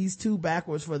 He's too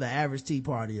backwards for the average tea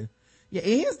partier. Yeah,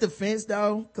 in his defense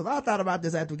though, cause I thought about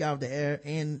this after we got off the air,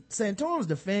 in Santorum's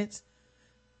defense,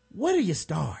 where do you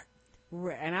start?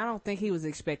 And I don't think he was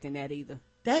expecting that either.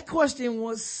 That question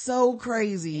was so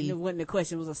crazy. And it wasn't a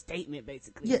question, it was a statement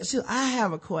basically. Yeah, so I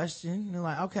have a question. They're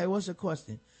like, okay, what's your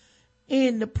question?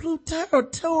 In the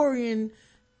Plutarchorian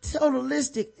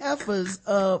totalistic efforts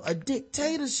of a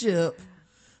dictatorship,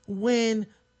 when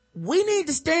we need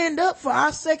to stand up for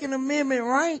our Second Amendment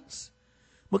rights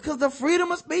because the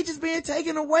freedom of speech is being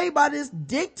taken away by this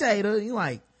dictator. You're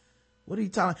like, what are you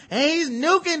talking? And he's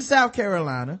nuking South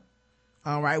Carolina.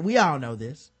 All right. We all know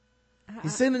this.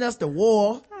 He's sending us to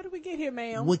war. How did we get here,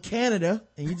 ma'am? With Canada.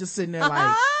 And you're just sitting there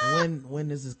like,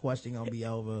 when is this question going to be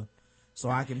over? So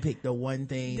I can pick the one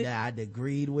thing that I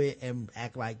agreed with and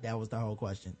act like that was the whole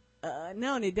question.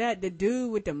 Not only that, the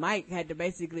dude with the mic had to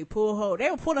basically they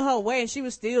were pulling her away and she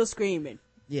was still screaming.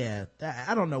 Yeah,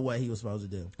 I don't know what he was supposed to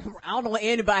do. I don't know what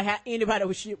anybody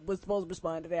was supposed to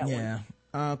respond to that one.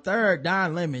 Yeah. Third,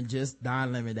 Don Lemon, just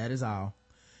Don Lemon, that is all.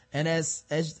 And as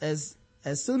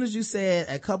soon as you said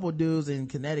a couple dudes in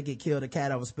Connecticut killed a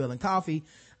cat over spilling coffee,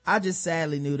 I just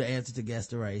sadly knew the answer to guess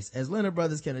the race. As Leonard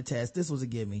Brothers can attest, this was a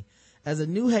gimme. As a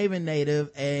New Haven native,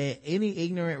 and any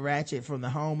ignorant ratchet from the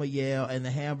home of Yale and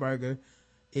the hamburger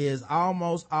is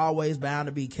almost always bound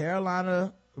to be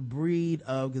Carolina breed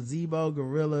of gazebo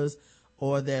gorillas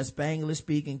or their Spanglish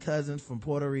speaking cousins from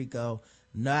Puerto Rico.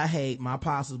 Not hate. My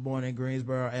pops was born in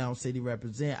Greensboro, Elm City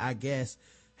represent. I guess.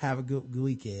 Have a good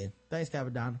weekend. Thanks,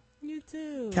 Capadonna. You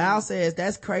too. Kyle says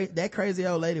that crazy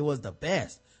old lady was the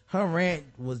best. Her rant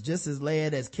was just as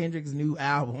layered as Kendrick's new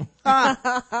album.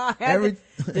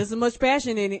 There's so much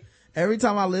passion in it. Every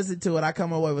time I listen to it, I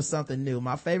come away with something new.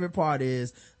 My favorite part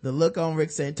is the look on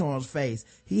Rick Santorum's face.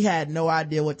 He had no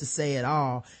idea what to say at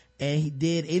all. And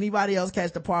did anybody else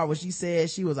catch the part where she said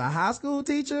she was a high school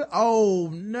teacher? Oh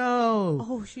no.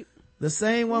 Oh, she. The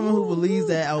same woman who believes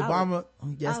that Obama.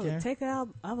 Yes, I would Karen? take her out.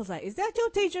 I was like, is that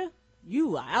your teacher?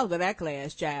 You are out of that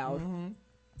class, child. Mm-hmm.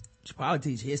 She probably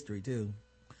teach history too.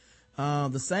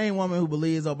 The same woman who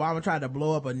believes Obama tried to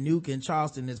blow up a nuke in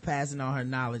Charleston is passing on her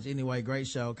knowledge. Anyway, great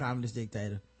show, Communist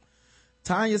Dictator.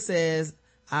 Tanya says,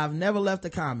 I've never left a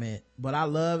comment, but I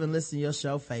love and listen to your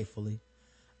show faithfully.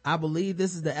 I believe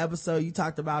this is the episode you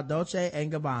talked about Dolce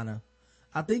and Gabbana.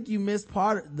 I think you missed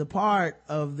the part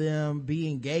of them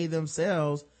being gay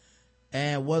themselves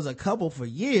and was a couple for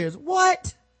years.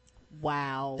 What?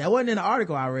 Wow. That wasn't in the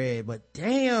article I read, but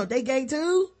damn, they gay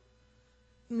too?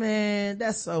 Man,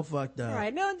 that's so fucked up. All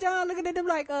right, now John looking at them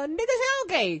like, niggas, y'all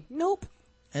gay. Nope.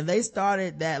 And they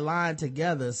started that line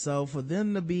together. So for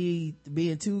them to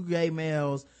being two gay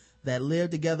males that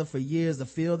lived together for years to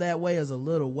feel that way is a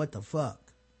little what the fuck.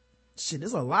 Shit,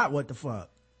 it's a lot what the fuck.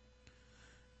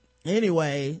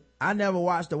 Anyway, I never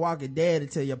watched The Walking Dead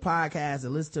until your podcast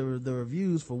and listened to the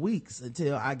reviews for weeks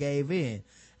until I gave in.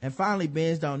 And finally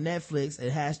binged on Netflix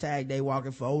and hashtag They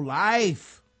Walking for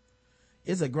Life.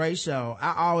 It's a great show.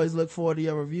 I always look forward to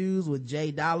your reviews with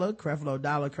Jay Dollar, Creflo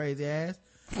Dollar, crazy ass.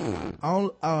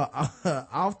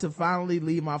 Off to finally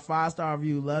leave my 5-star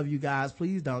review. Love you guys.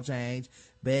 Please don't change.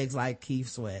 Begs like Keith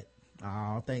Sweat.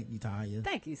 Oh, thank you, Tanya.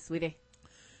 Thank you, sweetie.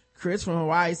 Chris from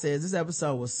Hawaii says, this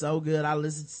episode was so good. I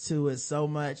listened to it so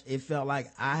much. It felt like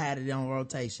I had it on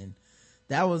rotation.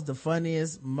 That was the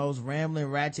funniest, most rambling,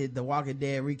 ratchet The Walking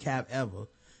Dead recap ever.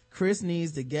 Chris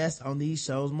needs to guest on these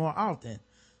shows more often.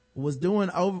 Was doing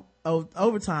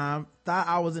overtime, thought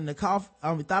I was in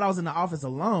the office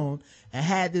alone and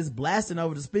had this blasting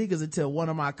over the speakers until one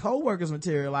of my coworkers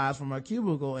materialized from her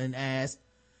cubicle and asked,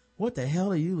 what the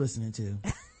hell are you listening to?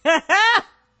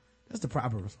 That's the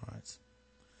proper response.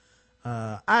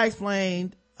 I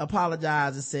explained,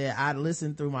 apologized, and said I'd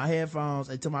listened through my headphones,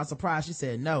 and to my surprise she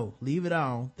said, no, leave it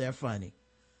on, they're funny.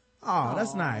 Oh,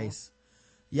 that's nice.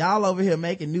 Y'all over here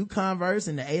making new converts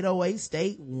in the 808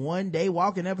 state, one day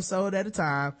walking episode at a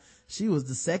time. She was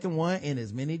the second one in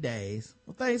as many days.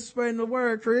 Well, thanks for spreading the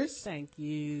word, Chris. Thank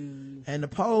you. And the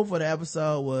poll for the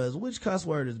episode was, which cuss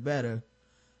word is better,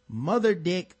 mother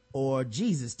dick or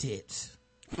Jesus tits?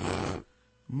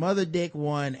 Mother dick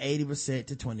won 80%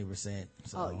 to 20%.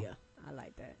 So Oh yeah, I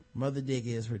like that. mother dick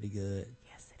is pretty good.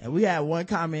 Yes, it And we had one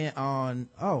comment on,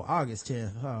 August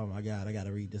 10th. Oh my God, I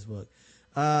gotta read this book.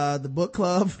 The book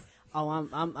club. Oh,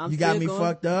 I'm You got still me going.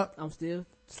 fucked up. I'm still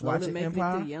slowly Watching making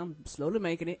Empire? it through. Yeah, I'm slowly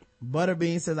making it.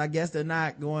 Butterbean says, I guess they're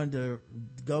not going to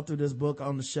go through this book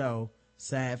on the show.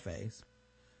 Sad face.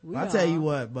 I'll tell you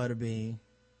what, Butterbean.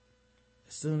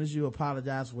 As soon as you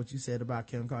apologize for what you said about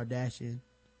Kim Kardashian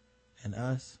and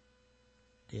us,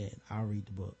 then I'll read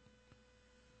the book.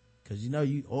 Cause you know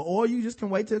or you just can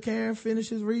wait till Karen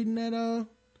finishes reading that,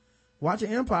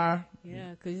 watching Empire.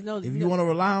 Yeah, cause you know If you want to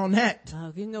rely on that.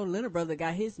 you know, Leonard brother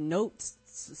got his notes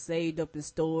saved up and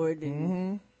stored,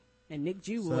 and Nick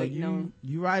Jew So waiting on.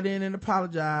 you write in and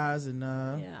apologize, and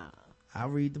Yeah. I'll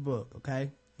read the book,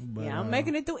 okay? But, Yeah, I'm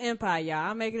making it through Empire,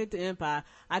 y'all. I'm making it through Empire.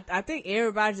 I think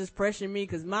everybody's just pressuring me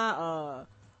because my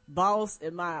boss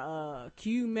and my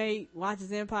Q mate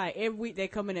watches Empire every week. They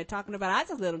come in there talking about it. I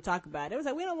just let them talk about it. It was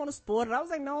like, we don't want to spoil it. I was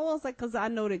like, no. I was like, because I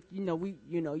know that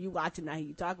you watching, I hear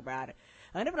you talk about it.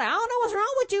 And they were like, I don't know what's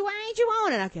wrong with you. Why ain't you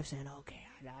on it? And I kept saying, okay,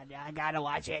 I gotta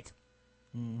watch it.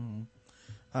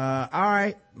 all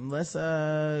right, let's do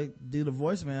the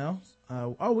voicemails.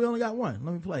 We only got one.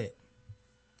 Let me play it.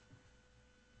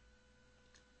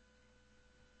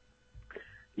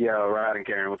 Yo, Rod and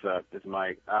Karen, what's up? This is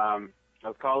Mike. I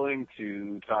was calling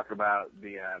to talk about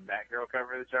the Batgirl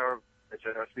cover that y'all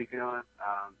are speaking on.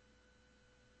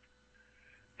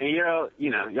 And y'all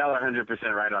are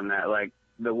 100% right on that. Like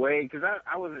the way, because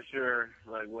I wasn't sure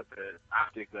like what the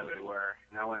optics of it were,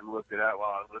 and I went and looked it up while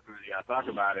I was listening to y'all talk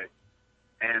about it,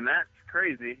 and that's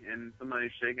crazy. And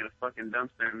somebody's shaking a fucking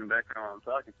dumpster in the background while I'm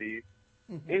talking to you.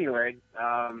 Anyway,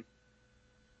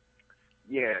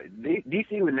 yeah,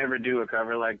 DC would never do a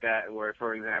cover like that where,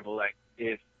 for example, like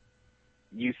if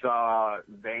you saw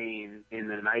Bane in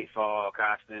the Nightfall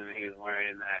costume and he was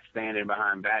wearing that standing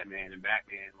behind Batman and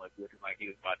Batman like looking like he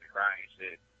was about to cry and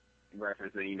shit,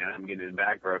 referencing, him getting his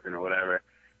back broken or whatever.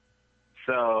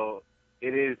 So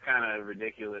it is kind of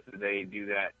ridiculous that they do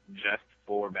that just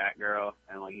for Batgirl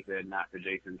and, like you said, not for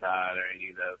Jason Todd or any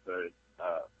of those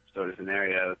sort of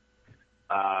scenarios.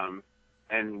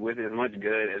 And with as much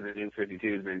good as the New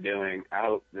 52 has been doing, I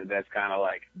hope that that's kind of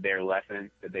like their lesson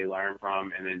that they learn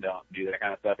from and then don't do that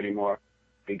kind of stuff anymore,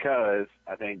 because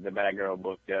I think the Batgirl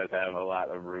book does have a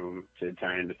lot of room to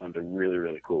turn into something really,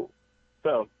 really cool.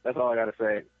 So that's all I got to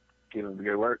say. Keep up the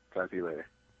good work. Talk to you later.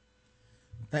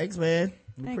 Thanks, man.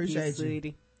 We Thank appreciate you,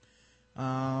 sweetie.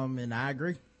 And I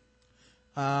agree.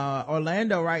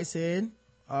 Orlando writes in,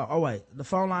 the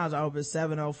phone lines are open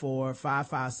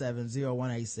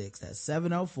 704-557-0186. That's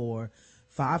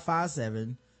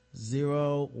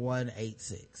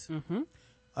 704-557-0186.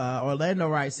 Orlando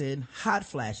writes in, hot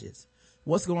flashes.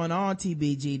 What's going on,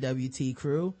 TBGWT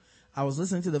crew? I was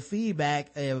listening to the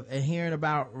feedback and hearing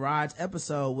about Rod's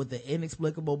episode with the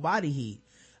inexplicable body heat.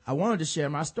 I wanted to share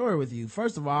my story with you.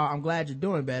 First of all, I'm glad you're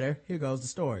doing better. Here goes the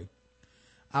story.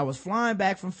 I was flying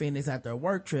back from Phoenix after a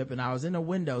work trip and I was in a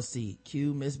window seat.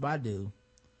 Cue Miss Badu.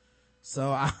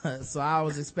 So I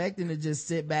was expecting to just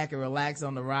sit back and relax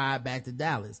on the ride back to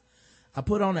Dallas. I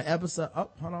put on an episode. Oh,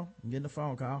 hold on. I'm getting a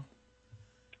phone call.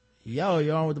 Yo,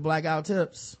 you're on with the Blackout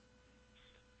Tips.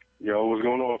 Yo, what's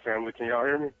going on, family? Can y'all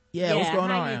hear me? Yeah, what's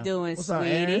going on? How you doing, what's sweetie? up,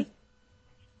 Aaron?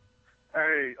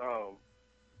 Hey,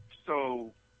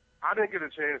 so I didn't get a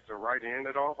chance to write in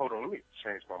at all. Hold on, let me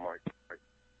change my mic.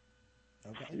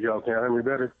 Okay. Y'all can hear me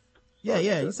better? Yeah,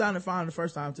 you sounded fine the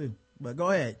first time too. But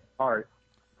go ahead. All right.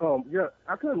 Yeah,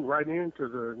 I couldn't write in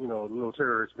because the little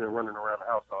terrorist been running around the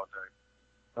house all day.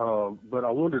 But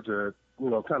I wanted to,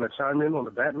 kind of chime in on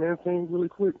the Batman thing really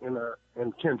quick and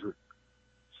Kendrick.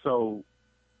 So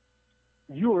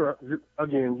you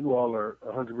all are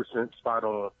 100% spot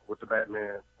on with the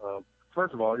Batman.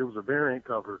 First of all, it was a variant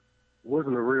cover,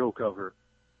 wasn't a real cover,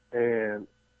 and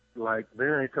like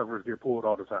variant covers get pulled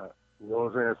all the time. You know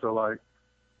what I'm saying? So like,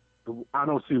 I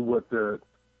don't see why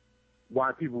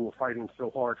people were fighting so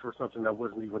hard for something that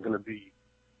wasn't even going to be,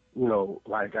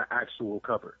 like an actual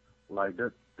cover. Like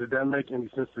that, did that make any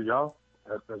sense to y'all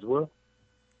as well?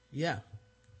 Yeah.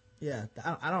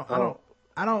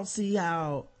 I don't see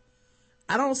how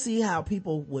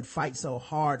people would fight so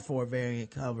hard for a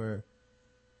variant cover.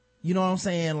 You know what I'm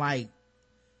saying? Like,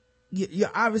 you're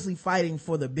obviously fighting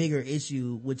for the bigger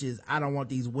issue, which is I don't want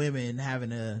these women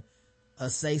having a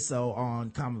say-so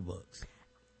on comic books.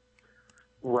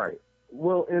 Right.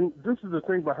 Well, and this is the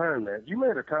thing behind that. You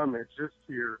made a comment just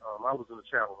here. I was in the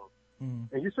chat room,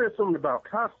 and you said something about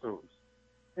costumes,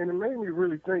 and it made me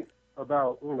really think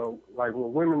about, like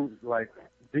when women, like,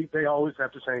 they always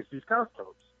have to change these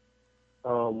costumes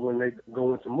when they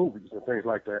go into movies and things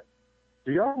like that.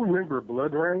 Do y'all remember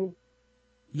Blood Rain?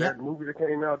 Yep. That movie that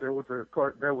came out, that was a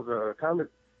comic.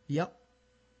 Yep.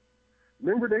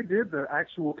 Remember they did the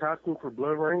actual costume for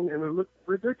Blood Rain, and it looked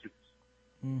ridiculous.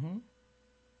 Mm-hmm.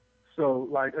 So,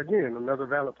 like, again, another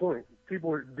valid point.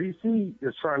 DC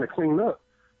is trying to clean up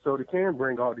so they can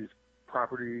bring all these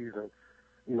properties and,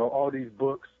 all these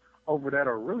books over that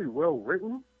are really well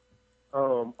written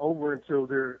over into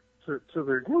their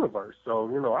universe. So,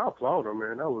 I applaud them,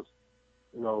 man. That was,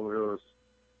 it was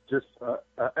just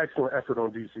an excellent effort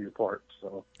on DC's part.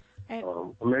 So,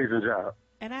 amazing job.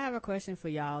 And I have a question for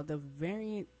y'all. The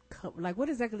variant, like, what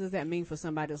exactly does that mean for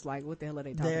somebody that's like, what the hell are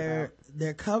they talking about?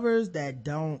 They're covers that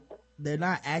they're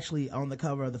not actually on the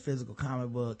cover of the physical comic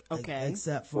book. Okay.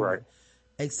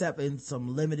 Except in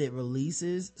some limited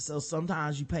releases. So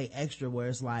sometimes you pay extra where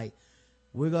it's like,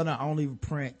 we're going to only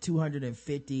print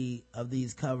 250 of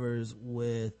these covers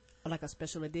with, like a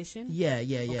special edition? Yeah.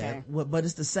 Okay. But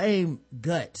it's the same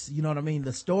guts. You know what I mean?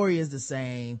 The story is the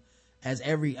same as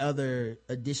every other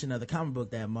edition of the comic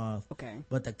book that month. Okay.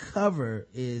 But the cover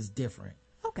is different.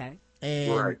 Okay.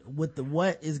 And with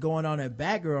what is going on at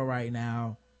Batgirl right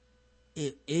now,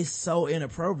 it is so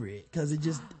inappropriate because it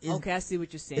just is. Okay, I see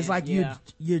what you're saying. It's like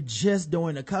you're just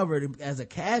doing the cover as a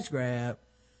cash grab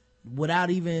without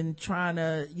even trying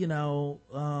to,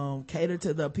 cater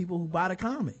to the people who buy the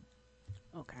comic.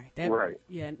 Okay. Right.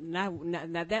 Yeah. Now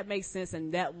that makes sense,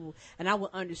 and I will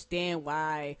understand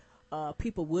why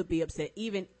people would be upset.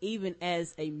 Even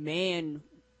as a man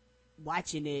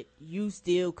watching it, you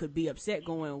still could be upset,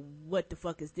 going, "What the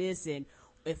fuck is this?" And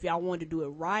if y'all want to do it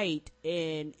right,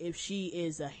 and if she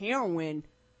is a heroine,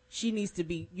 you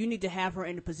need to have her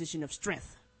in a position of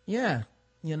strength. Yeah.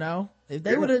 If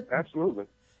they would have, absolutely.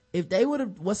 If they would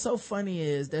have, what's so funny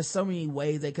is there's so many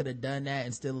ways they could have done that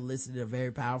and still elicited a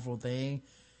very powerful thing.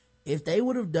 If they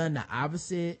would have done the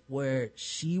opposite, where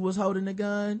she was holding the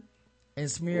gun and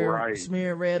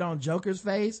smearing red on Joker's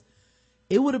face,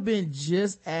 it would have been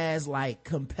just as like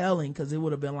compelling, because it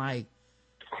would have been like,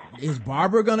 is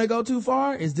Barbara gonna go too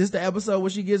far? Is this the episode where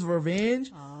she gets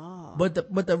revenge? Oh. But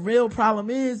the real problem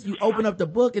is you open up the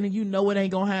book and then it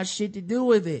ain't gonna have shit to do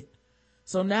with it.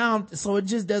 So it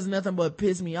just does nothing but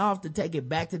piss me off to take it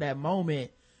back to that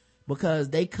moment, because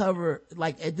they cover,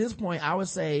 like, at this point, I would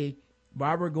say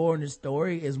Barbara Gordon's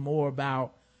story is more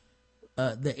about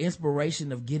the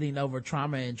inspiration of getting over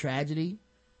trauma and tragedy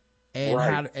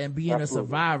and being a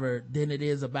survivor than it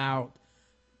is about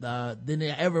than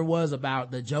it ever was about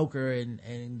the Joker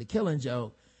and the Killing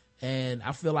Joke. And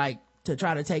I feel like to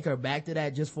try to take her back to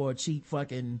that just for a cheap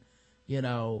fucking,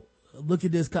 look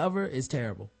at this cover is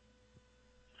terrible.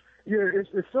 Yeah,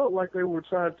 it felt like they were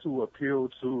trying to appeal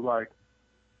to, like,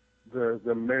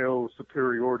 the male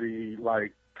superiority,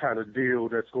 like, kind of deal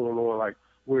that's going on, like,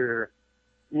 where,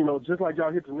 just like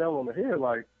y'all hit the nail on the head,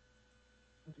 like,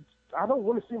 I don't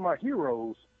want to see my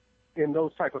heroes in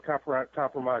those type of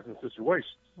compromising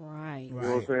situations. Right. You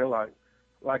know what I'm saying?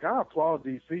 Like I applaud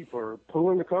DC for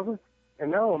pulling the cover, and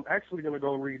now I'm actually going to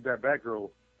go read that Batgirl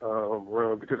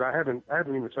run, because I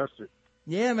haven't even touched it.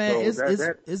 Yeah, man,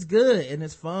 so it's good and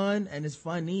it's fun and it's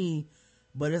funny,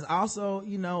 but it's also,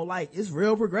 you know, like, it's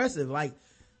real progressive. Like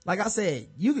I said,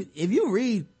 if you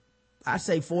read, I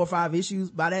say 4 or 5 issues,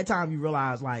 by that time you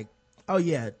realize, like, oh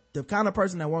yeah, the kind of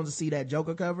person that wants to see that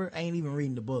Joker cover ain't even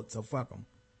reading the book, so fuck them.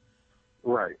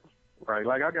 Right.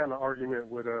 Like, I got in an argument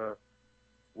with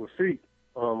Feet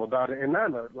about it, and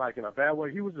not in a bad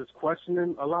way. He was just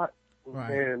questioning a lot,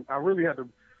 Right. and I really had to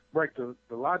break the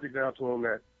logic down to him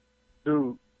that,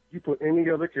 dude, you put any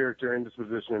other character in this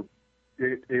position,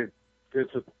 it's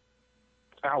a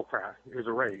outcry, it's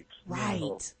a rage. Right.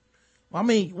 So, I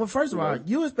mean, well, first of all,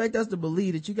 you expect us to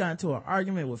believe that you got into an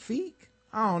argument with Feek?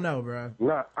 I don't know, bro.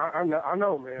 nah, I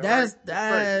know, man.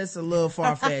 That's a little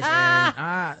far-fetched, man.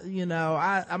 I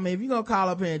mean, if you're gonna call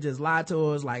up here and just lie to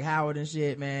us like Howard and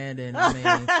shit, man, then, I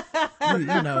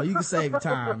mean, you can save your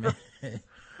time, man.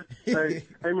 hey,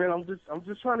 man, I'm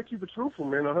just trying to keep it truthful,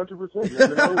 man,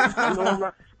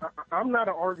 100%. I'm not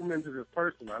an argumentative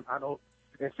person. I don't,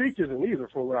 and Feek isn't either,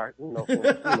 for what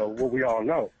what we all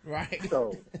know. Right.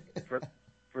 So,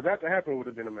 for that to happen would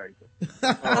have been amazing.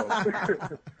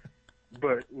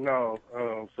 But no,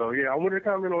 so yeah, I wanted to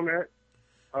comment on that.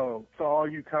 To all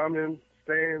you common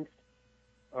stands,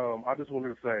 I just wanted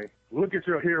to say, look at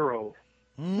your heroes.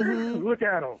 Mm-hmm. Look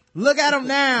at them. Look at them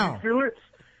now. You feel it?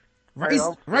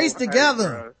 Race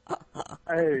together.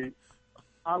 Hey,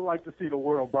 I like to see the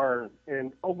world burn.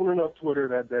 And opening up Twitter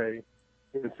that day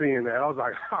and seeing that, I was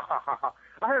like, ha ha ha ha.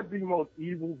 I had the most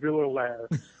evil villain laugh.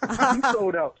 He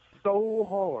sold out so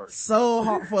hard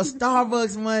for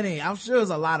Starbucks money. I'm sure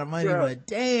it's a lot of money, but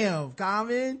damn,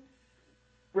 Common.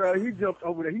 Bro, he jumped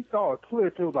over there. He saw a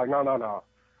cliff and was like, no.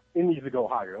 It needs to go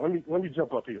higher. Let me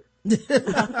jump up here.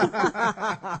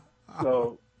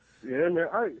 So, yeah, man,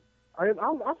 I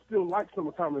still like some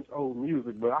of Common's old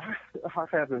music, but I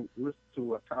haven't listened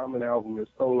to a Common album in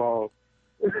so long.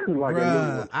 Like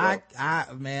bruh,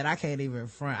 I can't even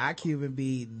front. I Cuban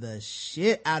beat the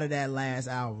shit out of that last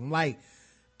album. Like,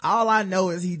 all I know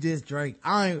is he just drank.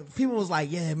 People was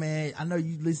like, yeah, man, I know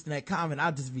you listen to that Common.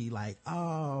 I'll just be like,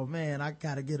 oh man, I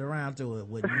gotta get around to it.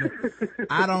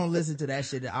 I don't listen to that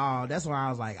shit at all. That's why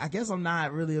I was like, I guess I'm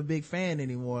not really a big fan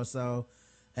anymore. So,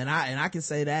 and I can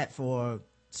say that for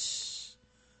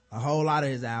a whole lot of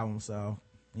his albums. So,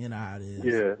 you know how it is.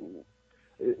 Yeah.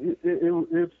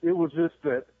 It was just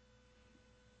that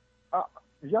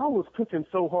y'all was cooking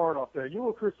so hard off there. You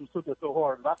and Chris was cooking so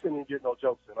hard that I couldn't even get no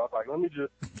jokes in. I was like, let me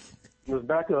just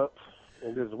back up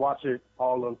and just watch it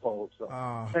all unfold. So,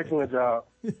 excellent job.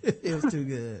 It was too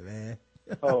good, man.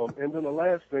 And then the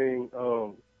last thing,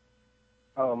 and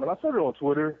I said it on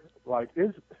Twitter, like,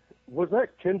 was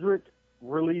that Kendrick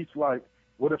release like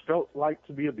what it felt like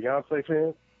to be a Beyonce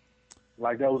fan?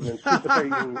 Like that was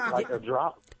anticipating like a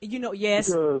drop? Yes.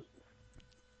 Because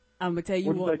I'm gonna tell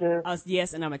you what.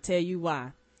 Yes, and I'm gonna tell you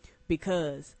why.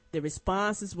 Because the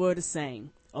responses were the same.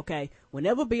 Okay,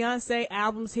 whenever Beyonce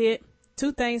albums hit,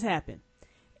 2 things happen.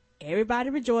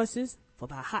 Everybody rejoices for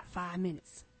about a hot 5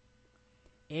 minutes.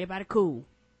 Everybody cool.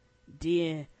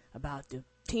 Then about the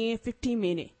 10-15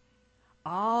 minute,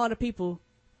 all the people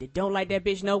that don't like that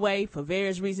bitch no way for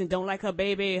various reasons, don't like her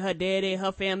baby, her daddy,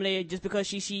 her family, just because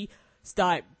she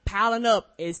start piling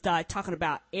up and start talking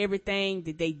about everything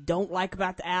that they don't like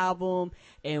about the album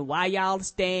and why y'all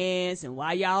stands and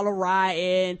why y'all are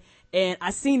rioting. And I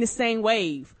seen the same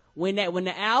wave when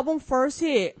the album first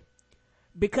hit,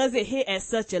 because it hit at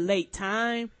such a late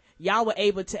time. Y'all were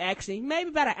able to actually maybe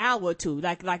about an hour or two,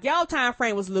 like y'all time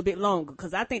frame was a little bit longer,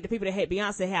 because I think the people that had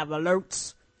Beyonce have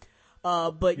alerts.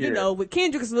 But you know, with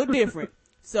Kendrick it's a little different.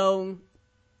 So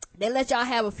they let y'all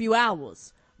have a few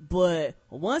hours. But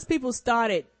once people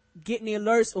started getting the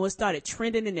alerts or it started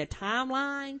trending in their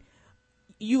timeline,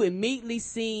 you immediately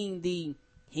seen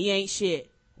he ain't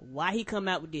shit. Why he come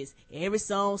out with this? Every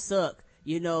song suck.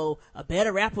 A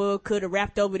better rapper could have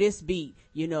rapped over this beat.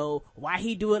 Why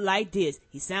he do it like this?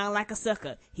 He sound like a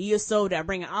sucker. He is so that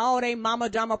bringing all they mama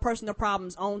drama personal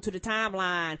problems onto the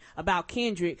timeline about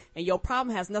Kendrick, and your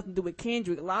problem has nothing to do with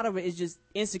Kendrick. A lot of it is just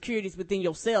insecurities within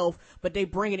yourself, but they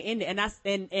bring it in there.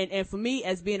 And for me,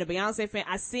 as being a Beyonce fan,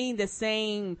 I seen the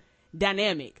same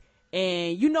dynamic.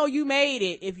 And you made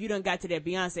it if you done got to that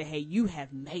Beyonce. Hey, you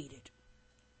have made it.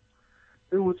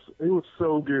 It was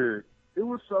so good. It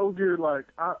was so good. Like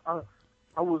I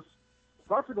was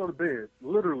about to go to bed,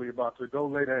 literally about to go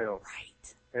lay down.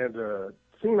 Right. And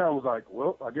Tina was like,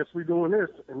 "Well, I guess we doing this."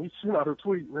 And he sent out a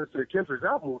tweet and it said Kendrick's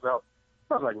album was out.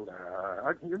 I was like,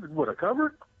 "Nah, this is what, a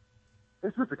cover?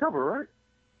 It's just a cover, right?"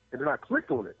 And then I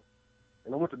clicked on it,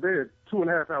 and I went to bed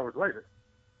 2.5 hours later.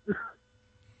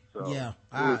 So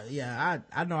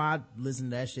I know I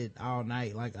listen to that shit all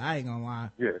night. Like, I ain't gonna lie.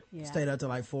 Yeah. Stayed up till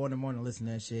like 4 a.m. listening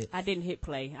to that shit. I didn't hit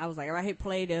play. I was like, if I hit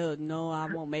play, no, I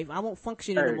won't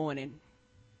function in the morning.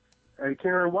 Hey,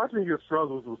 Karen, watching your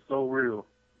struggles was so real.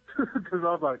 Because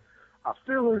I was like, I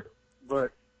feel it,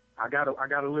 but I gotta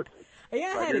listen.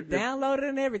 Yeah, I had it downloaded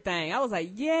and everything. I was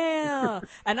like, yeah.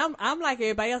 And I'm like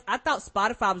everybody else. I thought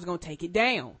Spotify was gonna take it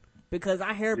down because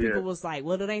I heard people was like,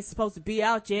 well, it ain't supposed to be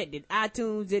out yet. That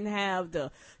iTunes didn't have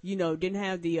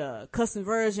the custom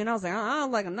version. I was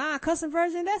like, nah, custom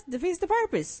version, that defeats the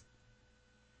purpose.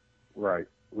 Right.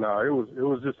 No, it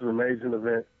was just an amazing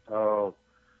event.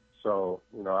 So,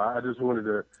 I just wanted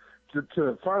to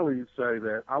finally say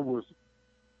that I was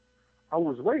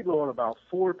waiting on about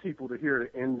 4 people to hear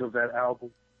the end of that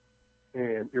album.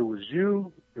 And it was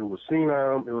you, it was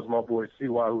Phenom, it was my boy CY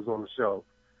who's on the show,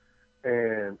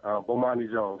 and Bomani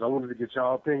Jones. I wanted to get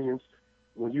y'all opinions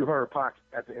when you heard Pac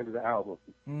at the end of the album.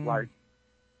 Like,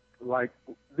 was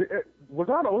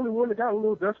I the only one that got a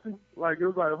little dusty? Like, it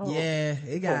was like,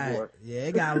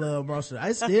 it got a little emotional.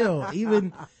 I still,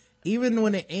 even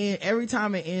when it ends, every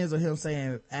time it ends with him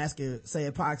saying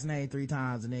Pac's name 3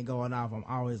 times and then going off, I'm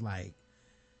always like,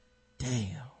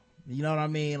 damn. You know what I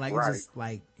mean? Like, It's just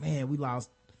like, man, we lost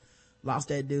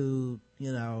that dude,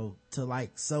 to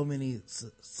like so many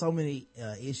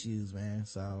issues, man.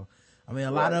 So, I mean,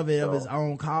 a lot of it of his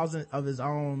own cause, of his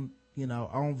own,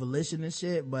 own volition and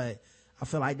shit, but I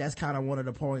feel like that's kind of one of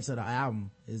the points of the album,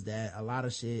 is that a lot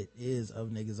of shit is of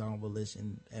niggas' own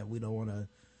volition, and we don't want to,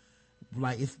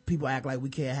 like, if people act like we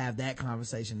can't have that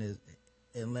conversation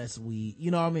unless we,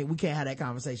 we can't have that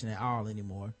conversation at all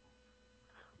anymore.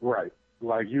 Right.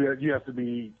 Like, you have to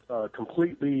be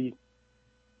completely,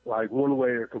 like, one way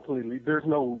or completely.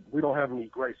 We don't have any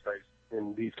gray space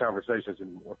in these conversations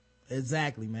anymore.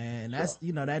 Exactly, man. And that's,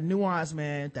 that nuance,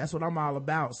 man, that's what I'm all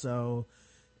about. So,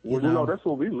 that's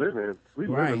what we live in. We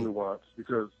live in nuance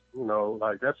because,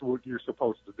 like, that's what you're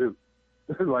supposed to do.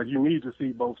 Like, you need to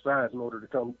see both sides in order to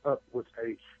come up with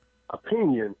a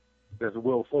opinion that's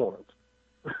well formed.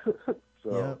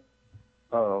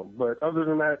 But other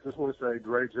than that, just want to say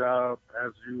great job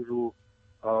as usual.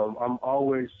 I'm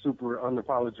always super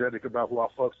unapologetic about who I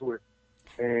fucks with,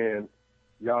 and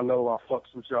y'all know I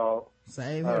fucks with y'all.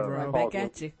 Same here, bro. Back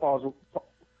at you.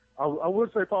 I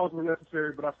would say pause when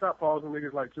necessary, but I stopped pausing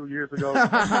niggas like 2 years ago.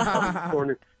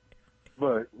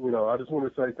 But, I just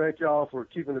want to say thank y'all for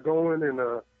keeping it going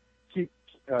and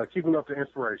keeping up the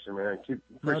inspiration, man.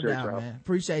 Appreciate y'all. Man.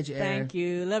 Appreciate you, Aaron. Thank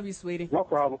you. Love you, sweetie. No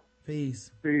problem. Peace.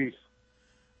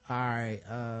 All right.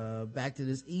 Back to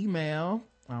this email.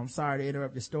 I'm sorry to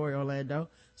interrupt your story, Orlando.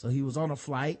 So he was on a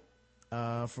flight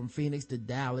from Phoenix to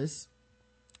Dallas,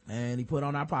 and he put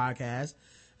on our podcast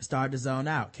and started to zone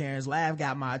out. Karen's laugh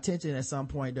got my attention at some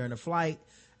point during the flight.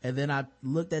 And then I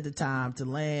looked at the time to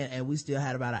land, and we still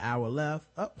had about an hour left.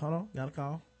 Oh, hold on. Got a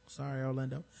call. Sorry,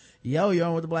 Orlando. Yo, you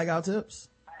on with the Blackout Tips?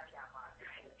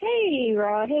 Hey,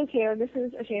 Rod. Hey, Karen. This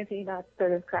is Ashanti, not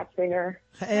the crap singer.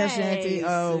 Hey, Ashanti.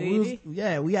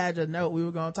 Sweetie. We had your note. We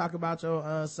were going to talk about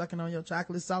your sucking on your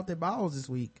chocolate salted balls this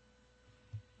week.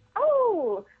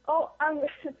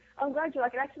 I'm glad you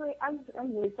like it. Actually, I'm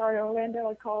really sorry, Orlando.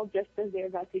 I called just as they're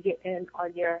about to get in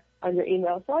on your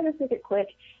email, so I'll just make it quick.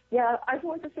 Yeah, I just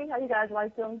wanted to see how you guys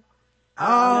liked them.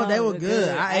 Oh, they were good.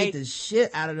 I ate the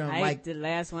shit out of them. I ate the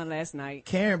last one last night.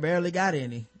 Karen barely got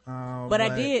any. But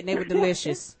I did, and they were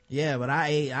delicious. Yeah, but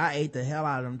I ate the hell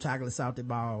out of them chocolate salted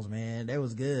balls, man. They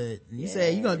was good. And you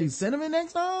said you gonna do cinnamon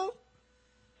next time?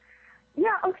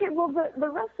 Yeah, okay. Well, the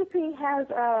recipe has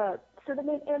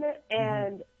cinnamon in it,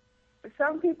 and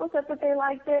some people said that they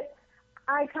liked it.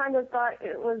 I kind of thought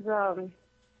it was,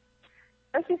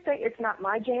 let's just say it's not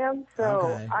my jam,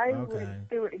 so I would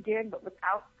do it again, but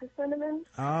without the cinnamon.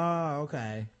 Oh,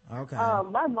 okay.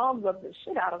 My mom loved the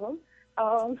shit out of them.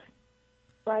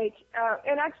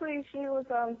 And actually she was,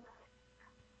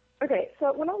 okay,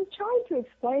 so when I was trying to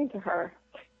explain to her,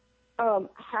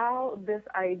 how this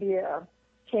idea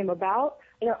came about,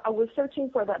 I was searching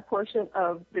for that portion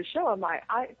of the show on my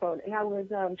iPhone, and I was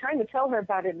trying to tell her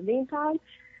about it in the meantime,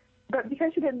 but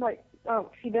because she didn't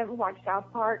she never watched South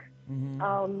Park,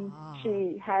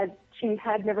 she had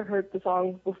never heard the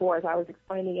song before as I was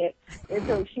explaining it, and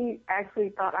so she actually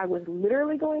thought I was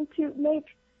literally going to make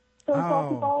some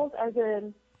salty balls, as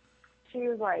in, she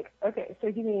was like, okay, so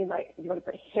you mean, you want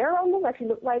to put hair on them, you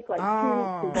look like two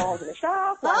balls in a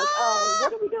shop?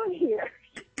 What are we doing here?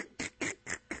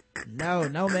 No,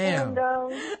 ma'am. And, no,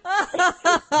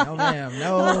 ma'am.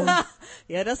 No.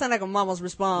 Yeah, that sounds like a mama's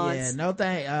response. Yeah, no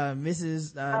thank,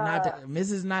 Mrs.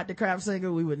 Not the crap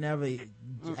singer. We would never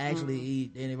actually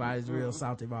eat anybody's real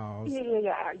salty balls. Yeah.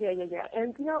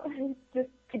 And, just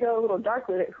to go a little dark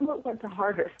with it, who would want to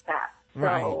harvest that?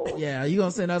 Right. So, Yeah. You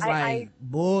gonna send us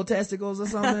bull testicles or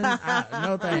something?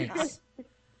 No thanks.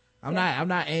 I'm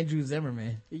not Andrew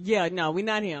Zimmerman. Yeah, no, we're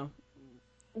not him.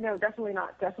 No, definitely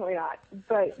not.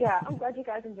 But yeah, I'm glad you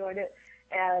guys enjoyed it.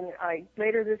 And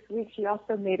later this week, she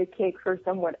also made a cake for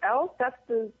someone else. That's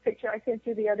the picture I sent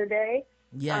you the other day.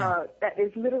 Yeah. That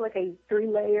is literally like a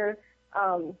 3-layer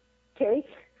cake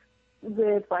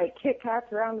with like Kit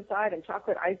Kats around the side and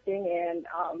chocolate icing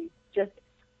and just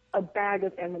a bag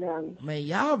of M&Ms. Man,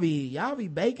 y'all be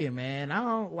baking, man. I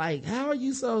don't how are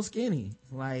you so skinny?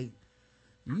 Like,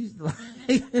 you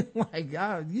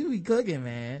y'all, you be cooking,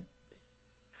 man.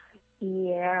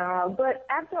 Yeah, but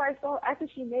after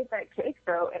she made that cake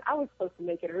though, and I was supposed to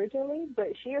make it originally, but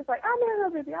she was like, I'll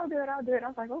do it. I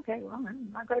was like, okay, well,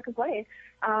 I'm not going to complain.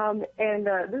 And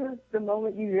this is the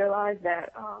moment you realize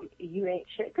that you ain't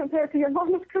shit compared to your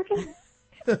mama's cooking.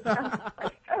 I was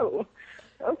like, oh,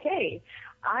 okay.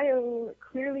 I am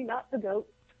clearly not the goat,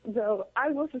 so I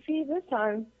will succeed this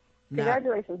time.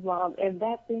 Congratulations, Mom. And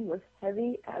that thing was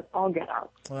heavy as all get out.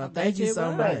 Well, thank you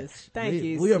so much. Thank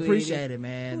you, we appreciate it,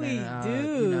 man. We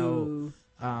do.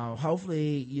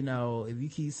 Hopefully, if you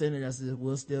keep sending us,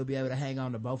 we'll still be able to hang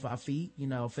on to both our feet,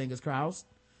 fingers crossed.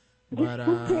 But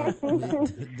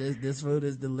this food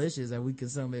is delicious and we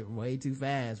consume it way too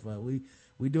fast. But we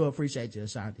do appreciate you,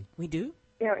 Ashanti. We do.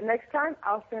 Next time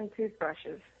I'll send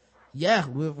toothbrushes. Yeah,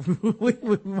 we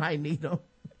might need them.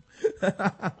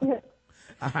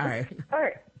 All right.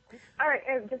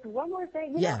 And just one more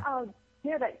thing.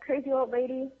 That crazy old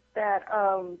lady that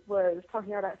was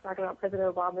talking about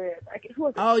President Obama. Who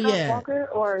was it? Oh, yeah. Walker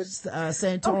or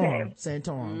Santorum. Okay.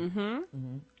 Santorum.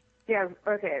 Mm-hmm. Yeah.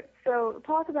 Okay. So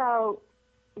talk about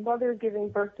mothers giving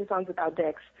birth to sons without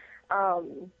dicks.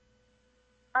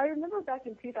 I remember back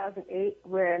in 2008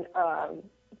 when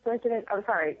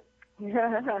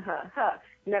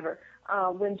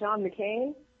when John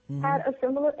McCain had a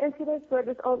similar incident where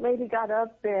this old lady got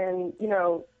up and,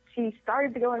 she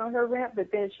started to go on her rant,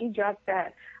 but then she dropped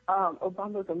that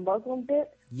Obama's a Muslim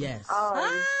bit. Yes.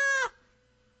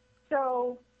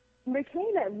 So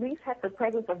McCain at least had the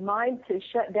presence of mind to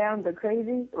shut down the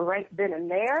crazy right then and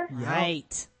there.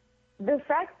 Right. The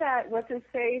fact that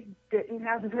what's-his-face didn't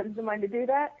have the presence of mind to do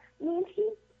that means he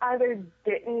either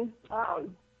didn't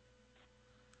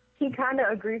he kind of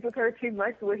agrees with her too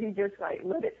much where he just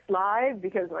let it slide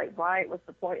because why, what's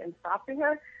the point in stopping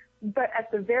her? But at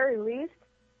the very least,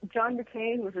 John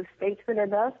McCain was a statesman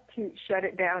enough to shut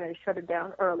it down and shut it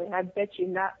down early. And I bet you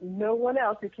no one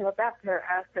else who came up after her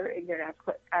asked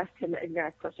him an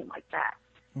ignorant question like that.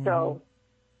 Mm-hmm. So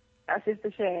that's just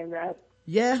a shame, right?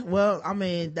 Yeah, well, I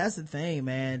mean, that's the thing,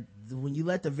 man. When you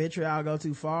let the vitriol go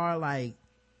too far,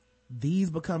 these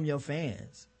become your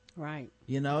fans. Right.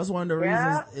 It's one of the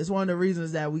reasons, it's one of the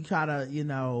reasons that we try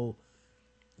to,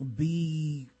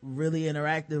 be really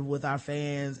interactive with our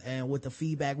fans and with the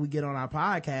feedback we get on our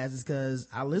podcast is because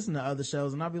I listen to other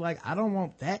shows and I'll be like, I don't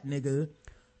want that nigga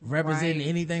representing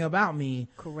anything about me.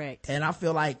 Correct. And I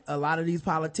feel like a lot of these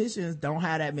politicians don't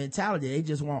have that mentality. They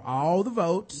just want all the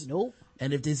votes. Nope.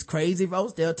 And if there's crazy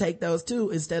votes, they'll take those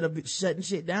too instead of shutting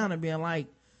shit down and being like,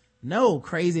 no,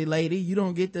 crazy lady, you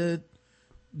don't get to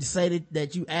say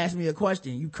that you asked me a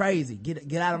question. You crazy.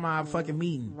 Get out of my fucking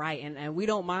meeting. Right. And we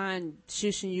don't mind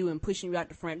shushing you and pushing you out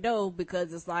the front door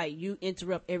because it's like you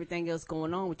interrupt everything else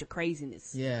going on with your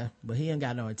craziness. Yeah, but he ain't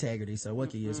got no integrity, so what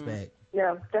can you expect?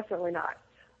 No, definitely not.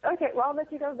 Okay, well, I'll let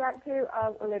you go back to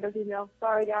Orlando's email.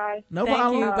 Sorry, guys. No Thank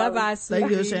problem. You. Bye-bye,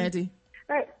 Thank you, Ashanti.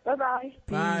 All right, bye-bye.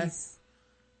 Peace.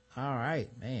 Bye. All right,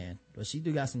 man. But she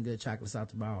do got some good chocolates out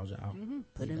the balls, y'all. Mm-hmm.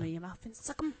 Put them in your mouth and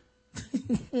suck them.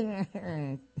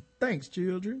 Thanks,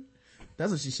 children.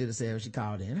 That's what she should have said when she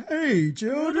called in. Hey,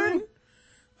 children.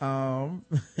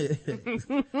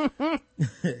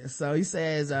 So he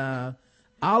says,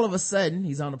 all of a sudden,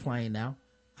 he's on the plane now,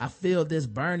 I feel this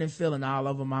burning feeling all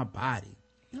over my body.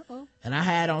 Uh-oh. And I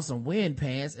had on some wind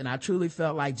pants and I truly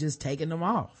felt like just taking them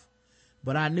off.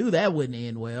 But I knew that wouldn't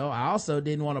end well. I also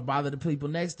didn't want to bother the people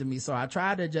next to me, so I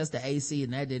tried to adjust the AC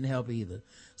and that didn't help either.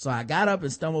 So I got up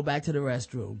and stumbled back to the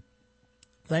restroom.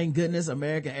 Thank goodness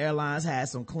American Airlines had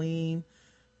some clean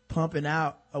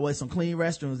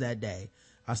restrooms that day.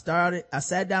 I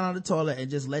sat down on the toilet and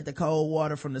just let the cold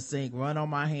water from the sink run on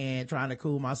my hand, trying to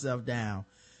cool myself down.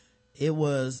 It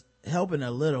was helping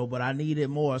a little, but I needed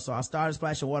more, so I started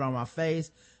splashing water on my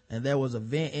face, and there was a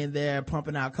vent in there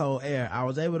pumping out cold air. I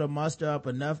was able to muster up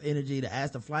enough energy to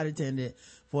ask the flight attendant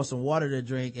for some water to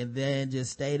drink, and then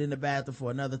just stayed in the bathroom for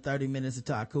another 30 minutes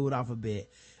until I cooled off a bit.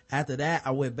 After that,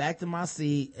 I went back to my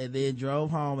seat and then drove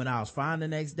home, and I was fine the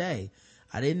next day.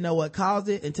 I didn't know what caused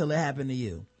it until it happened to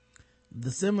you.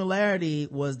 The similarity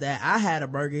was that I had a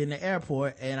burger in the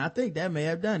airport, and I think that may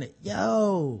have done it.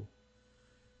 Yo,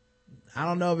 I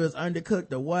don't know if it was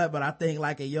undercooked or what, but I think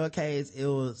like in your case, it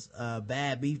was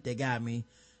bad beef that got me.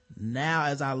 Now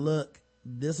as I look,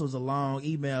 this was a long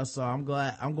email, so I'm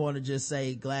going to just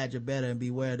say glad you're better and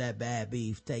beware of that bad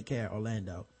beef. Take care,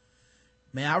 Orlando.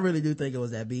 Man, I really do think it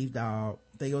was that beef, dog.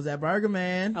 I think it was that burger,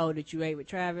 man. Oh, that you ate with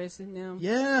Travis and them?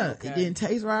 Yeah, okay. It didn't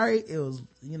taste right. It was,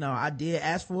 I did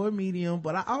ask for a medium,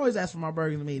 but I always ask for my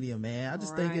burger medium, man. I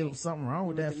just think it was something wrong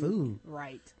with that food.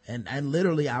 Right. And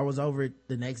literally I was over it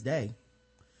the next day.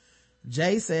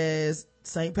 Jay says,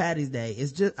 St. Patty's Day.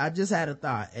 I just had a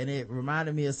thought, and it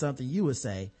reminded me of something you would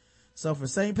say. So for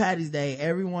St. Patty's Day,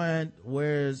 everyone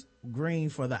wears green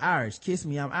for the Irish. Kiss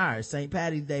me, I'm Irish. St.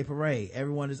 Patty's Day parade.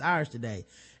 Everyone is Irish today.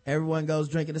 Everyone goes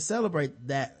drinking to celebrate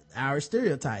that Irish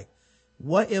stereotype.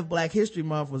 What if Black History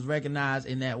Month was recognized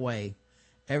in that way?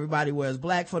 Everybody wears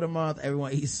black for the month.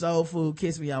 Everyone eats soul food.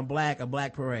 Kiss me, I'm black. A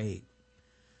black parade.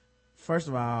 First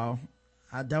of all,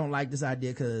 I don't like this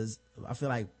idea because I feel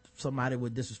like somebody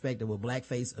would disrespect it with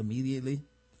blackface immediately.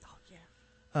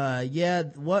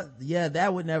 That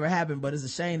would never happen, but it's a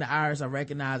shame the Irish are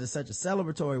recognized in such a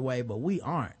celebratory way, but we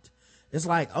aren't. It's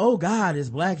like, oh God, it's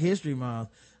Black History Month.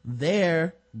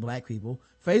 Their black people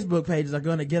Facebook pages are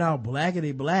going to get all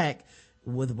blackety black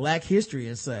with black history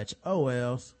and such. Oh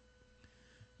well.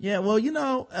 Yeah, well,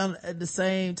 at the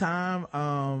same time,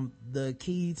 the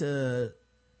key to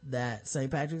that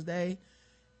St. Patrick's Day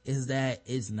is that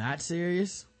it's not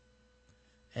serious.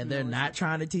 And they're not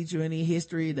trying to teach you any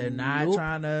history. They're not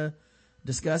trying to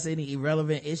discuss any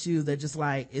irrelevant issues. They're just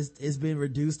like, it's been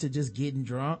reduced to just getting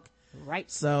drunk.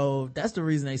 Right. So that's the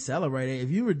reason they celebrate it. If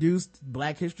you reduced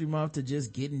Black History Month to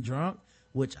just getting drunk,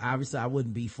 which obviously I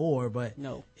wouldn't be for, but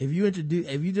no. If you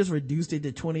just reduced it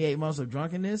to 28 months of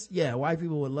drunkenness, yeah, white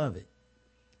people would love it.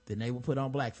 Then they would put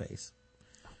on blackface.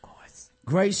 Of course.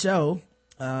 Great show.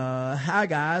 Hi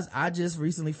guys. I just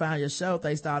recently found your show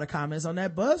thanks to all the comments on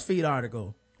that BuzzFeed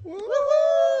article.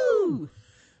 Woo-hoo!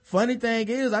 Funny thing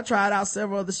is, I tried out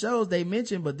several of the shows they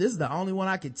mentioned, but this is the only one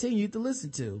I continued to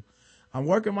listen to. I'm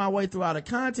working my way through all the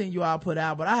content you all put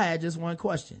out, but I had just one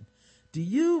question. Do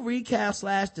you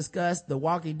recap / discuss the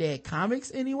Walking Dead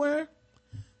comics anywhere?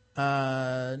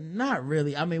 Not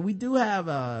really. I mean, we do have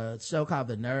a show called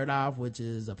The Nerd Off, which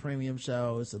is a premium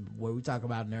show. It's where we talk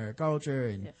about nerd culture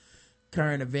and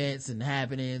current events and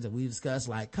happenings, and we discuss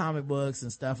like comic books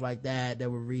and stuff like that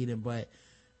we're reading, but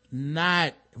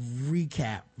not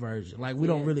recap version. Like we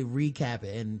don't really recap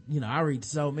it. And I read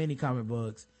so many comic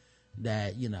books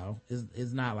that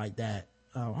it's not like that.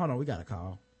 Hold on, we got a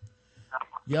call.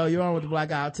 Yo, you're on with the Black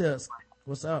Guy Tips.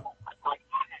 What's up?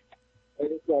 Hey,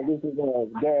 this is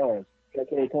Daz.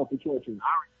 Aka Comfy Churches.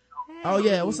 Oh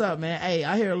yeah, what's up, man? Hey,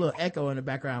 I hear a little echo in the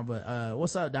background, but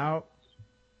what's up, dog?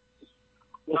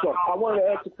 What's up? I wanted to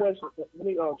ask a question. Let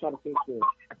me try to fix this.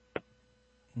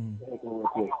 Real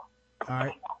quick. All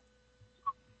right.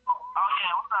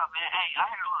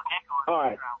 All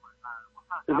right.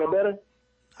 Is that better?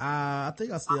 I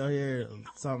think I still hear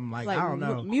something like I don't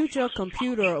know. Mute your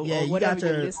computer or you whatever got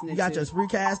your, you're listening to. You got your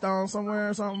Spreecast on somewhere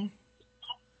or something?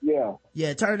 Yeah.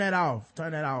 Yeah, turn that off.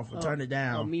 Turn that off or turn it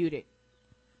down. Or mute it.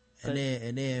 And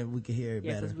then we can hear it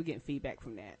better. Yeah, because we're getting feedback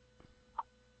from that.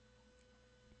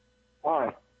 All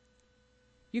right.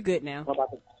 You good now?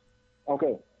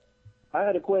 Okay. I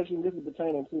had a question. This is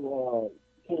pertaining to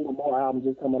King Lamar album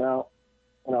just coming out.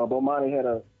 Bomani had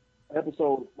a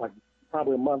episode like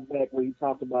probably a month back where he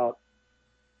talked about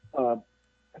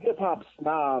hip hop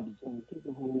snobs and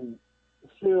people who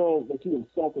feel that you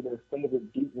insulted their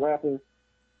favorite deep rapper.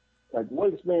 Like,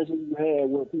 what experiences you had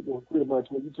where people pretty much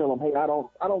when you tell them, hey, I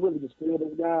don't really just feel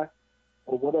this guy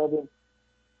or whatever,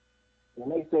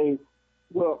 and they say,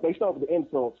 well, they start with the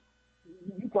insults.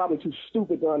 You're probably too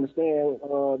stupid to understand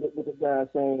what this guy's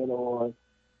saying, or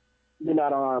you're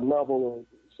not on our level, or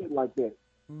shit like that.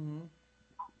 Mm-hmm.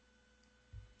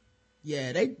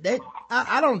 Yeah,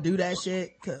 I don't do that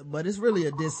shit, but it's really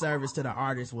a disservice to the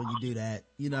artist when you do that,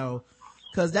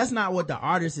 cause that's not what the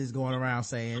artist is going around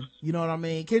saying. You know what I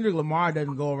mean? Kendrick Lamar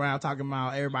doesn't go around talking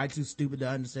about everybody too stupid to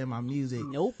understand my music.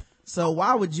 Nope. So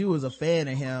why would you, as a fan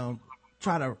of him,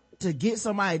 try to get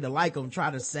somebody to like him,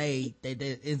 try to say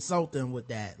they insult them with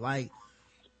that? Like,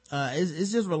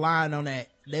 it's just relying on that.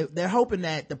 They're hoping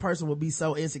that the person will be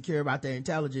so insecure about their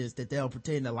intelligence that they'll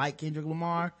pretend to like Kendrick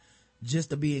Lamar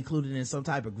just to be included in some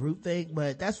type of group thing.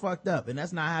 But that's fucked up, and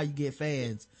that's not how you get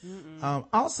fans.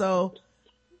 Also,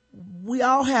 we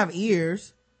all have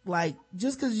ears. like,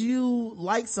 just cause you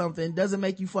like something doesn't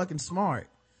make you fucking smart.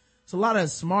 It's a lot of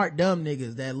smart dumb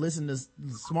niggas that listen to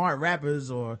smart rappers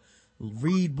or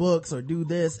read books or do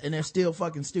this and they're still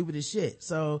fucking stupid as shit.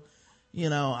 So, you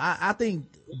know, I think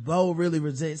Bo really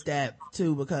resents that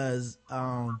too, because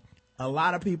a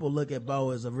lot of people look at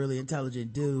Bo as a really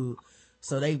intelligent dude,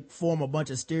 so they form a bunch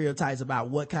of stereotypes about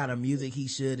what kind of music he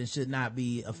should and should not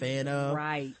be a fan of.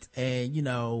 Right. And, you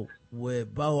know,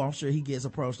 with Bo, I'm sure he gets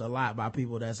approached a lot by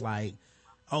people that's like,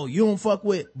 oh, you don't fuck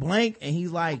with blank? And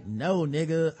he's like, no,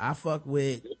 nigga, I fuck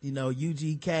with, you know,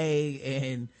 UGK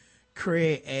and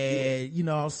Crit and, you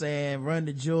know what I'm saying, Run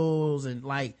the Jewels, and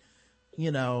like,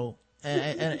 you know,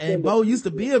 and Bo used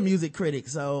to be a music critic,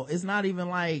 so it's not even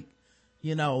like,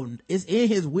 you know, it's in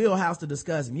his wheelhouse to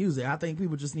discuss music. I think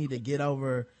people just need to get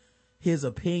over his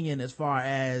opinion as far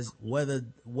as whether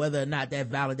or not that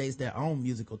validates their own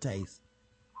musical taste.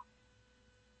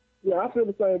 Yeah, I feel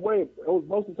the same way. I was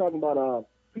mostly talking about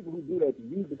people who do that to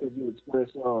you because you express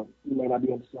you may not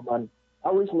be into somebody.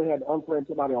 I recently had to unfriend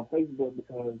somebody on Facebook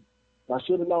because I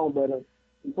should have known better.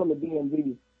 He's from the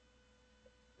DMV.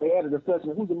 They had a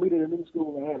discussion, who's the leader in the new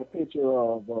school, and had a picture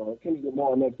of Kendrick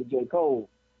Lamar next to J. Cole.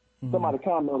 Mm-hmm. Somebody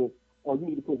commented, oh, you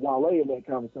need to put Wale in that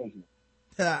conversation.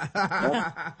 And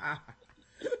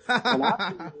I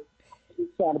think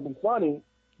it's trying to be funny.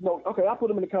 No, okay, I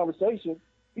put him in the conversation.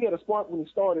 He had a spark when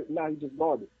he started, and now he just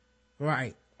garbage.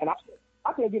 Right. And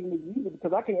I can't get him his music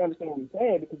because I can't understand what he's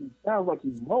saying because he sounds like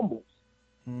he mumbles.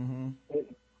 Mm-hmm.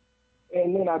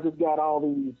 And then I just got all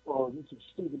these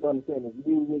stupid understanding of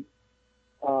music.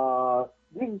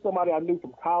 This is somebody I knew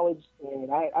from college,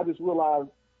 and I just realized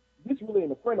this really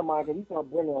ain't a friend of mine because he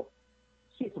started bringing up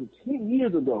shit from 10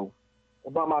 years ago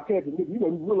about my cousin. You know,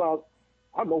 you realize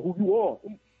I know who you are.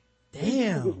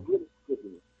 Damn.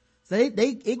 So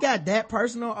it got that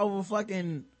personal over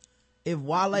fucking if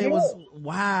Wale was,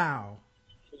 wow.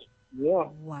 Yeah.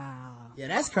 Wow. Yeah,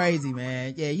 that's crazy,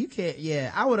 man. Yeah, you can't,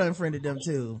 yeah, I would have unfriended them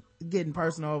too. Getting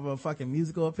personal over a fucking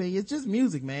musical opinion. It's just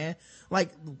music, man. Like,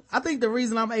 I think the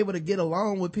reason I'm able to get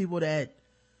along with people that,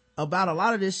 about a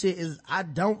lot of this shit is I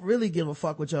don't really give a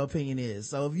fuck what your opinion is.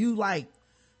 So if you like,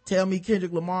 tell me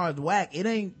Kendrick Lamar is whack, it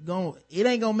ain't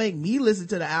gonna make me listen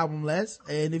to the album less.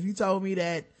 And if you told me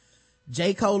that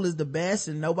J. Cole is the best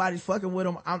and nobody's fucking with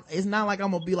him, it's not like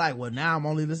I'm gonna be like, well, now I'm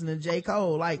only listening to J.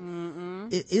 Cole. Like,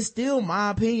 it's still my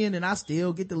opinion and I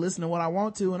still get to listen to what I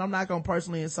want to, and I'm not gonna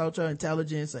personally insult your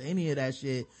intelligence or any of that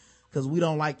shit because we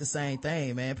don't like the same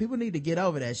thing, man. People need to get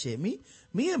over that shit. Me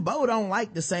and Bo don't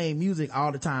like the same music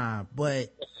all the time,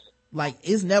 but like,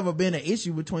 it's never been an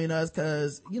issue between us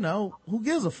because, you know, who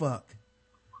gives a fuck?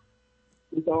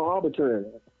 It's all arbitrary.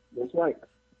 That's right.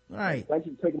 Right. Thank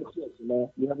you for taking the question, man.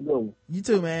 You have a good one. You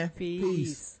too, man.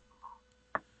 Peace.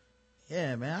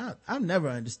 Yeah, man. I've never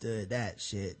understood that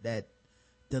shit. That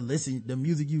the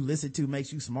music you listen to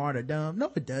makes you smart or dumb.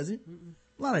 No, it doesn't.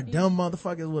 A lot of dumb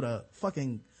motherfuckers with a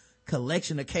fucking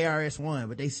collection of KRS-One,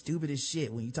 but they stupid as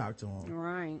shit when you talk to them.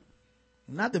 Right.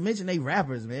 Not to mention they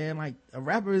rappers, man. Like, a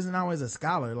rapper isn't always a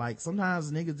scholar. Like,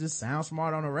 sometimes niggas just sound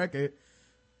smart on a record.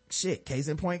 Shit, case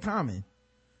in point, Common.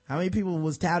 How many people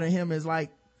was touting him as like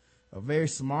a very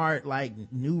smart, like,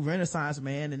 new Renaissance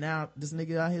man, and now this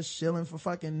nigga out here shilling for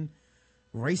fucking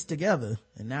Race Together,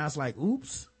 and now it's like,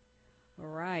 oops.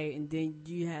 Right. And then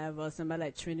you have somebody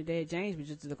like Trinidad James, which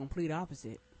is the complete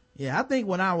opposite. Yeah, I think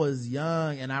when I was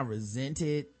young and I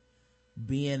resented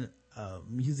being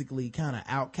musically kind of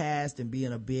outcast and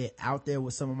being a bit out there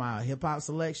with some of my hip-hop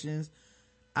selections,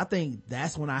 I think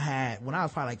that's when I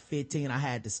was probably like 15, I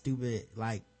had the stupid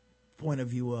like point of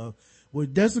view of, well,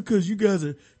 that's because you guys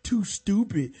are too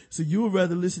stupid, so you would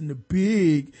rather listen to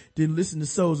Big than listen to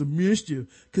Souls of Mischief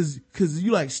cause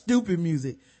you like stupid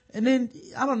music. And then,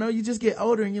 I don't know, you just get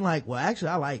older and you're like, well, actually,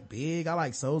 I like Big, I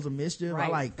like Souls of Mischief, right.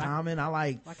 I like Common, I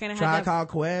like Tribe Called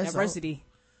Quest. Diversity.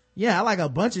 Yeah, I like a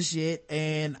bunch of shit,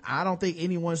 and I don't think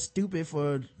anyone's stupid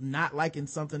for not liking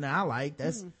something that I like.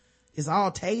 It's all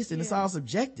taste and it's all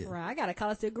subjective. Right. I got a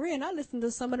college degree and I listen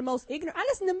to some of the most ignorant. I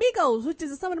listen to Migos, which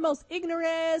is some of the most ignorant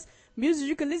ass music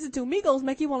you can listen to. Migos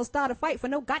make you want to start a fight for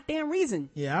no goddamn reason.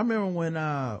 Yeah, I remember when,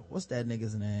 what's that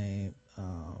nigga's name?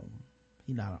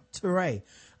 He not, Teray.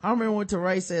 I remember when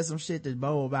Teray said some shit to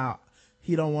Bo about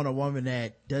he don't want a woman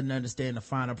that doesn't understand the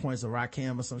finer points of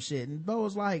Rakim or some shit. And Bo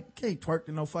was like, can't twerk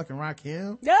to no fucking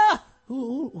Rakim. Yeah.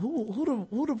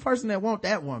 Who the person that want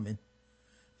that woman?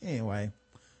 Anyway.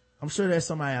 I'm sure there's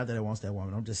somebody out there that wants that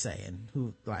woman. I'm just saying,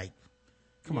 who, like,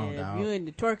 Come on, dog. If you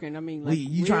into twerking, I mean, like,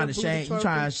 you trying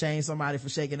to shame somebody for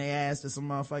shaking their ass to some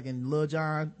motherfucking Lil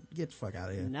Jon? Get the fuck out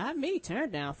of here. Not me.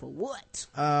 Turn down for what?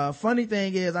 Funny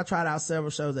thing is, I tried out several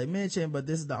shows they mentioned, but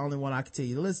this is the only one I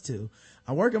continue to listen to.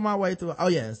 I'm working my way through. Oh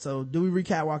yeah, so do we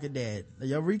recap Walking Dead?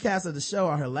 Your recaps of the show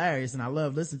are hilarious, and I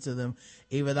love listening to them,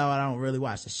 even though I don't really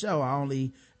watch the show. I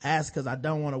only ask because I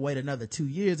don't want to wait another 2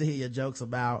 years to hear your jokes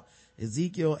about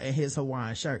Ezekiel and his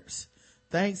Hawaiian shirts.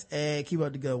 Thanks, and keep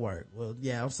up the good work. Well,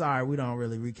 yeah, I'm sorry we don't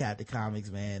really recap the comics,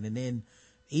 man. And then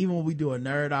even when we do a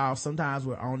nerd off, sometimes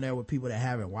we're on there with people that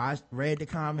haven't read the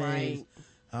comics. Right.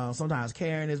 Sometimes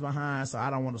Karen is behind, so I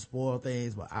don't want to spoil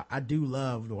things, but I do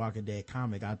love the Walking Dead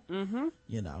comic.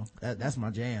 You know, that's my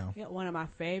jam. Yeah, one of my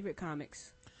favorite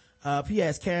comics.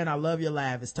 P.S. Karen, I love your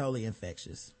laugh. It's totally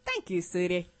infectious. Thank you,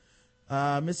 sweetie.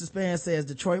 Mr. Span says,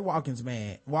 Detroit's walking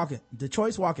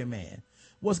man.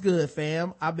 What's good,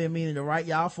 fam? I've been meaning to write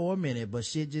y'all for a minute, but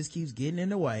shit just keeps getting in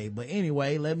the way. But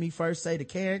anyway, let me first say to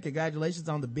Karen, congratulations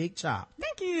on the big chop.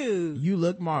 Thank you. You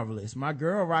look marvelous. My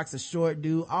girl rocks a short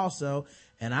dude also,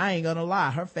 and I ain't gonna lie,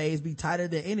 her fades be tighter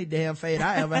than any damn fade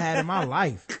I ever had in my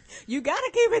life. You gotta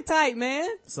keep it tight, man.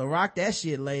 So rock that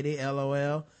shit, lady,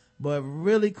 LOL. But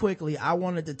really quickly, I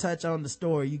wanted to touch on the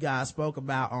story you guys spoke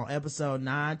about on episode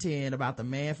 910 about the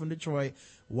man from Detroit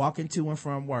walking to and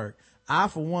from work. I,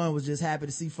 for one, was just happy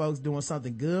to see folks doing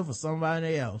something good for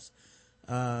somebody else.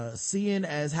 Seeing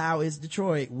as how it's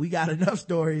Detroit, we got enough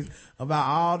stories about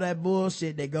all that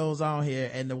bullshit that goes on here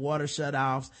and the water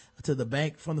shutoffs to the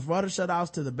bank, from the water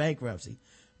shutoffs to the bankruptcy.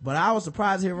 But I was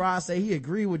surprised to hear Ross say he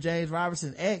agreed with James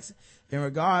Robertson's ex in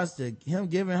regards to him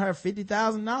giving her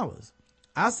 $50,000.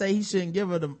 I say he shouldn't give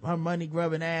her her money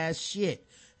grubbing ass shit.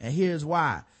 And here's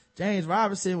why. James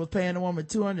Robertson was paying the woman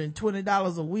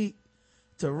 $220 a week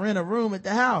to rent a room at the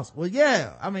house. Well,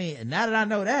 yeah, I mean, now that I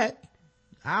know that,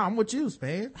 I'm with you,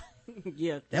 Span.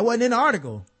 Yeah. That wasn't in the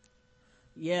article.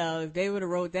 Yeah, if they would have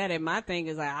wrote that, and my thing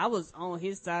is like, I was on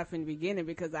his side from the beginning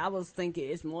because I was thinking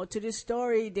it's more to this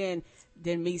story than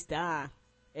meets the eye.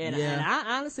 And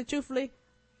I honestly, truthfully,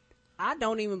 I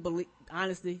don't even believe,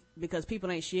 honestly, because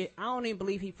people ain't shit, I don't even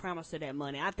believe he promised her that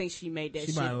money. I think she made that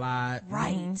shit. She might have lied.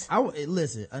 Right.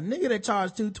 Listen, a nigga that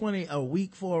charged $220 a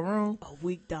week for a room. A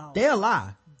week, dog. They'll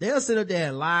lie. They'll sit up there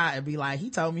and lie and be like, he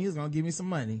told me he was gonna give me some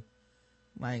money.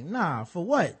 Like, nah, for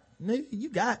what? Nigga, you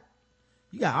got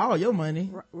all your money.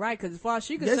 Right, because as far as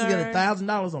she concerned, you get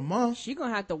 $1,000 a month. She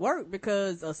gonna have to work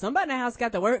because somebody in the house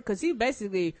got to work because he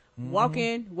basically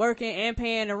walking, working, and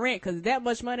paying the rent because that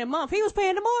much money a month. He was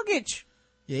paying the mortgage.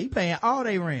 Yeah, he paying all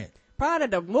they rent. Part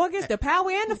of the mortgage, the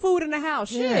power, and the food in the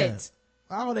house. Yeah, shit.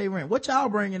 All they rent. What y'all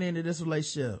bringing into this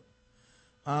relationship?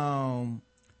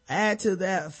 Add to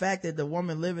that fact that the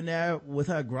woman living there with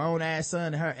her grown ass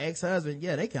son and her ex-husband,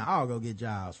 yeah, they can all go get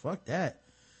jobs. Fuck that.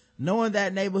 Knowing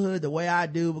that neighborhood the way I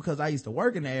do because I used to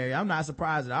work in the area, I'm not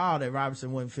surprised at all that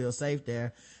Robertson wouldn't feel safe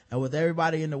there. And with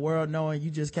everybody in the world knowing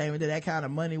you just came into that kind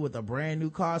of money with a brand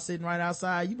new car sitting right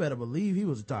outside, you better believe he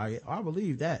was a target. I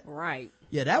believe that. Right.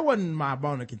 Yeah, that wasn't my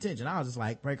bone of contention. I was just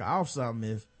like, break her off something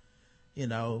if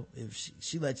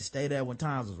she let you stay there when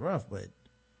times was rough. But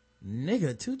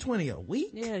nigga, $220 a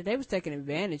week? Yeah, they was taking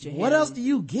advantage of him. What else do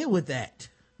you get with that?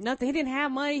 Nothing. He didn't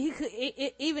have money. He could,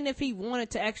 even if he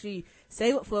wanted to actually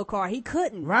save up for a car, he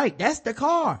couldn't. Right. That's the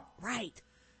car. Right.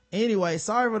 Anyway,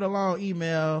 sorry for the long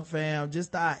email, fam.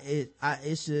 Just thought it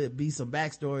should be some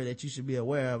backstory that you should be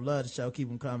aware of. Love the show. Keep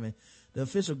them coming. The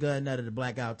official gun nut of the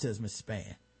Blackout Tips, Mr.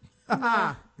 Span.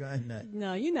 Gun nut.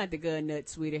 No, you're not the gun nut,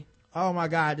 sweetie. Oh my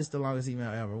God, this is the longest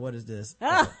email ever. What is this?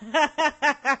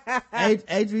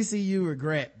 HBCU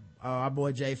regret. Our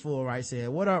boy Jay Fool right said,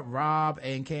 what up, Rob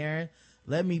and Karen?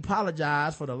 Let me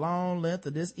apologize for the long length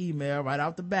of this email right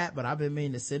off the bat, but I've been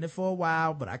meaning to send it for a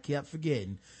while, but I kept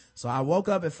forgetting. So I woke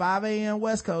up at 5 a.m.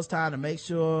 West Coast time to make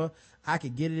sure I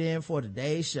could get it in for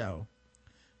today's show.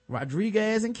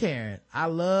 Rodriguez and Karen, I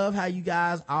love how you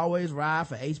guys always ride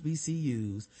for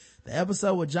HBCUs. The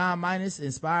episode with John Minus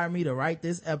inspired me to write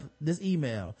this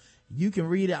email. You can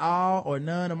read it all or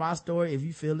none of my story if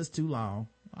you feel it's too long.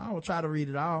 I will try to read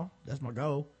it all. That's my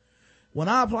goal. When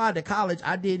I applied to college,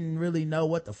 I didn't really know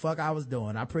what the fuck I was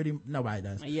doing. Nobody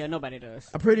does. Yeah, nobody does.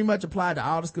 I pretty much applied to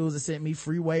all the schools that sent me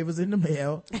free waivers in the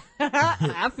mail.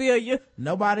 I feel you.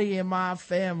 Nobody in my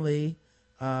family,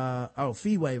 fee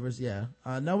waivers, yeah.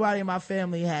 Nobody in my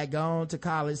family had gone to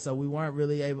college, so they weren't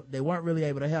really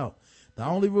able to help. The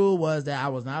only rule was that I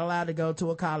was not allowed to go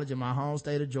to a college in my home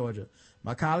state of Georgia.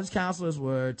 My college counselors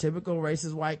were typical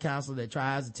racist white counselor that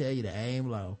tries to tell you to aim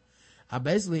low. I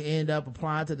basically ended up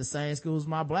applying to the same schools as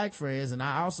my black friends, and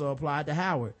I also applied to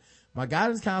Howard. My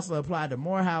guidance counselor applied to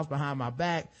Morehouse behind my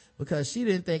back because she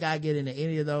didn't think I'd get into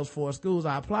any of those 4 schools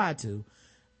I applied to.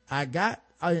 I got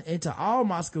into all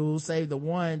my schools save the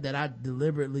one that I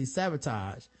deliberately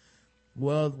sabotaged.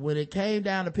 Well, when it came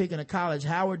down to picking a college,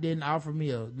 Howard didn't offer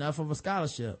me enough of a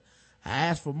scholarship. I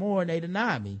asked for more and they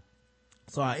denied me.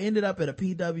 So I ended up at a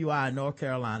PWI in North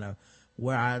Carolina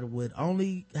where I would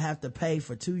only have to pay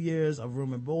for 2 years of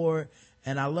room and board.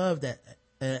 And I loved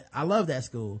that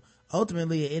school.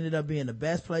 Ultimately, it ended up being the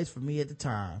best place for me at the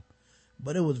time.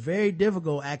 But it was very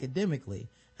difficult academically.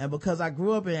 And because I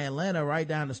grew up in Atlanta, right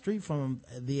down the street from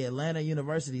the Atlanta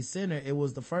University Center, it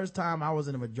was the first time I was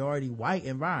in a majority white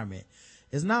environment.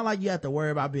 It's not like you have to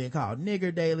worry about being called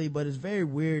nigger daily, but it's very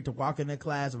weird to walk in a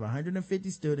class of 150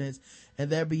 students and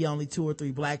there be only 2 or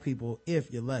 3 black people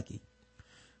if you're lucky.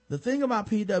 The thing about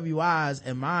PWIs,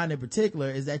 and mine in particular,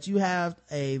 is that you have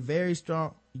a very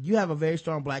strong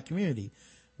black community.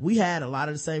 We had a lot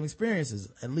of the same experiences,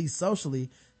 at least socially,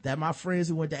 that my friends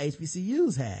who went to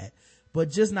HBCUs had, but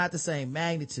just not the same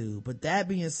magnitude. But that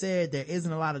being said, there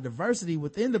isn't a lot of diversity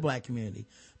within the black community.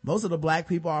 Most of the black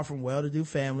people are from well-to-do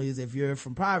families. If you're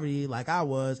from poverty like I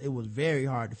was, it was very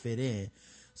hard to fit in.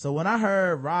 So when I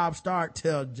heard Rob Stark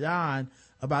tell John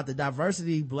about the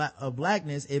diversity of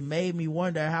blackness, it made me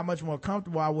wonder how much more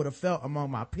comfortable I would have felt among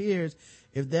my peers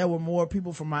if there were more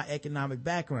people from my economic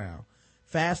background.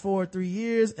 Fast forward 3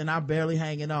 years and I'm barely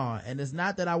hanging on. And it's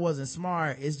not that I wasn't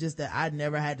smart. It's just that I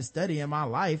never had to study in my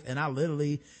life and I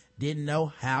literally didn't know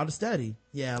how to study.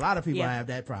 Yeah, a lot of people have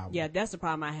that problem. Yeah, that's the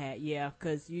problem I had. Yeah,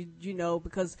 because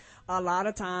because a lot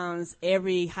of times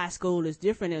every high school is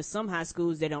different. In some high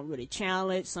schools they don't really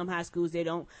challenge. Some high schools they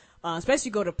don't. Especially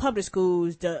go to public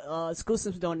schools, the school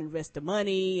systems don't invest the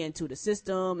money into the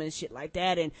system and shit like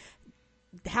that. And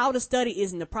how to study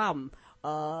isn't the problem.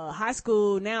 High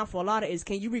school now for a lot of is,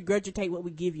 can you regurgitate what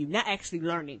we give you? Not actually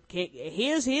learning.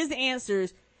 Here's the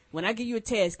answers. When I give you a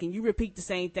test, can you repeat the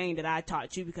same thing that I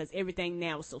taught you? Because everything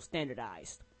now is so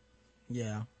standardized.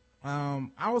 Yeah.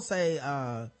 I would say,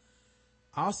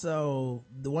 also,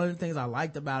 one of the things I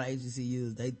liked about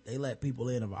HBCUs, they let people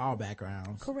in of all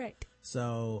backgrounds. Correct.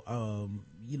 So,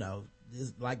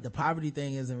 it's like the poverty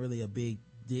thing isn't really a big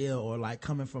deal, or like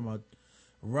coming from a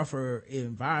rougher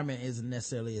environment isn't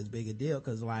necessarily as big a deal,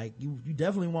 because like you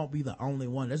definitely won't be the only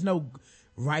one. There's no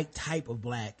right type of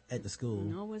black at the school.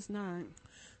 No, it's not.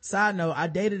 Side note, I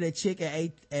dated a chick at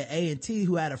A&T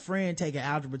who had a friend taking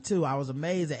Algebra 2. I was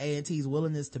amazed at A&T's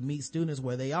willingness to meet students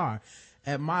where they are.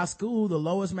 At my school, the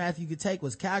lowest math you could take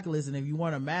was calculus, and if you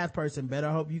weren't a math person, better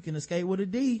hope you can escape with a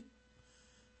D.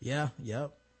 Yeah,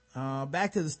 yep.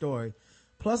 Back to the story.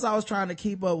 Plus, I was trying to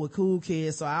keep up with cool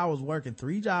kids, so I was working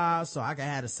 3 jobs so I could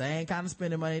have the same kind of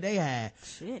spending money they had.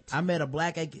 Shit. I met a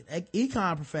black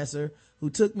econ professor who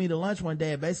took me to lunch one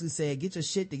day and basically said, "Get your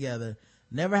shit together."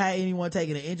 Never had anyone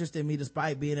taking an interest in me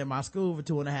despite being in my school for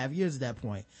 2.5 years at that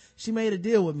point. She made a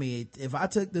deal with me. If I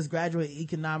took this graduate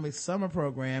economics summer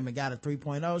program and got a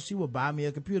 3.0, she would buy me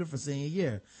a computer for senior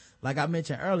year. Like I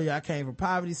mentioned earlier, I came from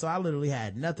poverty, so I literally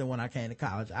had nothing when I came to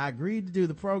college. I agreed to do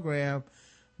the program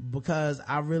because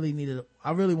I really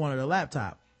wanted a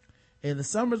laptop. In the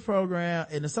summer program,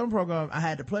 I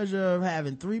had the pleasure of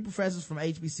having 3 professors from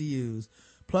HBCUs.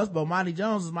 Plus, Bomani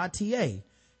Jones was my TA.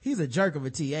 He's a jerk of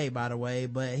a TA, by the way,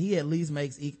 but he at least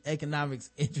makes economics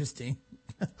interesting.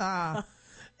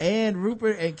 And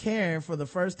Rupert and Karen, for the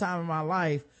first time in my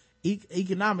life,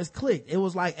 economics clicked. It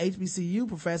was like HBCU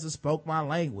professors spoke my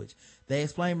language. They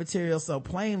explained material so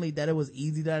plainly that it was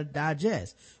easy to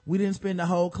digest. We didn't spend the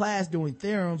whole class doing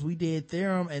theorems. We did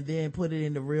theorem and then put it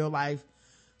into real life.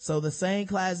 So the same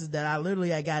classes that I literally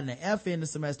had gotten an F in the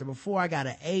semester before, I got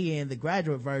an A in the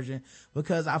graduate version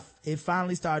because it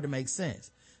finally started to make sense.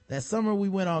 That summer we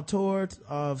went on tours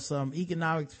of some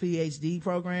economics PhD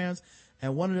programs,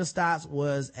 and one of the stops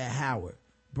was at Howard.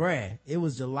 Bruh, it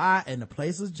was July and the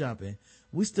place was jumping.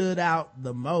 We stood out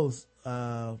the most,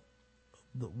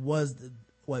 was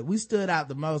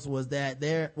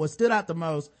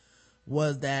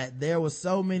that there was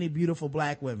so many beautiful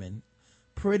black women.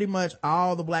 Pretty much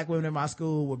all the black women in my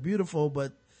school were beautiful,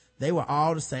 but they were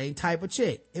all the same type of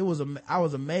chick. I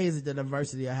was amazed at the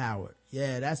diversity of Howard.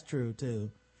 Yeah, that's true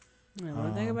too.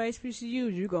 One thing about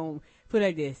HBCUs, you're going to put it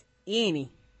like this. Any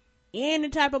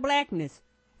type of blackness,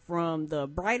 from the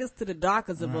brightest to the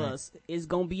darkest of us, is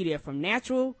going to be there. From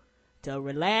natural to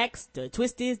relaxed to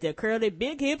twisted to curly,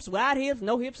 big hips, wide hips,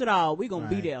 no hips at all. We're going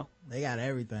to be there. They got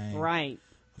everything. Right.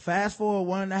 Fast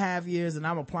forward 1.5 years and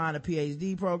I'm applying to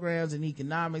PhD programs in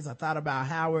economics. I thought about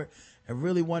Howard and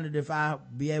really wondered if I'd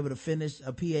be able to finish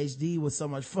a PhD with so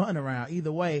much fun around.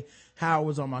 Either way, Howard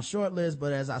was on my short list,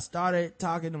 but as I started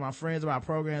talking to my friends about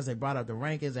programs, they brought up the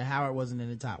rankings and Howard wasn't in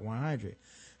the top 100.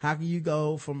 How can you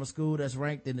go from a school that's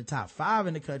ranked in the top 5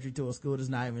 in the country to a school that's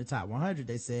not even in the top 100,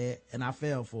 they said, and I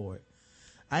fell for it.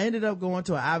 I ended up going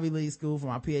to an Ivy League school for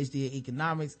my PhD in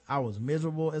economics. I was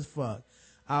miserable as fuck.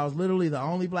 I was literally the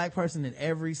only black person in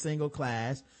every single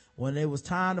class. When it was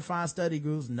time to find study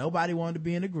groups, nobody wanted to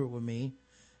be in a group with me.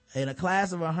 In a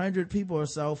class of 100 people or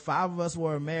so, 5 of us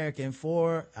were American,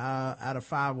 4 out of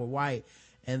 5 were white,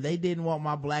 and they didn't want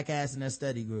my black ass in their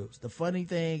study groups. The funny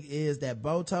thing is that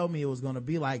Bo told me it was going to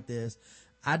be like this.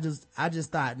 I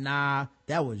just thought, nah,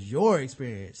 that was your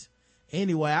experience.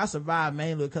 Anyway, I survived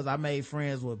mainly because I made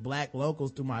friends with black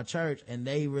locals through my church, and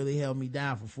they really held me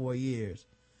down for 4 years.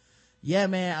 Yeah,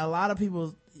 man, a lot of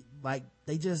people, like,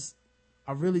 they just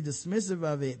are really dismissive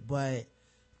of it, but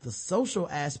the social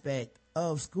aspect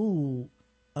of school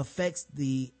affects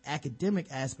the academic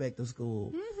aspect of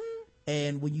school. Mm-hmm.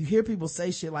 And when you hear people say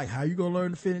shit like, how you gonna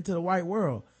learn to fit into the white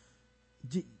world?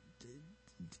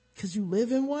 Because you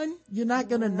live in one, you're not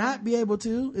gonna not be able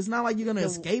to. It's not like you're gonna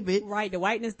escape it. Right, the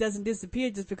whiteness doesn't disappear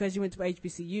just because you went to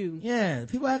HBCU. Yeah,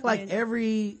 people act like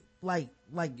every, like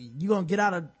you gonna get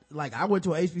out of, like, I went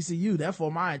to a HBCU,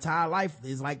 therefore my entire life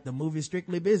is like the movie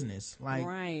Strictly Business. Like,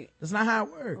 right. That's not how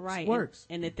it works. Right. It works.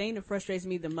 And the thing that frustrates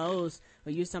me the most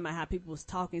when you're talking about how people was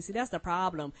talking, see, that's the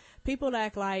problem. People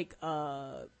act like,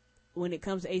 when it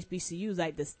comes to HBCUs,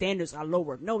 like the standards are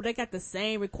lower. No, they got the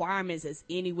same requirements as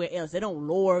anywhere else. They don't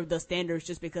lower the standards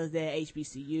just because they're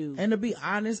HBCU. And to be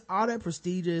honest, all that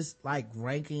prestigious, like,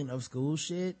 ranking of school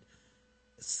shit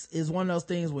is one of those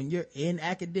things when you're in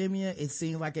academia, it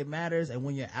seems like it matters, and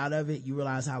when you're out of it, you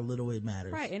realize how little it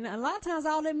matters. Right, and a lot of times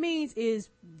all that means is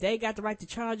they got the right to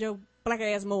charge your black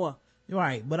ass more.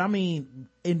 Right, but I mean,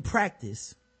 in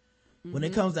practice, when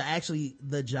it comes to actually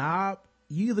the job,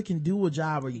 you either can do a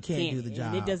job or you can't do the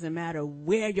job. And it doesn't matter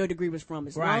where your degree was from.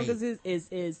 As long as it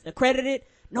is accredited,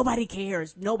 nobody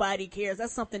cares. Nobody cares.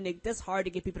 That's something that's hard to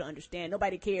get people to understand.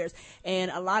 Nobody cares.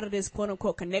 And a lot of this quote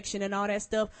unquote connection and all that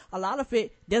stuff, a lot of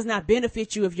it does not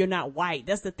benefit you if you're not white.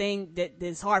 That's the thing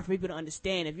that's hard for people to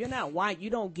understand. If you're not white, you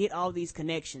don't get all these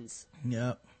connections.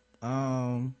 Yep.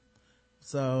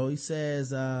 So he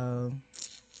says,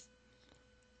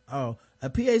 a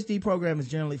PhD program is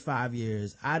generally 5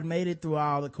 years. I'd made it through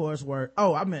all the coursework.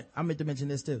 Oh, I meant to mention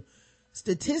this too.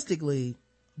 Statistically,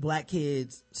 black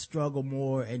kids struggle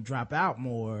more and drop out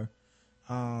more.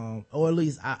 Or at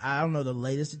least I don't know the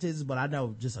latest statistics, but I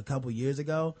know just a couple years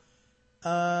ago,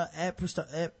 at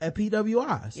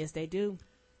PWIs. Yes, they do.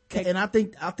 And I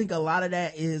think a lot of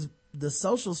that is the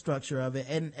social structure of it.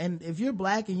 And if you're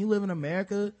black and you live in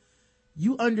America,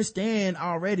 you understand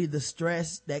already the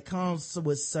stress that comes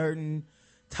with certain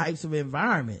types of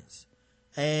environments,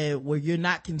 and where you're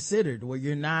not considered, where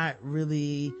you're not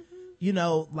really, you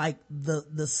know, like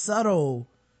the subtle,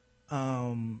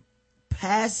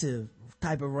 passive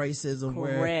type of racism.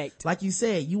 Correct. Where, like you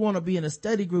said, you want to be in a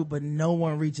study group, but no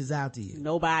one reaches out to you.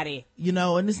 Nobody. You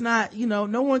know, and it's not, you know,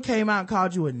 no one came out and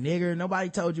called you a nigger. Nobody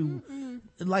told you.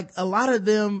 Like, a lot of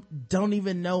them don't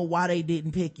even know why they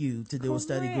didn't pick you to do a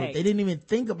study group. They didn't even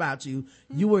think about you.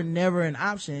 You were never an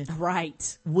option.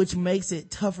 Right. Which makes it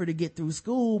tougher to get through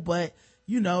school. But,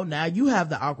 you know, now you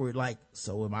have the awkward, like,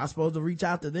 so am I supposed to reach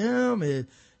out to them? And,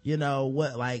 you know,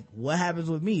 what happens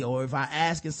with me? Or if I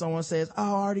ask and someone says, oh,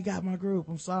 I already got my group,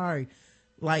 I'm sorry.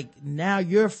 Like, now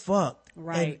you're fucked.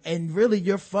 Right. And really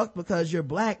you're fucked because you're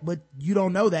black, but you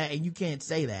don't know that and you can't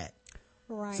say that.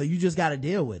 Right. So you just gotta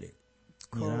deal with it.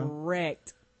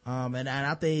 Correct. And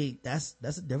I think that's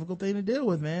a difficult thing to deal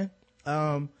with, man.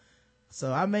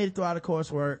 So I made it through all the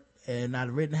coursework and I'd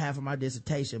written half of my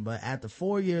dissertation, but after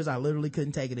 4 years, I literally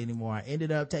couldn't take it anymore. I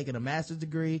ended up taking a master's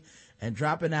degree and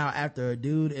dropping out after a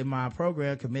dude in my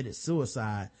program committed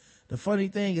suicide. The funny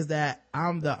thing is that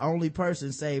I'm the only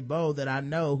person, save Bo, that I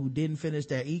know who didn't finish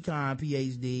their econ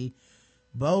PhD.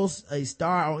 Bo's a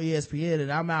star on ESPN,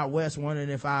 and I'm out west wondering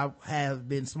if I have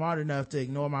been smart enough to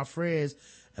ignore my friends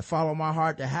and follow my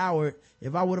heart to Howard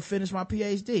if I would have finished my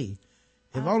PhD.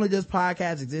 If only this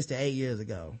podcast existed 8 years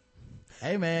ago.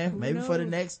 Hey man, maybe for the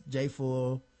next J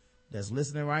Fool that's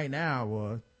listening right now,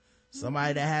 or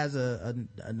somebody that has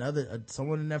another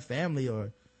someone in their family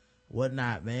or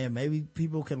whatnot, man, maybe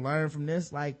people can learn from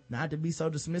this, like, not to be so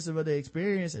dismissive of the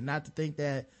experience and not to think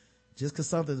that just because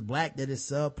something's black that is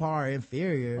subpar or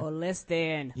inferior or less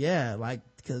than. Yeah, like,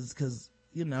 cause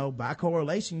you know, by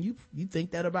correlation, you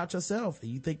think that about yourself,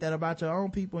 and you think that about your own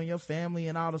people and your family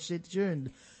and all the shit that you're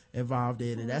involved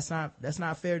in it. That's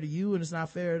not fair to you, and it's not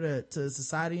fair to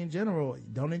society in general.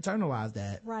 Don't internalize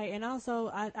that. Right. And also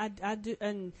I do,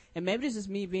 and maybe this is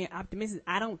me being optimistic.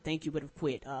 I don't think you would have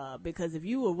quit, because if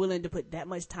you were willing to put that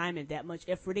much time and that much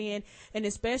effort in, and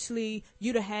especially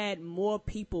you'd have had more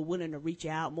people willing to reach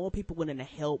out, more people willing to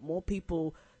help, more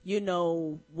people,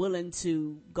 willing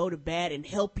to go to bat and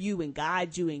help you and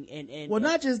guide you and well,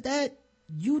 not just that,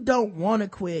 you don't want to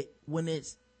quit when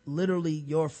it's literally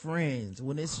your friends,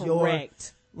 when it's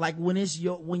correct. When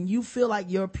you feel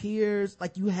like your peers,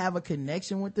 like you have a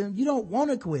connection with them, you don't want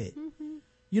to quit. Mm-hmm.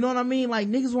 You know what I mean? Like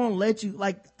niggas won't let you,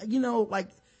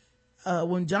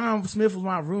 when John Smith was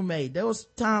my roommate, there was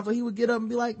times where he would get up and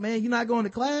be like, man, you're not going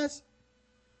to class?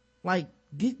 Like,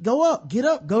 get up,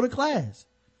 go to class.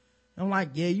 I'm like,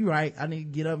 yeah, you're right. I need to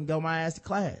get up and go my ass to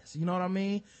class. You know what I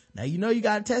mean? Now, you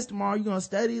got a test tomorrow. You're going to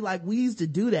study. Like, we used to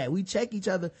do that. We check each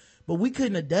other, but we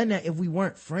couldn't have done that if we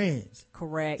weren't friends.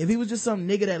 Correct. If he was just some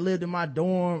nigga that lived in my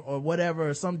dorm or whatever,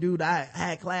 or some dude I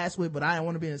had class with, but I didn't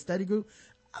want to be in a study group,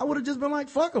 I would have just been like,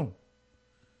 fuck him.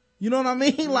 You know what I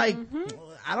mean? Like,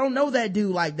 I don't know that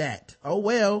dude like that. Oh,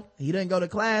 well, he didn't go to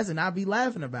class and I'll be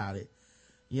laughing about it.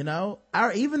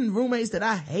 Even roommates that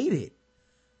I hated,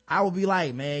 I would be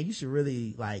like, man, you should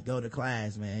really like go to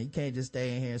class, man. You can't just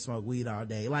stay in here and smoke weed all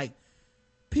day. Like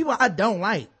people I don't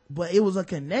like, but it was a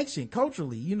connection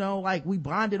culturally, like we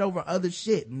bonded over other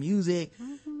shit, music,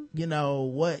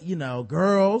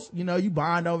 girls, you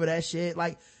bond over that shit.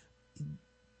 Like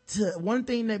one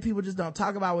thing that people just don't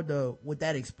talk about with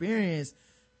that experience,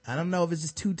 I don't know if it's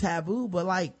just too taboo, but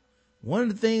like one of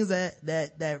the things that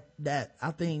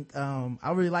I think,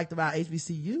 I really liked about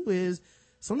HBCU is,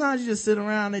 sometimes you just sit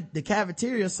around at the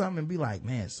cafeteria or something and be like,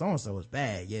 man, so-and-so is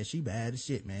bad. Yeah, she bad as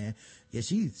shit, man. Yeah,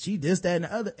 she this, that, and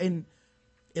the other. And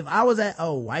if I was at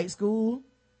a white school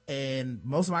and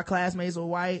most of my classmates were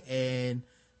white and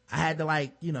I had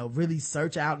to really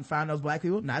search out and find those black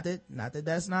people, not that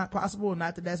that's not possible,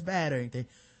 not that that's bad or anything.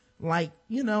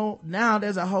 Now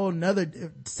there's a whole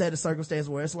nother set of circumstances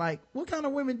where it's like, what kind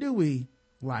of women do we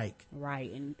like?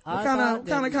 Right. And what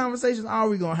kind of conversations are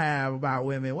we going to have about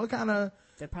women? What kind of,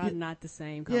 they're probably not the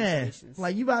same conversations. Yeah,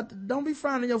 like don't be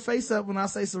frowning your face up when I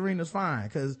say Serena's fine,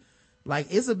 because like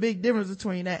it's a big difference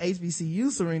between that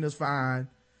HBCU Serena's fine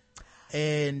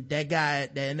and that guy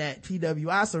and that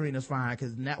PWI Serena's fine,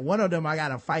 because one of them I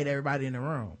gotta fight everybody in the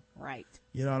room. Right.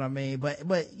 You know what I mean? But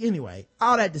anyway,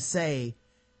 all that to say,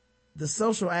 the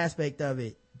social aspect of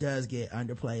it does get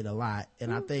underplayed a lot,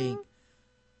 and I think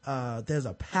there's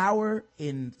a power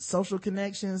in social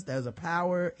connections. There's a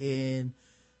power in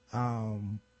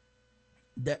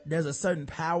there's a certain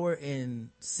power in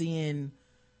seeing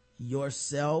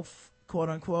yourself, quote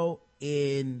unquote,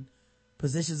 in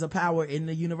positions of power in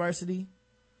the university.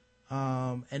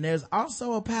 And there's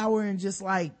also a power in just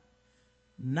like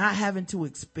not having to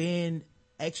expend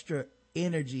extra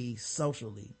energy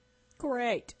socially.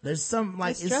 Correct. There's some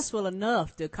like it's stressful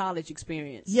enough, the college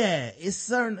experience. Yeah, it's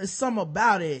something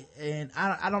about it, and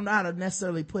I don't know how to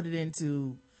necessarily put it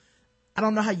into, I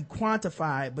don't know how you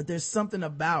quantify it, but there's something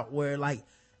about where like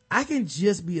I can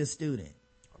just be a student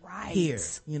right here.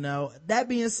 That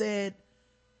being said,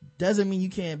 doesn't mean you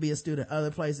can't be a student other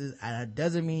places, and it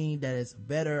doesn't mean that it's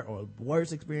better or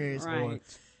worse experience or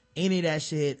any of that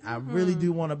shit. I really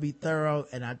do want to be thorough,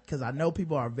 and because I know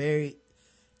people are very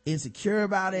insecure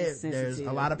about it. There's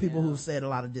a lot of people who've said a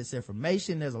lot of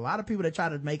disinformation. There's a lot of people that try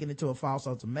to make it into a false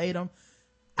ultimatum.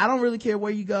 I don't really care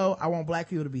where you go. I want black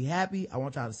people to be happy. I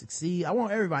want y'all to succeed. I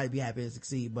want everybody to be happy and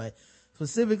succeed, but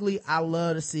specifically I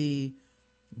love to see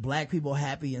black people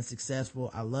happy and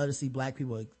successful. I love to see black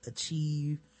people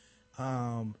achieve,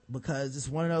 because it's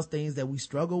one of those things that we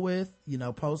struggle with,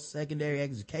 post-secondary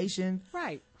education.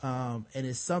 Right. And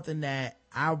it's something that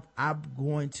I'm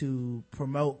going to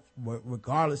promote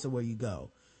regardless of where you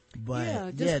go.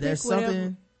 But there's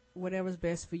something, whatever's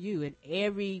best for you, and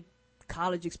every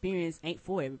college experience ain't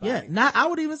for everybody. I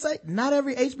would even say not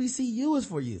every HBCU is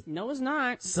for you. No, it's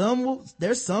not.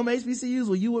 There's some HBCUs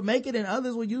where you would make it and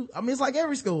others where it's like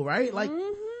every school, right? Like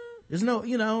there's no,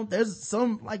 there's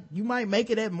some, like you might make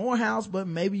it at Morehouse, but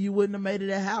maybe you wouldn't have made it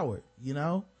at Howard,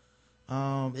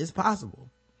 it's possible.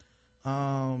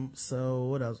 So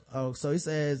what else? Oh, so he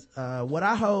says, what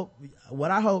I hope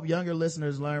younger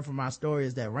listeners learn from my story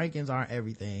is that rankings aren't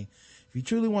everything. If you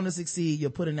truly want to succeed,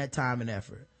 you'll put in that time and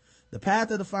effort. The path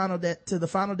to the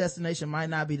final destination might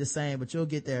not be the same, but you'll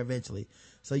get there eventually.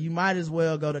 So you might as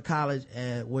well go to college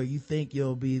where you think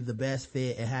you'll be the best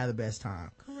fit and have the best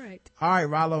time. Correct. right. All right,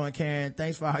 Rollo and Karen,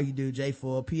 thanks for all you do, J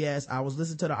Full. P.S. I was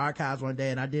listening to the archives one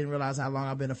day and I didn't realize how long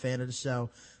I've been a fan of the show.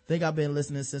 Think I've been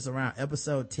listening since around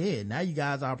episode 10. Now you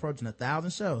guys are approaching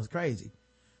 1,000 shows. Crazy.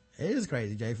 It is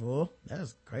crazy, J Full.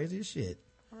 That's crazy as shit.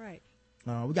 All right.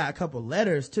 We got a couple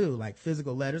letters too, like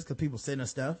physical letters, because people send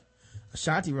us stuff.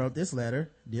 Ashanti wrote this letter.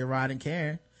 Dear Rod and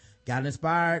Karen, got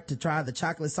inspired to try the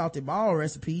chocolate salted ball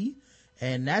recipe,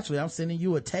 and naturally I'm sending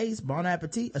you a taste. Bon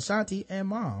appetit, Ashanti and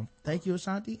Mom. Thank you,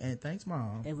 Ashanti, and thanks,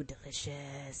 Mom. They were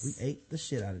delicious. We ate the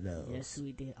shit out of those. Yes,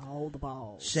 we did. All the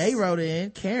balls. Shay wrote in,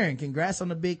 Karen, congrats on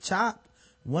the big chop.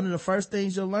 One of the first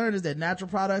things you'll learn is that natural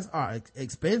products are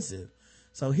expensive.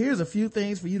 So here's a few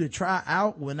things for you to try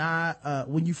out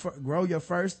when you grow your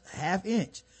first half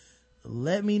inch.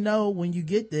 Let me know when you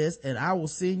get this and I will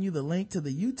send you the link to the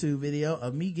YouTube video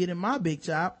of me getting my big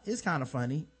chop. It's kind of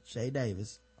funny. Shay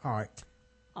Davis. Heart.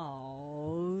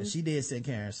 Oh. She did send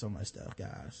Karen so much stuff,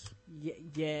 guys.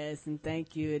 Yes, and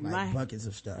thank you. And like buckets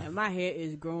of stuff. And my hair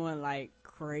is growing like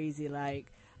crazy. Like,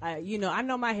 I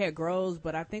know my hair grows,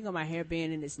 but I think of my hair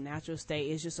being in its natural state,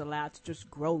 it's just allowed to just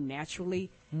grow naturally,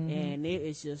 and it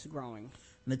is just growing.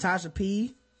 Natasha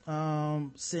P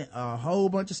sent a whole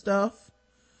bunch of stuff,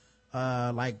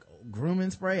 like grooming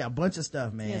spray, a bunch of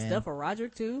stuff, man. Yeah, stuff for Roger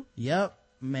too. Yep,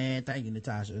 man. Thank you,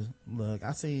 Natasha. Look,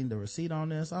 I seen the receipt on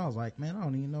this. I was like, man, I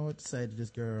don't even know what to say to this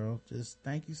girl. Just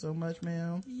thank you so much,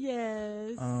 ma'am.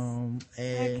 Yes. And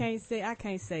I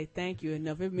can't say thank you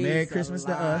enough. It means Merry Christmas a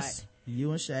to lot. us.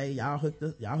 You and Shay, y'all hooked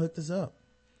us up.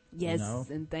 Yes,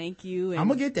 and thank you. And I'm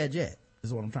gonna get that jet.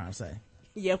 Is what I'm trying to say.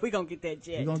 Yeah, we're gonna get that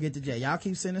jet. We're gonna get the jet. Y'all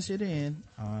keep sending shit in,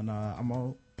 and I'm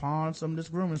gonna pawn some of this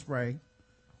grooming spray,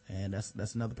 and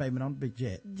that's another payment on the big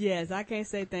jet. Yes, I can't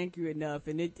say thank you enough,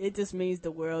 and it just means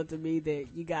the world to me that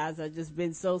you guys have just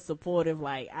been so supportive.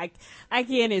 Like I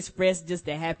can't express just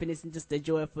the happiness and just the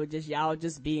joy for just y'all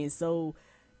just being so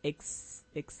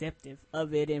acceptive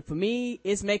of it, and for me,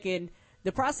 it's making.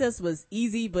 The process was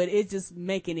easy, but it's just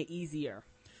making it easier.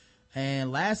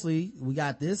 And lastly, we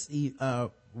got this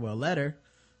letter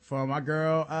from my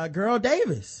girl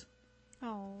Davis.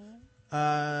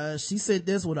 Oh. She sent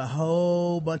this with a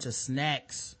whole bunch of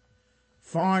snacks,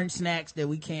 foreign snacks that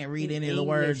we can't read any of the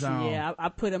words on. Yeah, I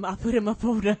put them up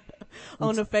on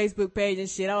the Facebook page and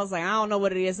shit. I was like, I don't know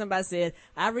what it is. Somebody said,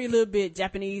 I read a little bit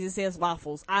Japanese. It says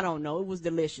waffles. I don't know. It was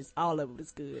delicious. All of it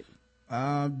was good.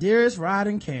 Dearest Rod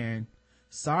and Karen,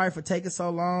 sorry for taking so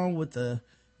long with the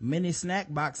mini snack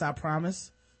box I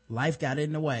promised. Life got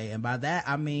in the way. And by that,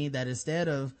 I mean that instead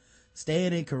of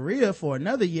staying in Korea for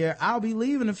another year, I'll be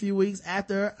leaving a few weeks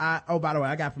after by the way,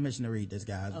 I got permission to read this,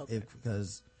 guys. Okay.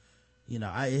 Because, it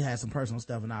had some personal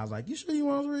stuff and I was like, you sure you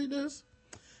want to read this?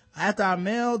 After I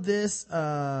mailed this,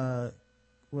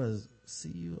 was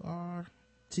CUR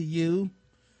to you,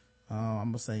 I'm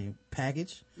gonna say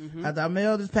package. After I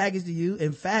mailed this package to you,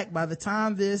 in fact, by the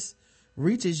time this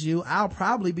reaches you, I'll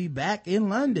probably be back in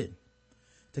London.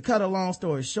 To cut a long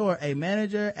story short, a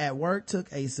manager at work took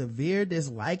a severe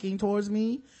disliking towards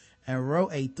me and wrote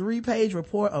a 3-page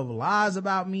report of lies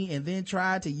about me and then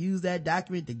tried to use that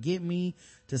document to get me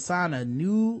to sign a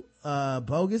new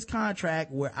bogus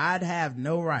contract where I'd have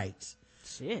no rights.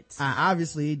 Shit. I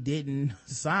obviously didn't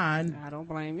sign. I don't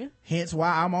blame you. Hence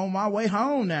why I'm on my way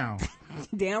home now.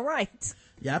 Damn right.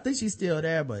 Yeah, I think she's still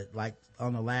there, but like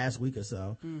on the last week or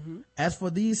so. As for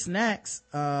these snacks,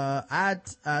 I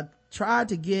tried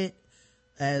to get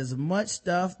as much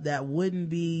stuff that wouldn't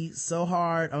be so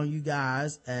hard on you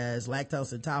guys as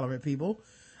lactose intolerant people.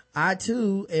 I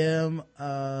too am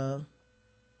also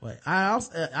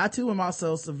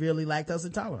severely lactose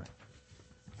intolerant.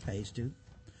 Page 2.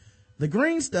 The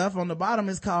green stuff on the bottom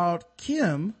is called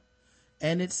Kim,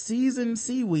 and it's seasoned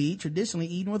seaweed traditionally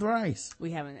eaten with rice.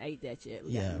 We haven't ate that yet.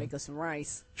 We gotta make us some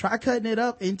rice. Try cutting it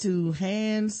up into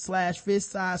hand/fist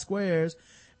size squares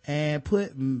and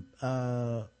put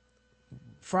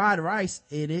fried rice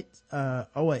in it.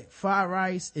 Fried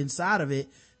rice inside of it,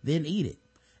 then eat it.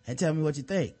 And tell me what you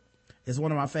think. It's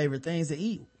one of my favorite things to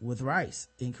eat with rice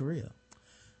in Korea.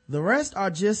 The rest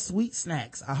are just sweet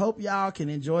snacks. I hope y'all can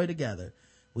enjoy together.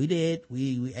 We did.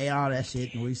 We ate all that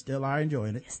shit and we still are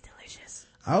enjoying it. It's delicious.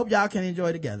 I hope y'all can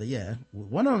enjoy together. Yeah.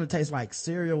 One of them tastes like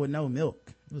cereal with no milk.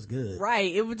 It was good.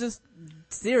 Right. It was just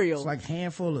cereal. It's like a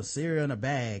handful of cereal in a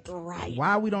bag. Right.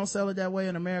 Why we don't sell it that way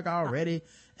in America already?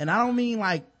 And I don't mean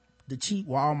like the cheap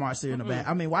Walmart cereal in a bag.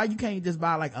 I mean, why you can't just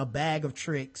buy like a bag of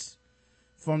Trix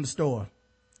from the store?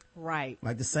 Right.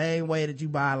 Like the same way that you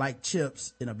buy like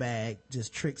chips in a bag,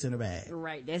 just Trix in a bag.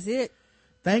 Right. That's it.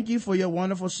 Thank you for your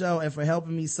wonderful show and for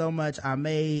helping me so much. I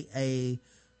made a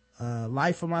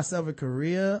life for myself in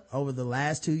Korea over the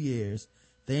last 2 years.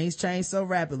 Things change so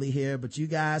rapidly here, but you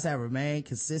guys have remained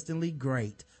consistently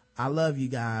great. I love you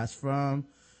guys. From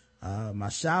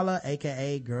Mashallah,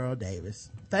 aka Girl Davis.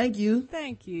 Thank you.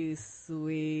 Thank you,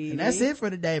 sweet. And that's it for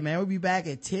today, man. We'll be back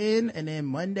at 10, and then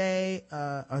Monday,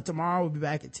 tomorrow we'll be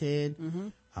back at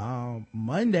 10.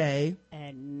 Monday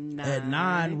at 9. At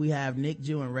 9, we have Nick,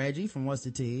 Jew, and Reggie from What's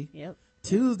the Tea. Yep.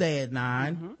 Tuesday at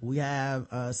 9, we have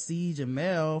Siege and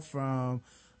Mel from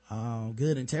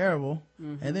Good and Terrible.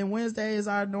 And then Wednesday is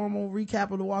our normal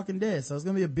recap of The Walking Dead. So it's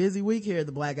gonna be a busy week here at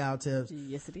the Blackout Tips.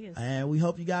 Yes, it is. And we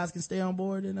hope you guys can stay on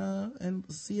board and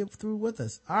see it through with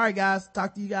us. All right, guys.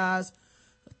 Talk to you guys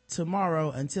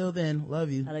tomorrow. Until then,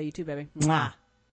 love you. I love you too, baby. Mwah.